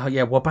that. Oh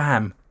yeah,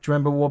 Wabam. Do you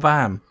remember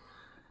Wabam?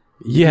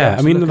 Yeah,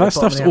 I mean, that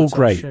stuff's all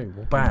great.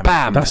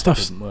 Bam. That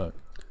stuff's work.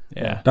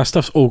 Yeah, that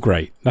stuff's all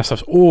great.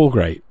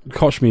 The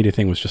Koch Media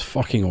thing was just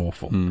fucking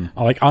awful.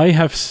 Like, I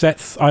have sat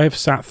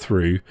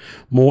through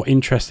more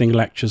interesting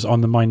lectures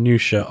on the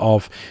minutiae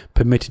of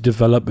permitted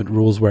development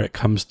rules where it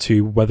comes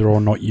to whether or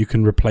not you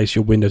can replace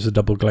your windows with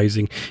double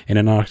glazing in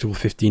an Article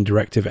 15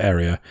 directive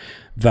area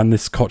than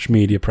this Koch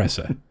Media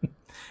presser.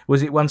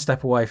 Was it one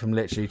step away from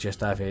literally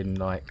just having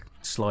like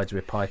slides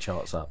with pie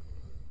charts up,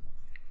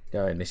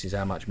 going, this is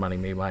how much money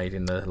we made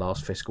in the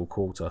last fiscal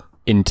quarter,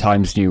 in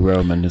Times New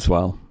Roman as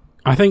well?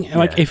 I think,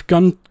 like, if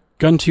gun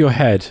to your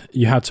head,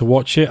 you had to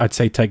watch it, I'd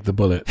say take the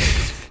bullet.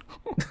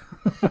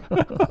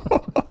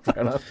 Fair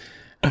enough.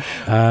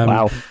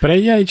 Wow. But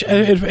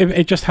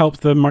it just helped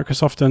the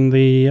Microsoft and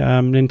the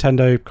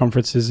Nintendo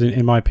conferences,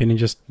 in my opinion,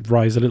 just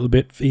rise a little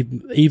bit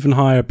even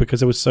higher,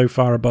 because it was so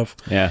far above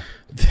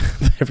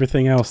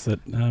everything else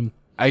that...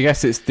 I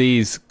guess it's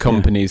these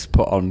companies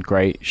put on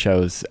great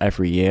shows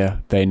every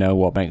year. They know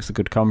what makes a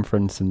good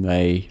conference, and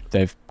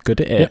they're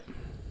good at it.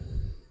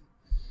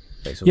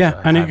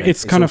 Yep. And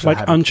it's kind of like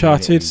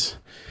Uncharted.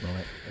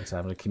 Right. It's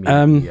having a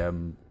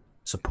community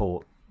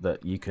support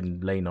that you can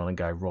lean on and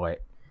go, right,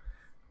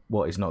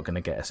 what is not going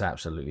to get us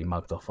absolutely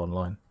mugged off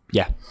online?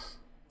 Yeah,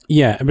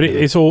 but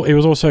it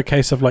was also a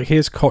case of like,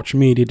 here's Koch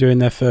Media doing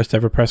their first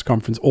ever press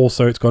conference.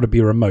 Also, it's got to be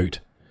remote.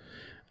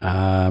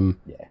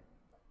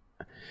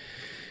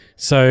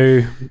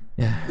 So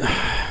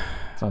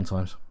fun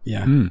times.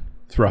 Yeah,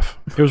 it's rough.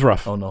 It was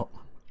rough. Or not.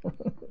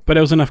 But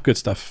there was enough good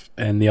stuff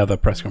in the other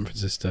press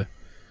conferences to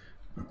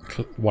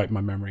wipe my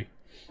memory.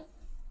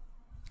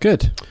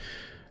 Good.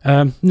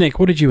 Nick,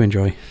 what did you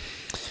enjoy?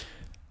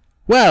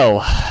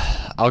 Well,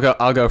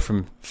 I'll go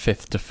from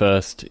fifth to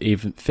first,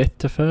 even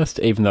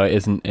though it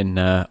isn't in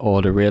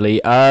order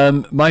really.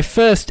 My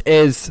first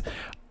is,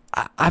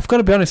 I've got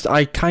to be honest,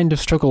 I kind of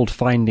struggled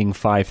finding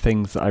 5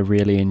 things that I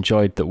really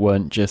enjoyed that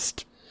weren't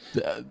just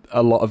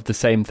a lot of the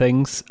same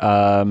things.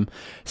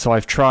 So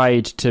I've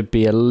tried to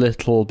be a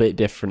little bit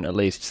different, at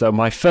least. So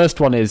my first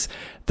one is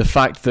the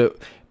fact that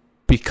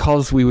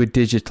because we were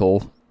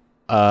digital,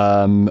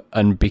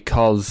 and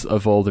because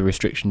of all the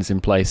restrictions in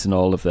place and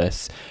all of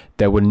this,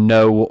 there were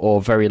no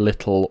or very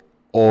little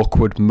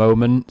awkward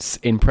moments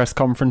in press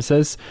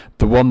conferences.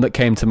 The one that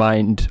came to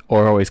mind,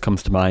 or always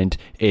comes to mind,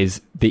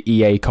 is the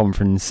EA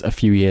conference a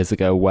few years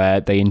ago where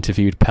they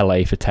interviewed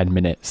Pele for 10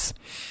 minutes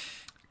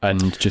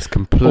and just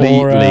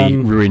completely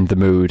ruined the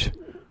mood.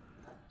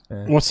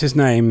 What's his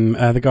name?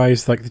 The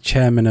guy's like the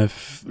chairman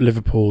of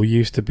Liverpool,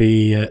 used to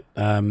be at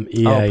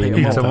EA.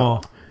 Peter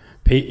Moore.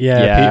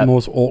 Peter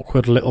Moore's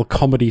awkward little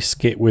comedy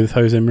skit with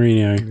Jose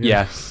Mourinho.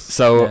 Yeah.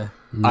 So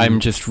I'm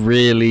just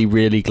really,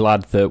 really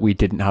glad that we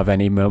didn't have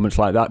any moments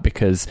like that,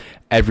 because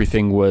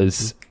everything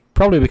was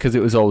probably because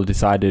it was all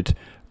decided,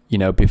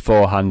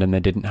 beforehand, and they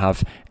didn't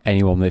have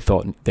anyone they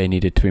thought they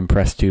needed to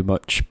impress too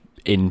much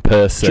in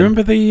person. Do you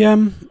remember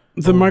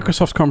the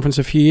Microsoft conference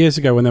a few years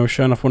ago when they were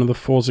showing off one of the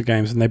Forza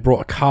games and they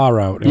brought a car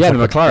out? The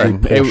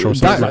McLaren.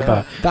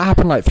 That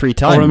happened like 3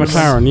 times. Or a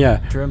McLaren, yeah.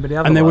 Do you remember the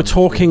other and they one? were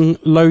talking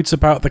loads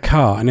about the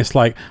car, and it's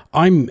like,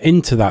 I'm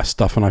into that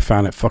stuff, and I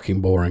found it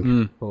fucking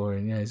boring.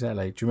 Boring, yeah,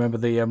 exactly. Do you remember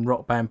the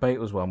Rock Band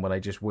Beatles one where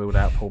they just wheeled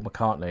out Paul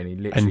McCartney and he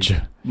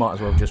literally might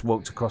as well have just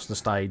walked across the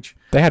stage?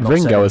 They had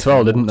Ringo as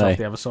well, didn't they? Off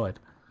the other side.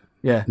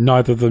 Yeah.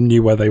 Neither of them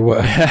knew where they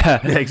were.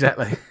 Yeah,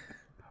 exactly.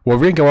 Well,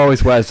 Ringo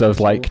always wears those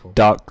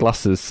dark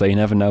glasses, so you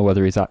never know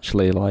whether he's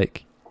actually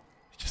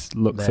just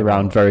looks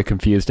around very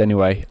confused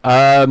anyway.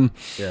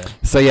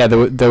 So yeah,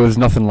 there was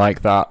nothing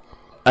like that,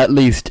 at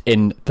least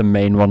in the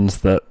main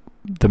ones that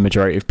the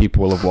majority of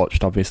people will have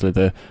watched. Obviously,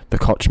 the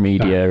Koch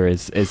Media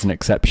is an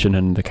exception,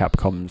 and the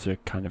Capcoms are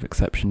kind of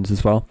exceptions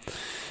as well.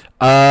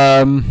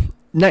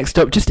 Next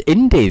up, just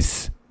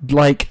indies.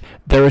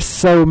 There are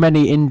so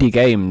many indie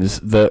games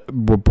that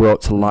were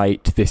brought to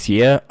light this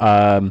year.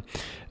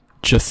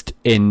 Just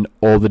in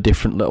all the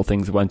different little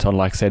things that went on,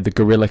 like, say, the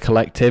Guerrilla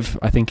Collective,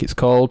 I think it's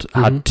called,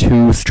 had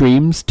 2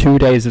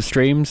 days of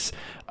streams,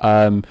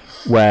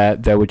 where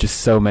there were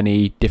just so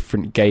many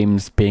different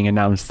games being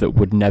announced that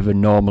would never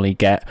normally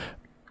get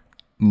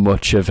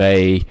much of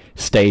a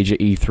stage at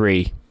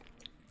E3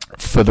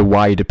 for the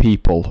wider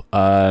people,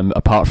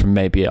 apart from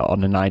maybe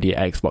on an ID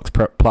Xbox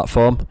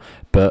platform.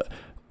 But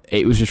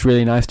it was just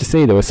really nice to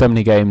see. There were so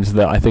many games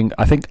that I think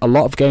a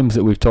lot of games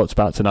that we've talked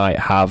about tonight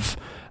have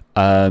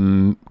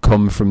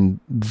come from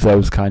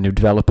those kind of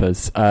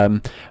developers.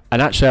 And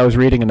actually, I was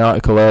reading an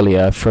article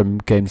earlier from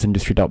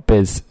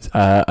gamesindustry.biz,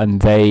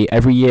 and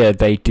every year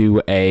they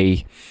do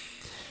a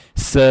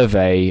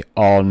survey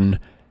on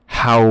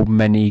how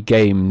many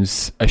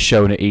games are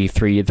shown at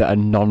E3 that are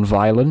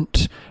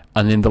non-violent.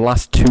 And in the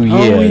last 2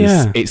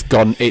 years, it's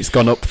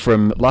gone up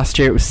from last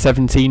year it was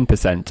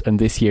 17%, and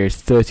this year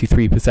it's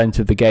 33%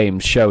 of the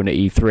games shown at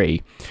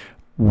E3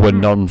 were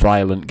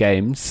non-violent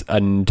games.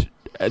 And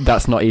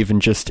that's not even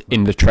just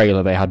in the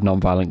trailer. They had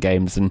non-violent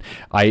games, and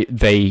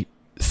they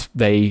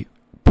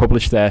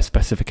published their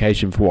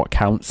specification for what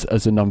counts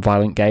as a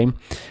non-violent game,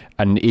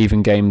 and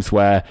even games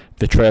where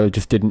the trailer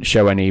just didn't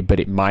show any, but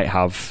it might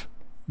have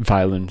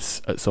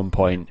violence at some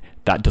point,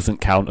 that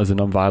doesn't count as a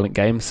non-violent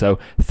game. So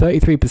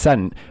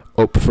 33%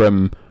 up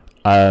from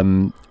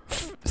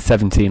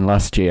 17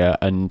 last year,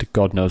 and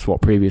God knows what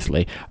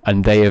previously.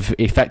 And they have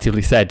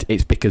effectively said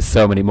it's because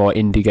so many more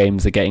indie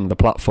games are getting the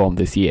platform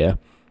this year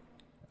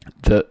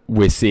that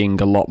we're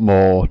seeing a lot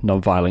more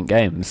non-violent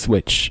games,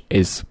 which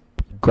is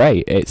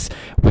great.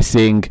 We're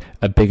seeing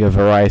a bigger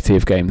variety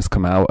of games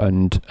come out,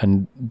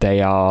 and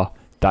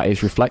that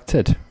is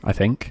reflected, I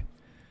think.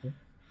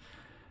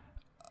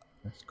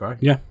 That's great.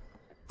 Yeah,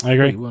 I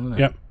agree.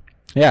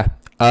 Yeah.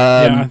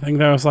 I think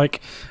there was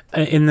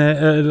in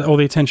the all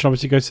the attention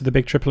obviously goes to the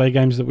big AAA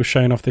games that were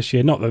shown off this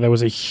year. Not that there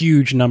was a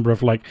huge number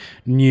of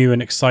new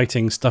and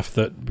exciting stuff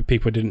that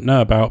people didn't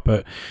know about,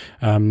 but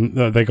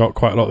they got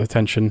quite a lot of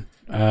attention.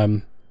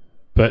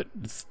 But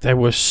there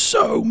were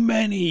so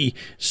many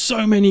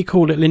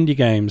cool little indie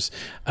games.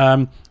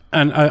 And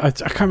I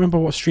can't remember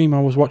what stream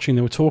I was watching.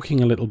 They were talking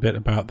a little bit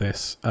about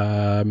this,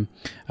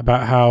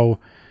 about how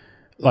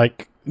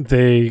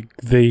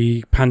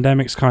the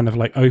pandemic's kind of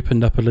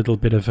opened up a little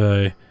bit of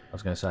a... I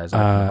was going to say, it's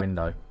opened a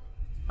window.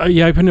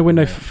 Opened a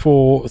window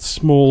for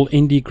small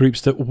indie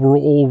groups that were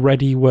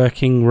already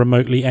working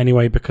remotely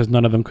anyway, because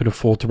none of them could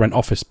afford to rent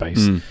office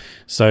space.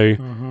 So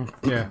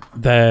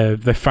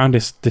they found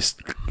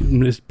this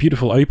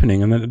beautiful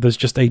opening, and then there's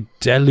just a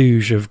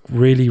deluge of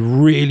really,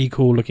 really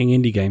cool looking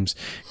indie games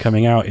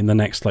coming out in the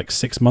next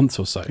 6 months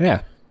or so.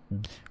 Yeah,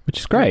 which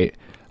is great.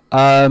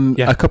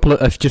 A couple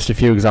of just a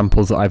few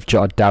examples that I've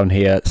jotted down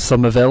here.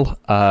 Somerville,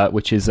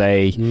 which is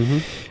a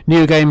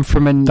new game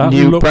from a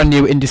brand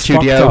new indie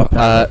studio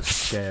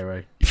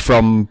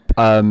from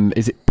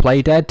is it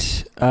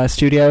Playdead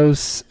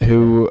Studios,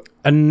 who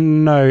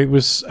no, it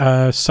was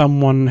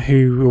someone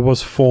who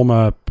was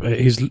former who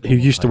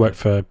used to work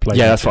for Playdead.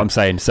 Yeah, that's what I'm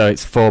saying. So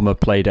it's former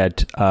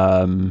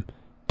Playdead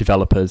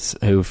developers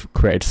who've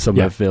created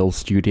Somerville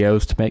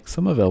Studios to make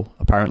Somerville,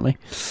 apparently.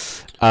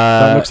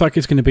 That looks like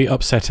it's going to be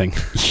upsetting.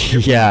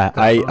 Yeah,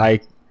 I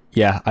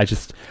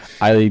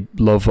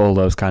love all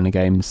those kind of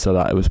games, so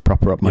that it was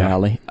proper up my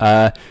alley.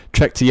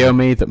 Trek to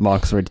Yomi that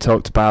Mark's already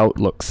talked about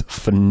looks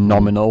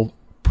phenomenal.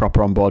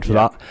 Proper on board for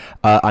that.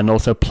 And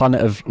also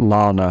Planet of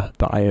Lana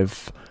that I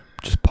have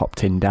just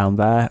popped in down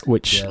there,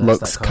 which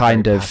looks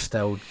kind of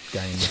pastel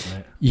game, isn't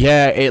it?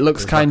 Yeah, it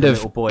looks kind of a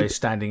little boy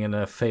standing in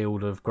a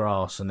field of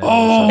grass, and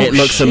it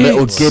looks a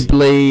little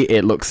Ghibli.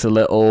 It looks a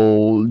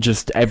little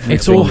just everything.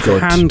 It's all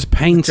good. hand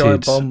painted.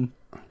 Giant bomb.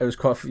 It was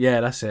quite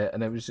that's it,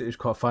 and it was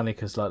quite funny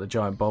because like the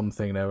giant bomb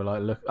thing, they were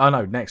like, look, oh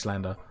no,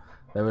 Nextlander.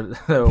 They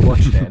were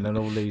watching it, and then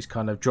all these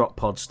kind of drop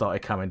pods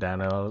started coming down,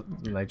 and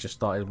they just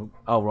started.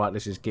 Oh right,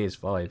 this is Gears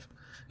 5.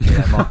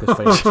 Yeah, Marcus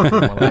Phoenix one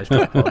of those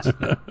drop pods.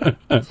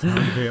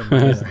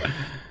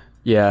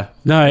 Yeah.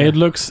 No, it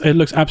looks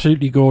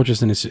absolutely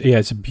gorgeous, and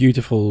it's a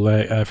beautiful,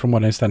 from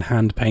what I understand,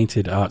 hand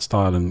painted art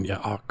style, and it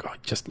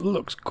just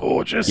looks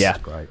gorgeous. Yeah,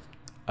 great.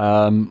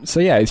 So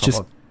yeah, it's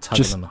just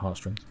on the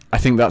heartstrings. I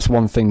think that's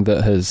one thing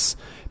that has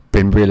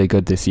been really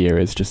good this year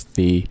is just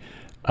the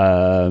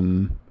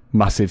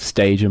massive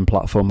stage and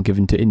platform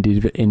given to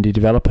indie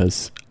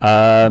developers.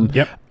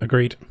 Yep,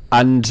 agreed.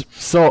 And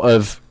sort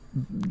of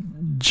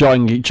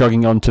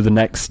jogging on to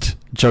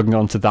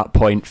that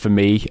point for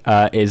me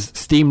is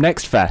Steam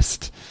Next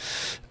Fest,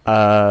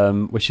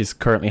 which is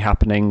currently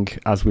happening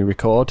as we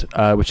record,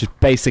 which is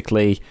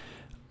basically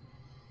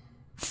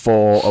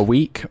for a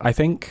week, I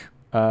think,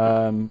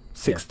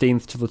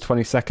 16th to the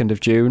 22nd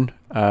of June.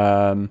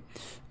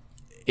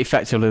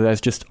 Effectively,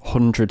 there's just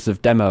hundreds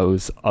of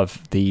demos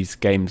of these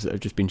games that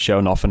have just been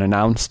shown off and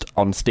announced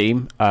on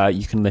Steam.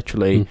 You can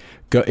literally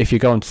go, if you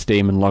go onto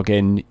Steam and log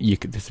in,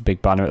 there's a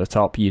big banner at the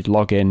top. You'd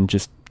log in,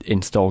 just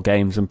install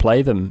games and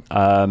play them,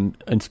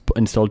 and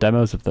install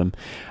demos of them.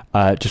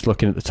 Just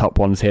looking at the top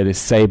ones here, this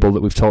Sable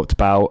that we've talked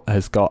about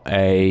has got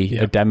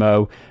a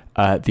demo.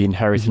 The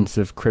Inheritance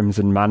of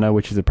Crimson Manor,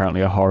 which is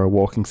apparently a horror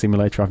walking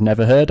simulator I've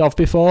never heard of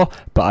before,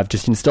 but I've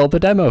just installed the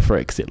demo for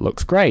it because it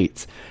looks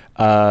great.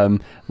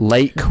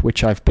 Lake,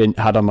 which I've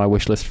had on my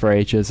wish list for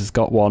ages, has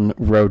got one.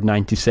 Road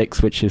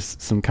 96, which is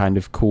some kind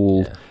of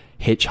cool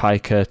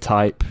hitchhiker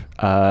type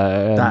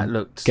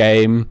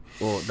game.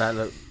 Well, that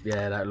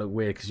looked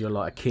weird because you're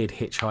like a kid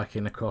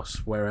hitchhiking across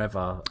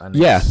wherever, and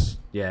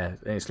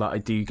it's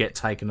like, do you get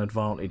taken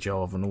advantage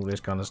of and all this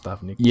kind of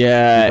stuff, and you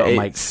got to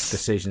make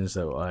decisions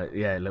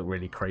that look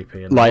really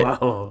creepy and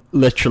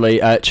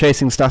literally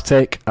Chasing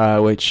Static,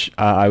 which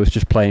I was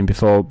just playing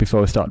before we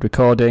started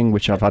recording,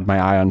 which I've had my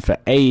eye on for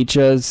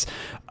ages.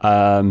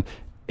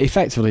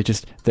 Effectively,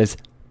 just there's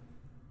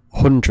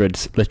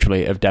hundreds,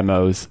 literally, of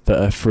demos that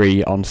are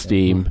free on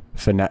Steam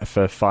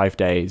for 5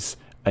 days.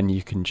 And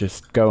you can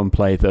just go and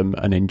play them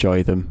and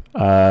enjoy them.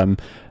 I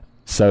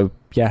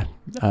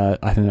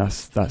think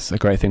that's a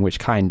great thing, which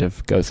kind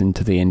of goes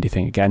into the indie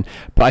thing again.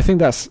 But I think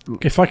that's...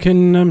 If I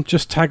can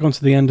just tag on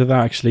to the end of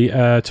that, actually,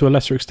 to a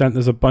lesser extent,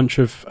 there's a bunch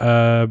of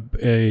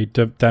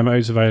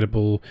demos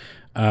available,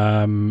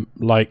 the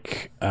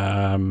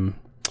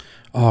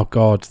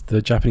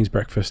Japanese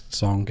Breakfast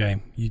Song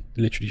game. You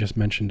literally just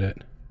mentioned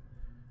it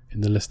in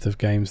the list of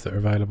games that are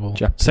available.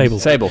 Sable,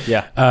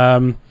 yeah.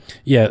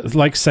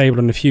 Like Sable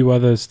and a few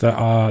others that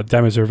are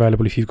demos are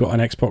available if you've got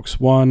an Xbox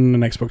One, an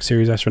Xbox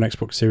Series S, or an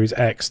Xbox Series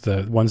X,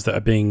 the ones that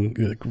are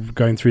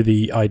going through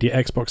the ID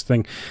Xbox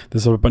thing.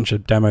 There's a bunch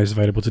of demos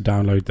available to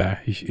download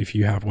there if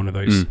you have one of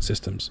those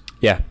systems.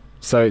 Yeah,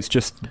 so it's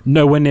just...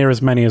 Nowhere near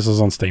as many as is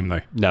on Steam,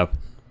 though. No.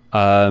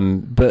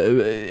 But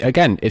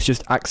again, it's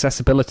just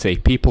accessibility.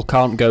 People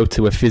can't go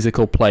to a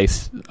physical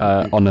place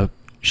on a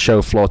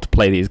show floor to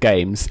play these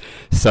games,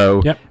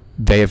 so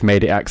they have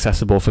made it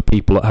accessible for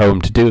people at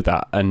home to do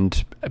that,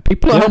 and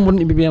people at home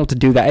wouldn't even be able to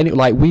do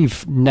that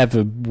we've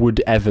never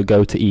would ever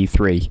go to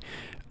E3,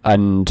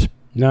 and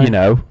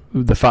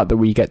the fact that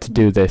we get to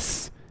do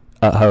this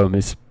at home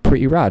is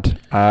pretty rad,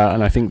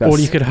 and I think that's... All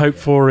you could hope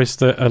for is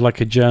that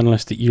a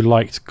journalist that you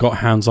liked got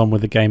hands on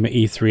with the game at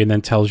E3 and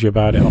then tells you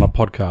about it on a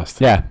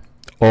podcast.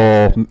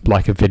 Or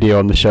like a video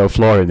on the show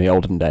floor in the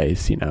olden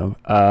days,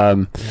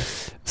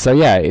 So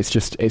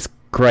it's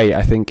great.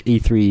 I think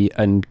E3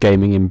 and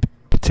gaming in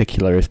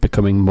particular is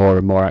becoming more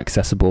and more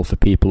accessible for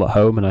people at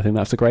home, and I think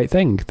that's a great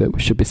thing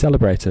that should be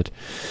celebrated.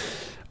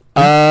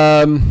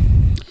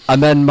 And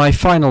then my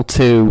final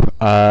two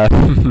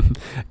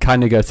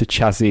kind of go to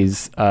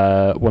Chazzy's,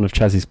 one of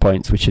Chazzy's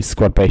points, which is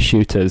squad-based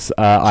shooters.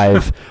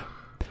 I've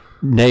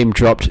name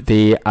dropped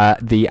the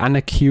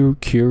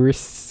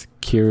Anacrusis.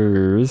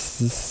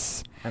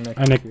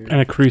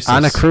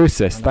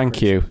 Anacrusis,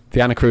 thank you. The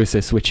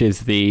Anacrusis, which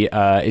is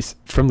is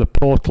from the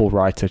Portal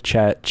writer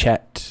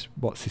Chet.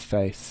 What's his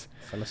face?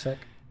 Felicek.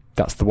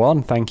 That's the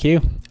one. Thank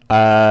you.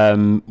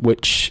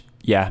 Which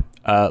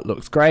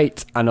looks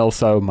great, and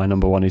also my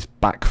number one is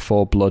Back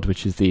 4 Blood,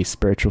 which is the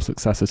spiritual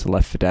successor to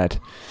Left 4 Dead.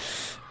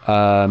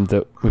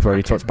 That we've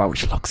already talked about,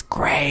 which looks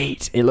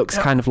great. It looks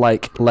kind of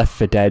like Left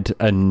 4 Dead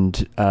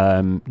and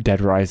Dead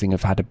Rising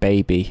have had a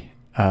baby,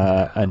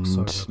 and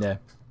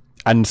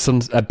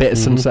a bit of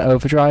Sunset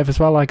Overdrive as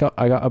well. I got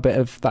a bit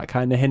of that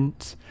kind of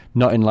hint,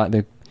 not in like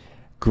the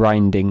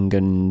grinding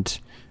and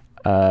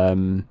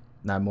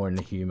no, more in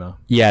the humour.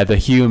 Yeah, the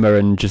humour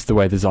and just the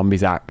way the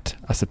zombies act,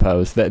 I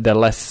suppose. They're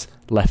less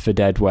Left 4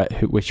 Dead,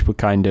 which were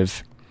kind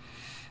of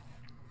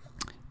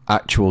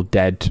actual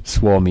dead,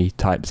 swarmy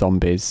type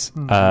zombies,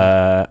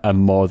 and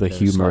more the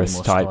humorous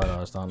more type.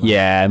 Stylized, aren't they?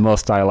 Yeah, more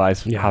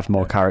stylised, have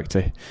more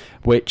character,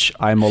 which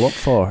I'm all up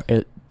for.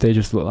 They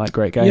just look like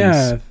great games.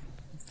 Yeah,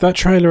 that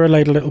trailer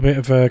allayed a little bit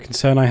of a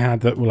concern I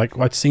had that, like,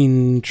 I'd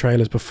seen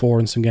trailers before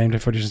and some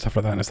gameplay footage and stuff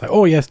like that, and it's like,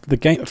 oh yes,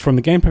 from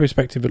the gameplay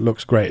perspective, it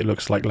looks great. It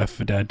looks like Left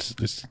 4 Dead.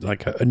 It's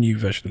like a new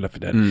version of Left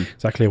 4 Dead.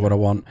 Exactly what I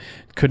want.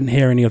 Couldn't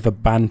hear any of the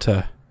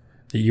banter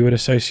that you would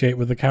associate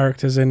with the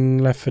characters in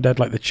Left 4 Dead,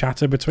 like the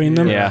chatter between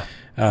them. Yeah.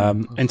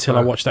 Until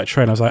I watched that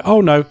trailer, I was like,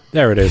 oh no,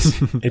 there it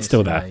is. It's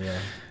still there. Yeah,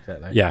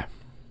 exactly. Yeah.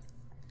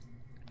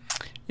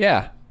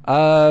 Yeah.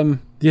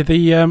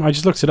 I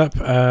just looked it up.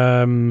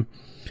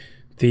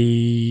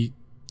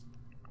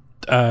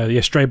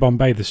 Stray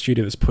Bombay, the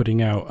studio that's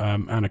putting out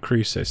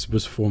Anacrusis,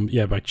 was formed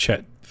by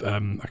Chet.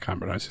 I can't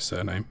pronounce his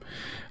surname.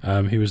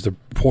 He was the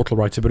Portal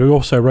writer, but who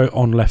also wrote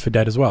on Left 4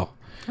 Dead as well.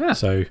 Yeah.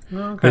 So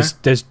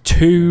there's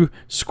 2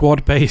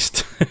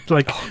 squad-based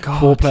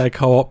 4-player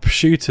co-op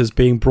shooters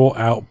being brought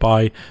out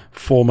by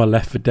former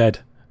Left 4 Dead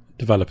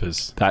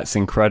developers. That's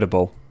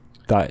incredible.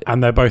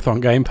 And they're both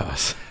on Game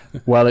Pass.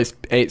 Well,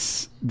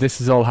 this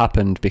has all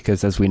happened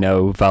because, as we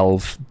know,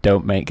 Valve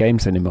don't make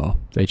games anymore.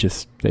 They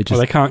just they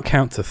can't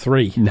count to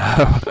 3.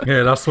 No.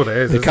 Yeah, that's what it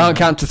is. They can't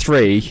count to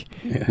 3,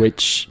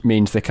 which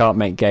means they can't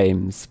make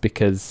games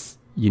because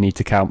you need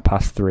to count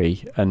past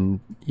 3.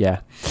 And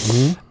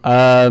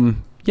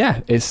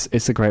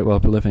it's a great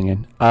world we're living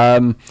in.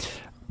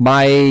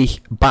 My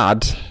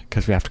bad,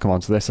 because we have to come on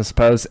to this, I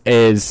suppose,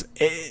 is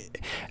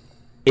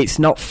it's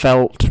not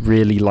felt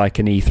really like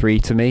an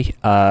E3 to me.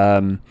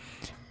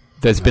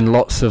 There's been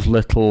lots of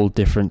little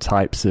different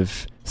types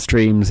of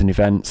streams and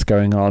events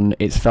going on.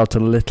 It's felt a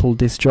little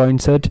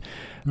disjointed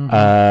in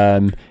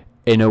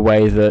a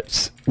way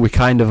that we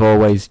kind of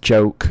always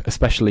joke,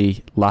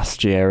 especially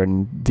last year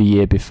and the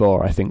year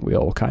before. I think we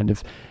all kind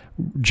of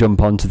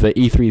jump onto the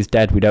E3 is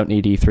dead, we don't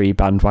need E3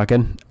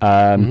 bandwagon.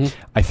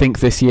 I think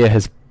this year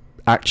has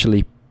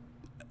actually,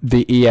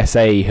 the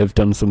ESA have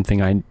done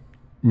something I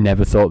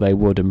never thought they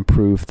would, and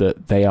prove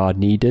that they are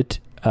needed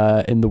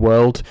in the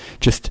world.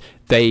 Just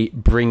they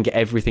bring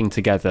everything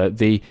together.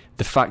 The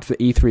fact that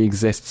E3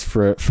 exists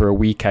for a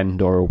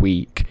weekend or a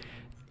week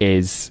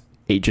it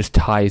just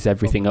ties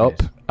everything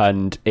up,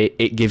 and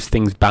it gives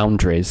things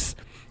boundaries.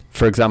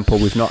 For example,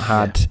 we've not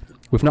had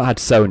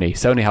Sony.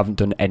 Sony haven't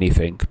done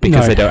anything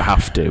because they don't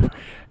have to.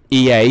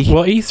 EA.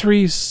 Well,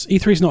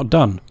 E3's not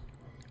done.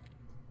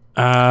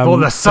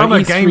 The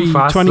Summer Game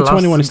Fest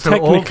 2021 is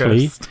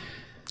technically August.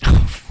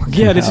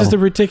 This is the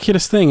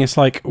ridiculous thing. It's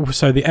like,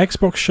 so the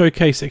Xbox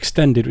Showcase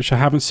Extended, which I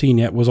haven't seen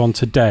yet, was on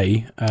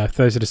today,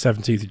 Thursday the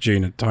 17th of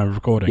June at the time of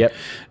recording. Yep.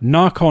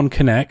 Narcon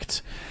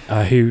Connect,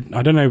 who,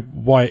 I don't know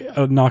why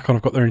Narcon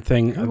have got their own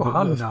thing.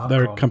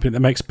 They're a company that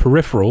makes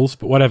peripherals,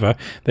 but whatever.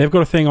 They've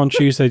got a thing on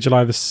Tuesday,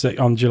 July the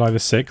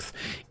 6th.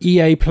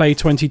 EA Play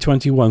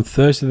 2021,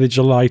 Thursday the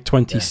July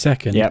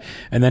 22nd. Yep.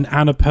 And then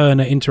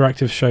Annapurna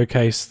Interactive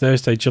Showcase,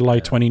 Thursday, July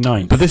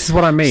 29th. But this is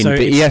what I mean. So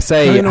the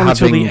ESA going on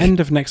until having the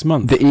end of next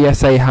month. The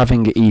ESA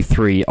having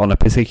E3 on a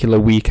particular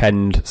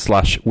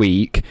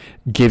weekend/week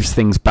gives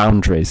things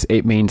boundaries.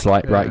 It means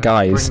right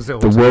guys,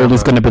 the world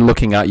is going to be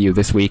looking at you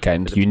this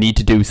weekend. You need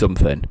to do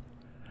something.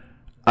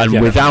 And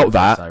without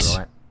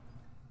that,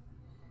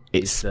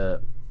 it's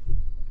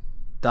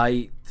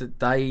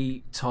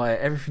they tie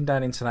everything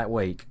down into that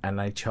week, and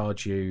they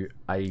charge you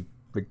a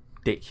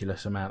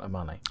ridiculous amount of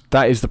money.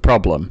 That is the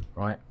problem,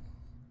 right?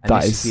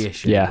 And this is the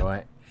issue,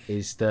 right?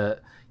 Is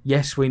that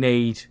yes, we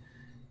need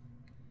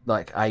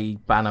like a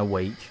banner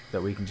week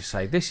that we can just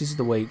say this is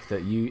the week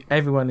that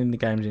everyone in the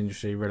games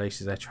industry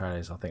releases their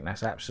trailers. I think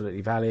that's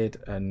absolutely valid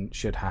and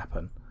should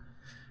happen.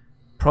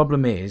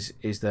 Problem is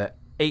that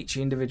each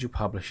individual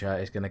publisher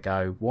is going to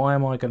go, why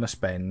am I going to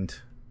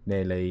spend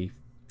nearly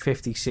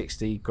 50,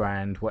 60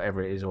 grand,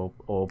 whatever it is, or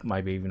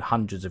maybe even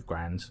hundreds of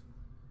grands,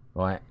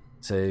 right,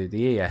 to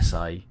the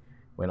ESA,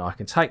 when I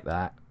can take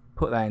that,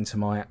 put that into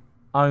my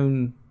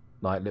own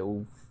like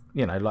little,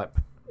 like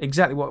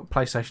exactly what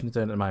PlayStation is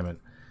doing at the moment.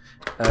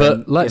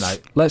 But let's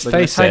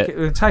face it. We're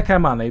going to take our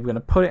money, we're going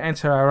to put it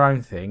into our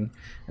own thing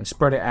and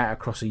spread it out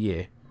across a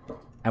year.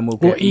 And we'll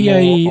get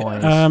EA, more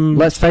eyes.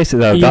 Let's face it,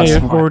 though. EA That's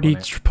have already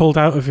pulled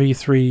out of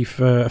E3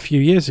 for a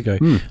few years ago.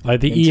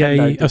 Like the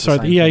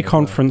EA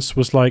conference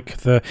was like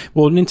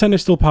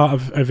Nintendo's still part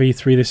of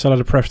E3. They still had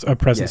a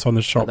presence on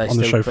the show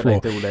floor.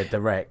 They do all their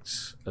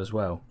directs as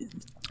well.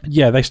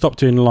 Yeah, they stopped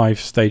doing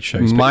live stage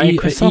shows.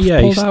 Microsoft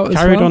EA pulled out as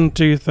carried well? on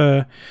do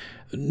the.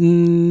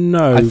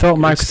 No, I thought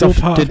Microsoft it's still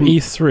part of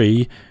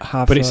E3,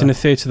 but it's in a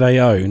theatre they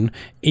own.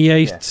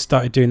 EA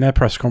started doing their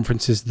press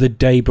conferences the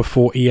day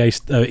before E3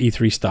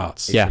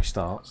 starts. E3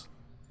 starts.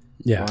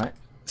 Yeah. Right?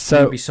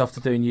 So Ubisoft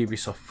are doing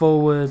Ubisoft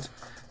Forward.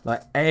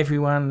 Like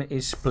everyone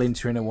is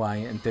splintering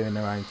away and doing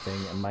their own thing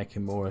and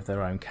making more of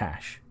their own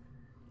cash.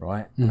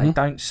 Right? Mm-hmm. They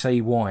don't see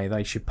why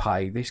they should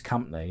pay this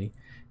company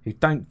who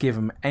don't give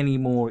them any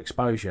more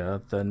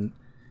exposure than,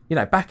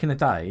 back in the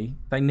day,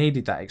 they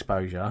needed that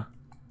exposure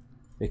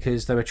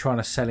because they were trying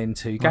to sell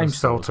into game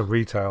sell stores. to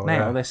retail.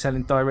 Now they're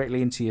selling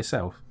directly into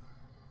yourself,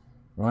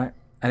 right?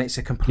 And it's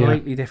a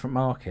completely different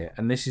market.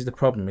 And this is the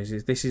problem: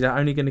 is this is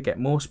only going to get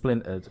more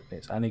splintered.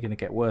 It's only going to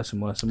get worse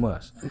and worse and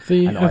worse. I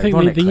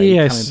think the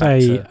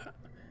ESA.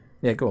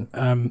 Yeah, go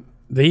on.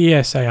 The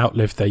ESA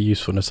outlived their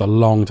usefulness a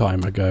long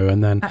time ago,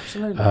 and then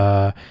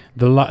the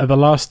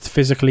last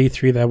physical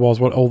E3 there was,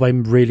 what all they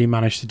really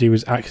managed to do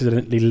was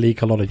accidentally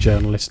leak a lot of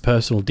journalists'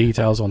 personal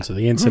details onto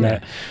the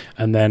internet,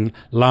 and then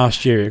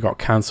last year it got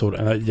cancelled.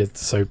 And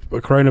so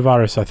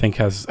coronavirus, I think,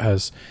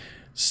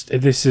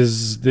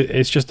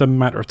 it's just a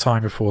matter of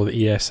time before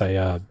the ESA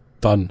are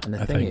done. And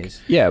the I thing think.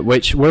 is,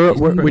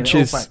 which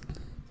is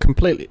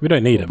completely, we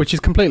don't need them, which is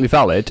completely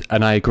valid,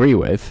 and I agree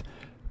with,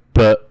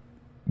 but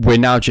we're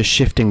now just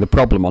shifting the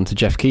problem onto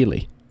Jeff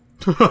Keighley.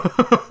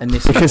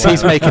 Because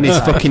he's making his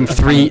fucking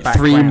three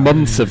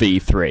months of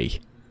E3,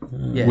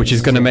 which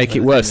is going to make it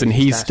worse, and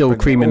he's still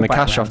creaming the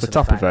cash off the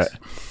top of it.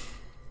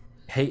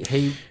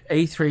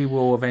 E3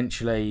 will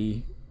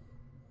eventually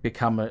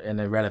become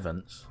an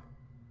irrelevance,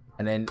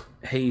 and then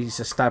he's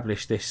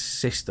established this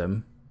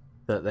system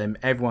that then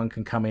everyone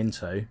can come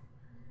into,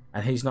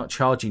 and he's not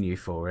charging you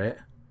for it,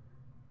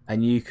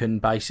 and you can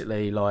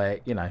basically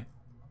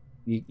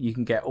you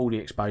can get all the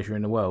exposure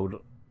in the world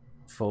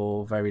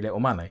for very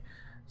little money.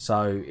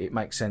 So it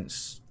makes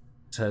sense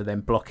to then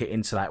block it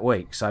into that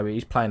week. So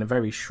he's playing a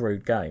very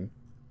shrewd game.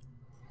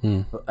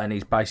 And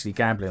he's basically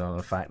gambling on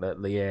the fact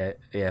that the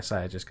ESA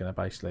are just going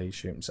to basically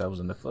shoot themselves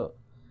in the foot.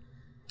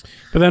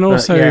 But then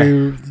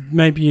also,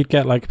 maybe you'd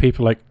get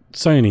people like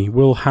Sony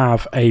will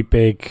have a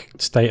big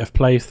state of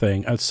play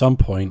thing at some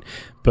point,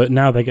 but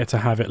now they get to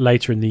have it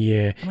later in the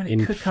year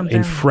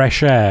in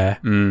fresh air,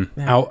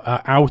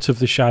 out of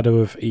the shadow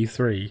of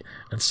E3,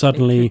 and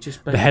suddenly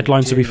the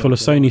headlines will be full of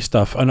Sony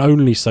stuff and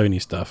only Sony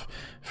stuff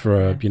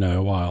for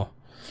a while.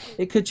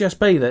 It could just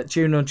be that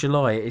June or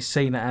July is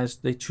seen as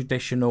the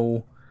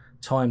traditional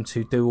time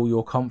to do all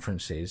your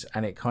conferences,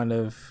 and it kind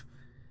of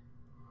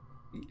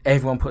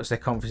everyone puts their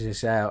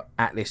conferences out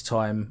at this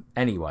time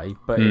anyway,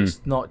 but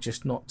it's not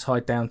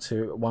tied down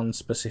to one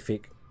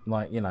specific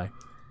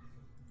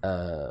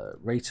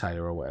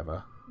retailer or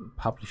whatever,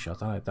 publisher.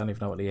 I don't even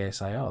know what the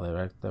ESA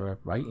are. They're a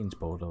ratings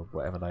board or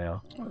whatever they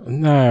are.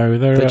 No,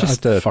 they're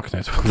just a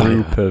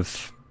group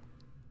of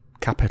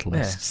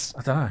capitalists.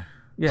 I don't know.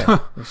 Yeah,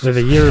 they're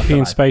the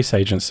European Space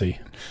Agency.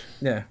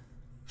 Yeah.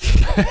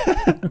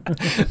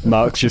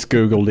 Mark's just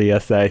googled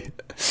ESA.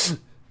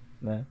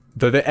 No.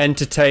 The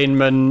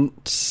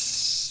entertainment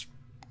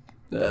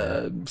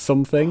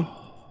something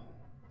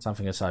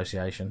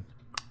association.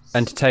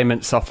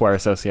 Entertainment Software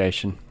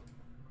Association.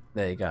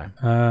 There you go.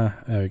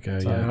 There we go.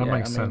 So, that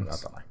makes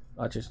sense.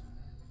 I don't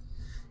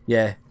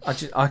know.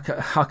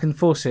 I can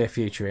foresee a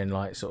future in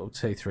sort of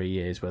 2-3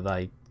 years where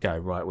they go,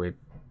 right, we're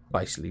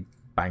basically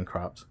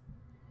bankrupt,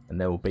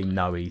 and there will be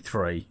no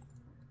E3.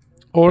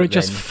 Or it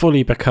just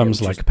fully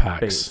becomes like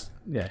PAX.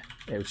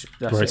 It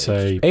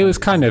was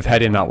kind of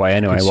heading that way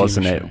anyway,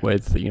 wasn't it?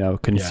 With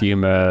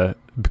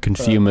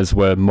consumers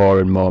were more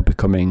and more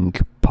becoming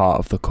part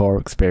of the core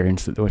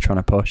experience that they were trying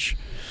to push.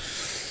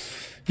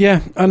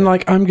 Yeah, and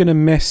I'm going to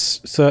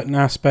miss certain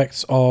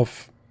aspects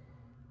of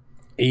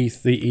the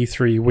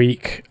E3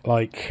 week.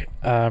 I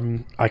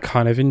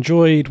kind of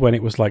enjoyed when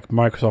it was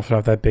Microsoft would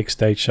have their big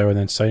stage show and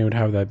then Sony would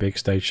have their big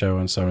stage show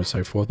and so on and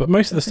so forth. But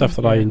most of the stuff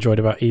that I enjoyed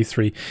about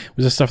E3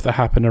 was the stuff that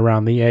happened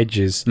around the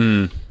edges.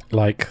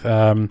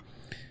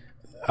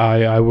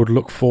 I would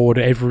look forward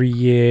every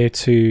year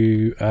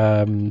to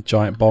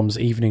Giant Bomb's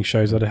evening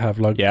shows that have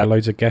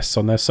loads of guests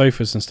on their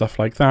sofas and stuff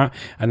like that,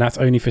 and that's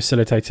only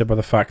facilitated by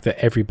the fact that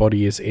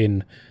everybody is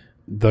in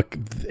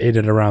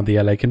and around the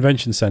LA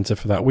Convention Center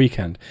for that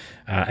weekend.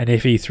 And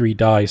if E3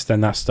 dies, then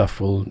that stuff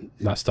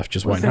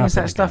just won't happen.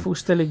 That stuff will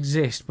still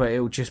exist, but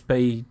it'll just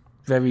be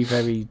very,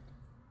 very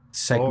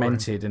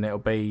segmented, and it'll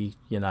be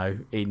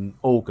in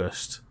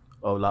August.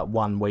 Or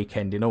one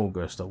weekend in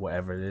August or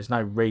whatever. There's no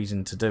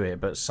reason to do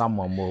it, but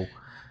someone will,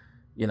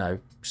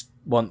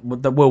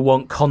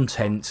 want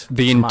content.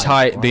 The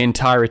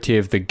entirety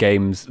of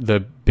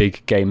the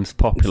big games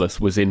populace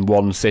was in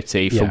one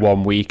city for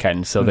one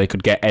weekend, so they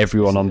could get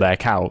everyone on their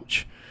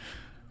couch.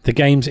 The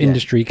games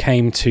industry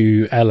came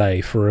to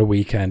LA for a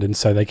weekend, and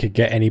so they could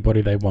get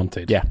anybody they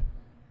wanted. Yeah,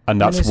 and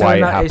that's why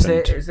it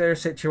happened. Is there a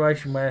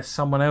situation where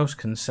someone else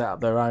can set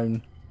up their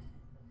own?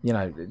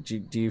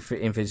 Do you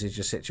envisage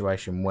a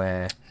situation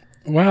where?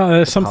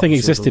 Well, something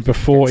existed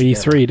before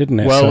E3, didn't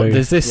it? Well,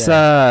 there's this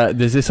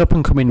up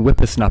and coming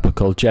whippersnapper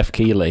called Jeff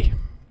Keighley.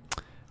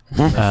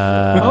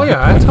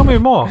 Tell me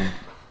more.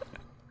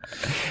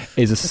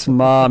 Is a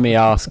smarmy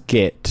ass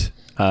git.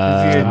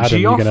 Is he a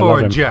Geoff or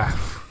a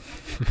Jeff?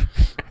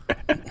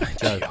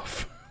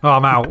 Geoff. Oh,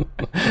 I'm out.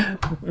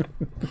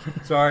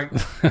 Sorry.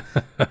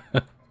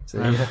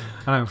 I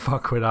don't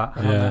fuck with that.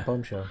 Yeah.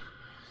 Bombshell.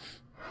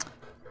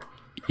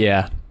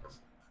 Yeah.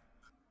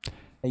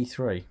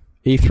 E3.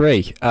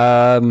 E3.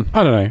 I don't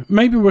know.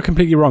 Maybe we're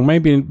completely wrong.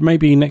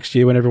 Maybe next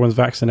year when everyone's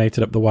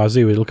vaccinated up the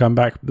wazoo, it'll come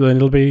back and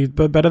it'll be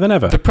better than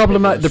ever. The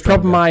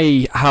problem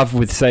I have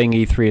with saying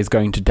E3 is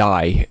going to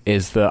die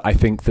is that I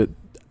think that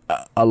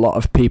a lot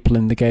of people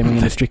in the gaming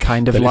industry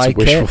kind of like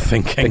wishful it.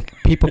 Thinking.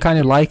 People kind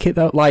of like it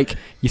though. Like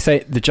you say,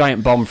 the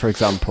Giant Bomb, for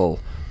example.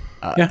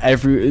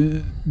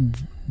 The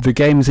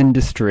games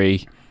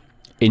industry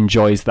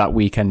enjoys that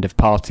weekend of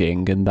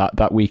partying and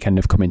that weekend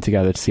of coming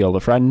together to see all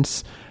the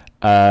friends.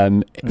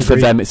 For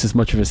them, it's as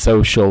much of a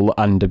social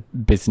and a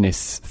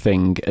business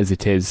thing as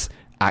it is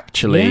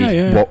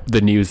actually what the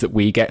news that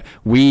we get.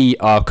 We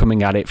are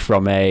coming at it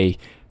from a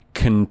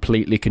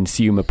completely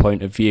consumer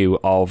point of view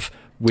of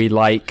we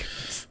like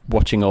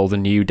watching all the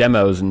new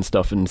demos and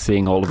stuff and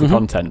seeing all of the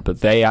content,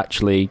 but they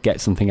actually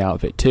get something out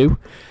of it too.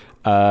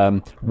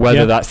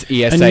 Whether that's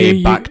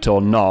ESA backed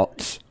or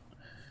not,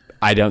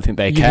 I don't think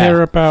they care. You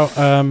hear about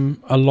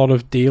a lot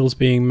of deals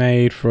being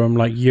made from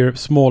like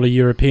smaller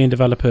European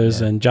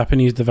developers and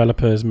Japanese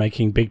developers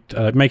making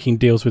making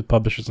deals with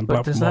publishers and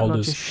platform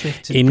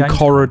holders in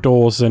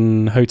corridors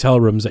and hotel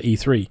rooms at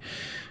E3.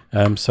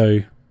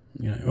 The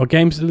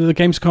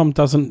Gamescom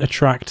doesn't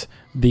attract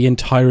the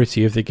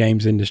entirety of the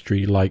games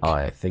industry like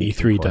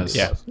E3 does.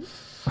 Yeah.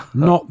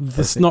 Not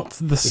the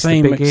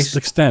same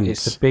extent.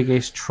 It's the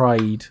biggest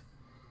trade.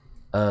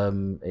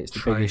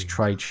 Biggest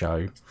trade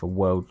show for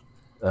world.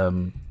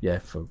 In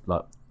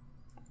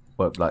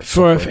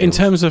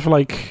terms of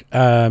like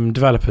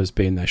developers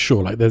being there,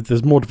 sure, like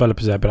there's more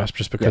developers there, but that's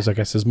just because I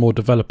guess there's more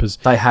developers.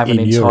 They have an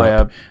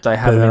entire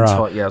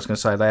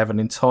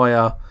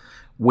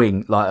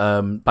wing,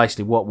 like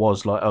basically what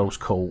was like Earl's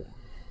Court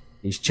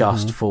is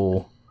just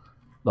for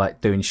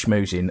like doing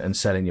schmoozing and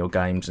selling your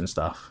games and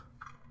stuff.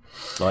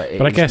 Like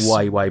it's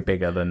way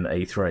bigger than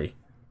E3.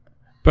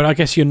 But I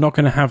guess you're not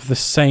going to have the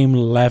same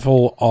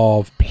level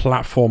of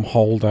platform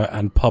holder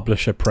and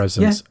publisher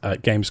presence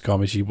at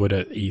Gamescom as you would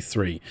at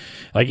E3.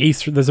 Like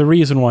E3, there's a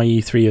reason why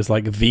E3 is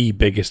like the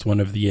biggest one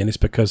of the year, and it's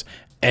because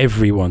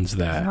everyone's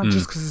there. Not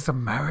just because it's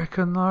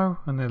American though,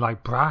 and they're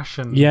like brash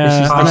and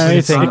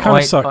it kind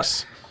of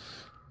sucks.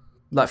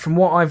 Like from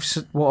what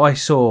I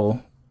saw,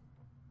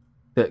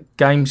 that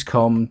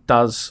Gamescom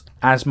does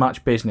as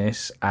much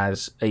business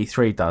as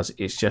E3 does.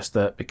 It's just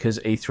that because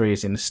E3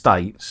 is in the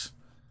States,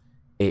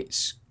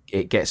 it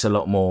gets a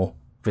lot more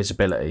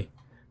visibility,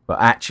 but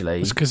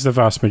actually it's because the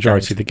vast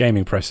majority of the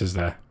gaming press is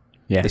there.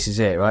 Yeah, this is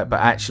it, right? But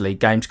actually,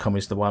 Gamescom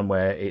is the one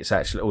where it's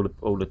actually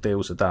all the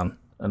deals are done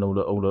and all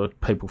the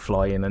people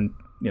fly in and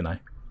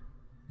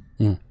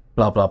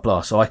blah blah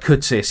blah. So I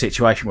could see a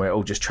situation where it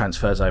all just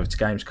transfers over to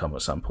Gamescom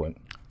at some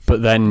point.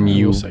 But then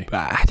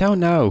I don't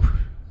know.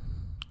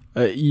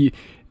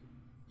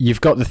 You've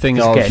got the thing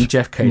of getting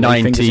Jeff Keighley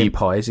 90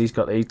 pies. He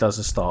does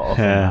a start off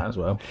on that as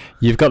well.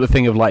 You've got the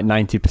thing of like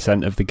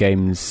 90% of the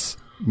game's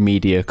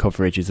media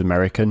coverage is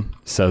American,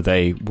 so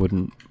they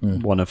wouldn't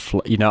want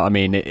to. You know what I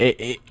mean?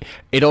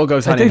 It all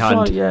goes hand in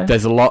hand.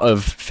 There's a lot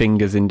of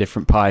fingers in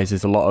different pies.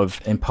 There's a lot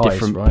of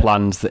different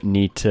plans that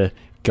need to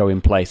go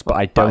in place. But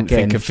I don't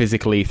think a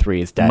physical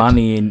E3 is dead.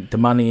 The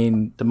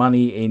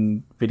money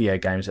in video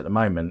games at the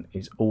moment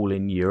is all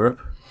in Europe.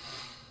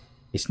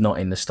 It's not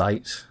in the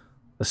States.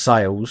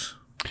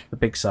 The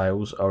big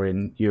sales are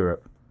in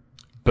Europe,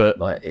 but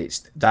like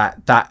it's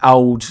that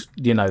old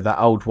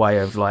way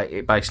of like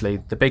it. Basically,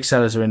 the big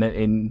sellers are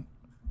in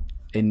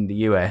the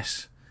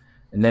US,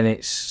 and then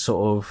it's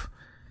sort of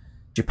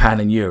Japan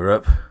and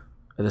Europe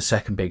are the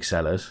second big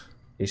sellers.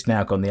 It's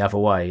now gone the other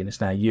way, and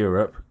it's now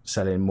Europe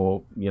selling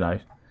more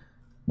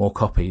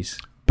copies.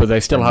 But they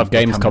still have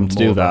Gamescom to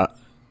do that.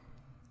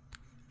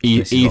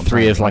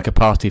 E3 is like a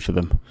party for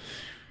them.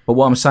 But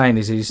what I'm saying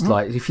is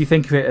like if you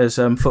think of it as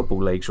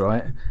football leagues,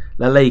 right?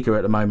 La Liga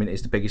at the moment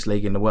is the biggest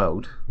league in the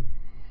world,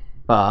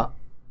 but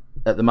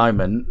at the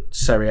moment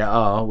Serie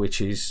A,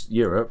 which is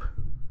Europe,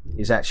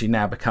 is actually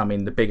now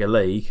becoming the bigger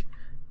league,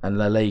 and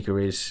La Liga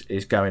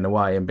is going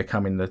away and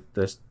becoming the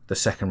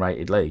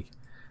second-rated league,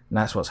 and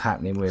that's what's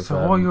happening with.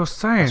 So what you're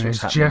saying is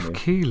Jeff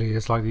Keighley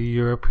is like the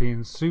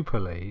European Super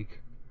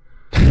League.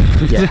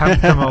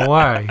 Tempt them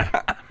away.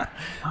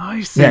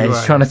 I see. Yeah,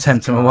 he's trying to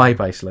tempt them away,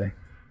 basically.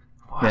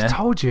 I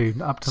told you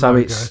up to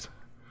no good.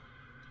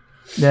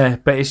 Yeah,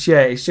 but it's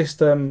just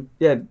there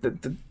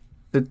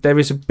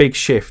is a big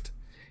shift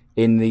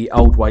in the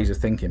old ways of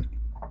thinking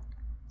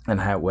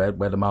and where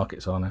the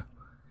markets are now.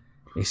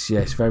 It's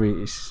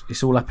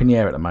all up in the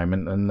air at the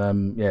moment,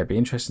 and it'd be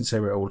interesting to see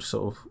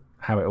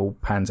how it all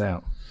pans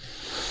out.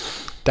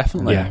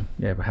 Definitely,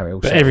 but how it all.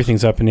 But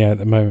everything's up in the air at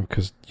the moment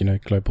because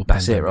global.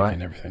 That's pandemic it, right?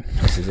 And everything.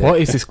 What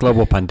is this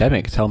global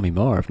pandemic? Tell me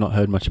more. I've not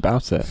heard much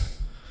about it.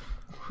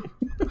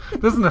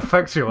 It doesn't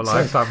affect your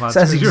life that much.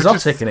 Sounds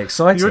exotic and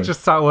exciting. You're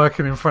just sat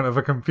working in front of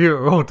a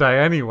computer all day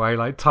anyway,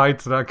 like tied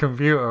to that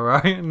computer,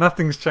 right?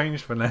 Nothing's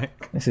changed for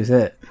Nick. This is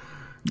it.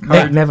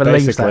 Nick never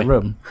leaves that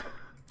room.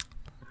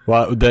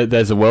 Well,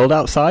 there's a world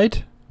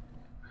outside?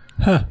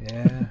 Huh.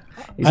 Yeah.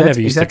 I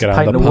never used to get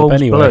out of the pub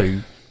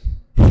anyway.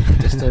 Blue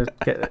just to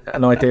get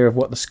an idea of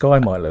what the sky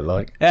might look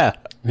like. Yeah.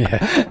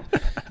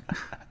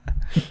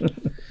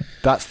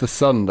 That's the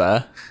sun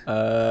there.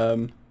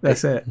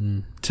 That's it.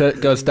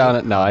 Goes down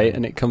at night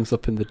and it comes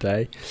up in the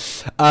day.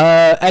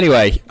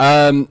 Anyway,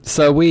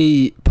 so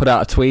we put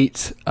out a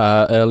tweet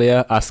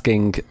earlier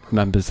asking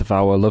members of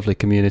our lovely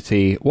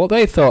community what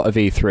they thought of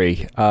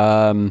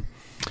E3,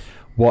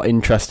 what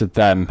interested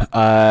them.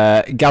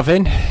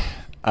 Gavin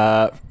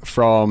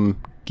from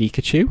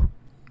Geekachu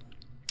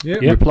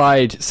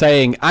replied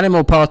saying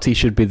Animal Party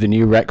should be the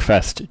new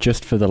Wreckfest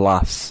just for the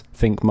laughs.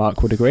 Think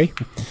Mark would agree.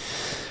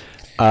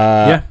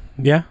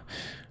 Yeah.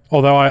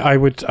 Although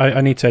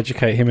I need to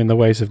educate him in the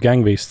ways of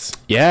Gang Beasts.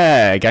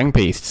 Yeah, Gang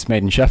Beasts,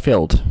 made in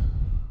Sheffield.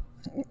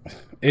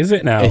 Is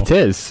it now? It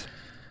is.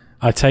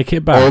 I take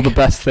it back. All the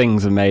best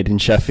things are made in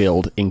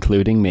Sheffield,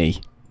 including me.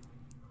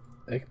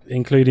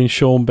 Including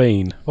Sean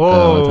Bean.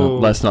 Whoa!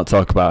 Let's not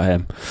talk about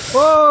him.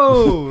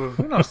 Whoa!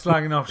 We're not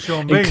slagging off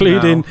Sean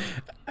Bean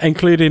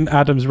Including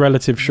Adam's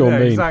relative Sean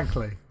Bean.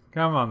 Exactly.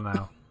 Come on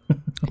now.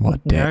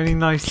 What dick. The only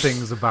nice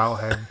things about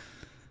him.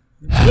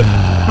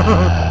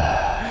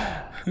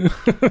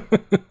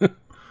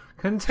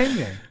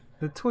 Continue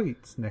the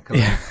tweets,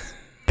 Nicholas. Yeah.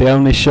 The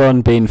only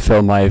Sean Bean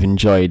film I have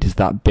enjoyed is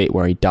that bit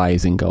where he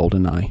dies in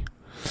GoldenEye.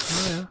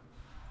 Oh,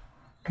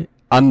 yeah.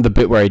 And the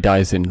bit where he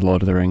dies in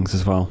Lord of the Rings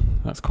as well.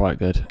 That's quite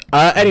good.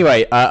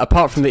 Anyway,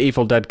 apart from the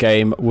Evil Dead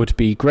game, would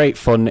be great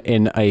fun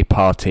in a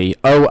party.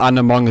 Oh, and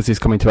Among Us is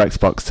coming to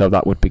Xbox, so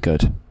that would be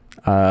good.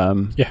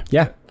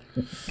 Yeah.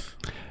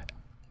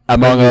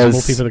 Among Us.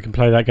 More people that can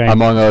play that game.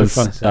 Among Us,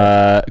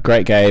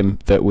 great game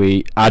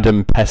that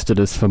Adam pestered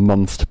us for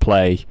months to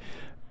play.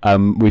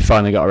 We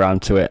finally got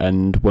around to it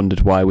and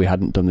wondered why we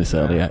hadn't done this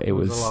earlier. It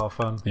was a lot of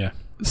fun. Yeah,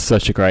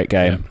 such a great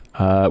game.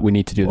 Yeah. We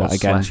need to do that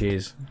again.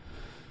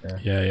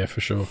 Yeah,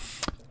 for sure.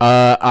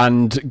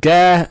 And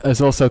Gare has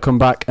also come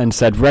back and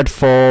said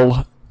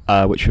Redfall,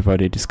 which we've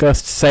already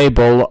discussed,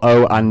 Sable,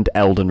 and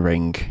Elden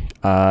Ring.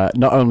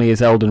 Not only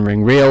is Elden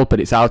Ring real, but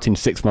it's out in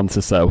 6 months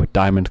or so.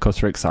 Diamond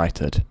Cutter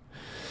excited.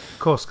 Of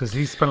course, because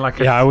he spent like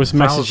I was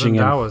messaging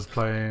him. hours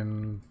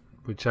playing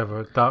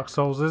whichever Dark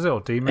Souls is it or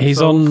Demon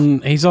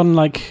Souls. He's on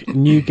like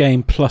New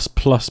Game plus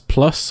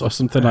or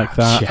something like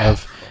that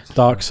of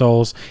Dark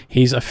Souls.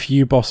 He's a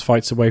few boss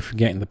fights away from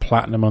getting the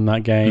platinum on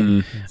that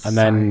game, and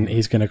then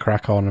he's going to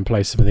crack on and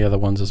play some of the other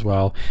ones as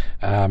well.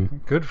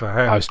 Good for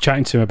him. I was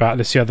chatting to him about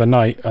this the other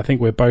night. I think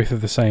we're both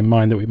of the same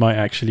mind that we might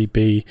actually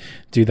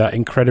do that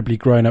incredibly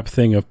grown-up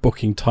thing of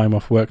booking time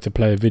off work to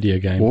play a video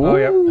game. Oh,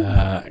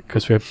 yeah.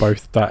 Because we're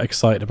both that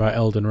excited about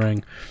Elden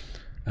Ring.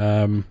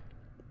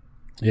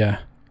 Yeah.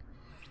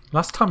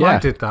 Last time I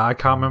did that, I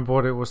can't remember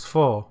what it was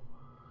for,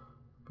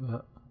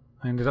 but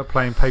I ended up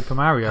playing Paper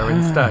Mario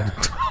instead.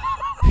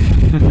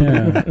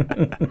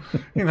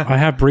 Yeah. I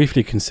have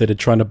briefly considered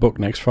trying to book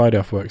next Friday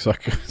off work so I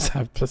can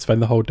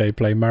spend the whole day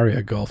playing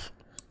Mario Golf.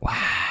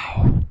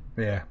 Wow.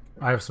 Yeah.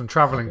 I have some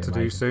travelling to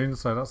do soon,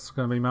 so that's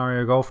going to be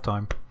Mario Golf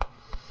time.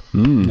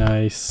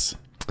 Nice.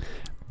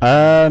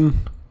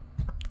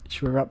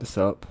 Should we wrap this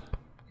up?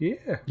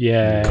 Yeah.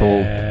 Yeah.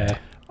 Cool.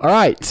 All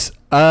right.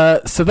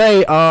 So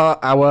they are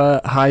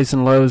our highs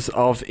and lows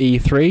of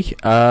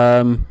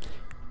E3.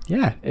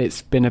 Yeah,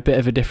 it's been a bit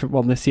of a different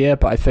one this year,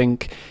 but I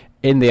think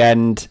in the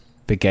end,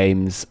 the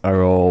games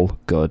are all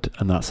good,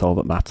 and that's all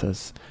that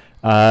matters.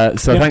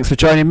 Thanks for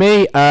joining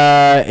me.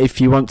 If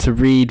you want to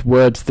read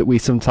words that we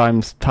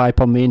sometimes type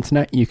on the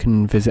internet, you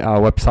can visit our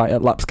website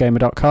at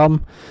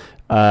lapsgamer.com.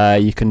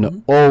 You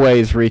can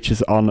always reach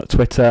us on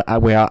Twitter.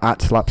 We are at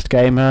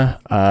lapsedgamer.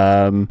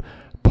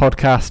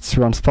 Podcasts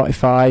are on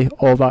Spotify,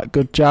 all that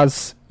good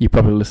jazz. You're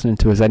probably listening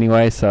to us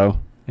anyway, so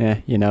yeah,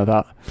 you know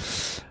that.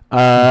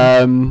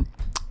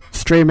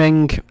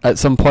 Streaming at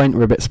some point,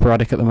 we're a bit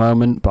sporadic at the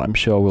moment, but I'm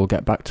sure we'll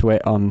get back to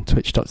it on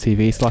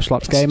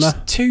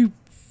twitch.tv/lapsgamer.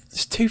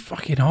 It's too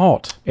fucking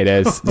hot. It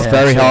is. It's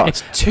very hot.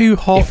 It's too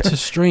hot to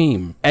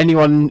stream.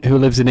 Anyone who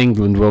lives in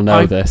England will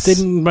know this. I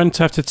didn't want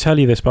to have to tell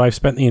you this, but I've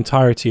spent the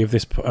entirety of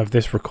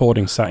this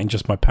recording sat in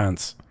just my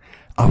pants.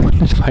 I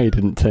wondered why you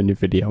didn't turn your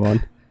video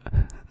on.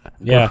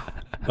 Yeah,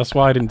 that's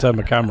why I didn't turn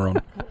my camera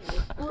on.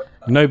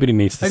 Nobody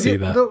needs to see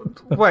that.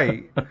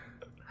 Wait,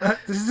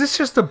 is this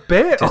just a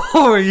bit,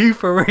 or are you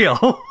for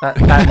real? That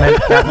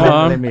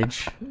mental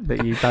image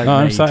that you don't. No,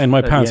 I'm sat in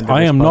my pants.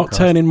 I am not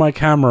turning my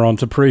camera on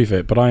to prove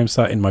it, but I am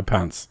sat in my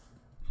pants.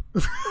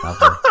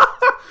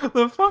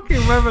 The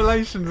fucking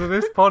revelations of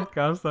this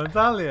podcast, I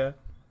tell you.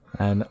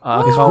 And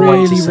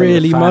it's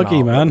really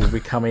muggy, man. We'll be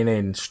coming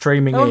in,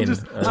 streaming I'm in.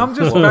 just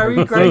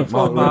very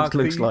grateful, Mark.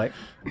 Looks like.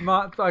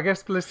 Mark, I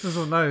guess listeners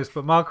will know this,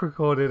 but Mark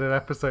recorded an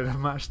episode of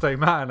Match Day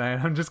Matinee,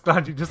 and I'm just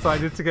glad you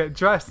decided to get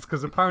dressed,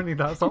 because apparently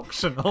that's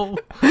optional,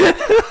 which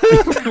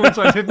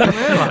I didn't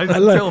realise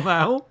until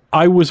now.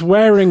 I was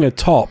wearing a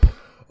top.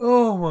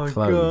 Oh my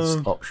Clothes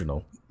god.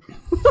 optional.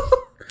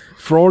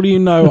 For all you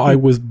know, I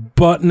was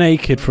butt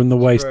naked from the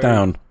waist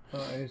down.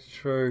 That is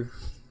true.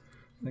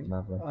 I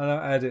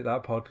don't edit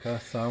that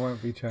podcast, so I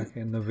won't be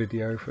checking the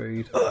video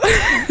feed.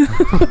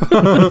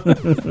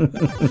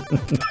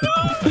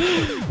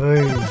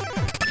 Hey.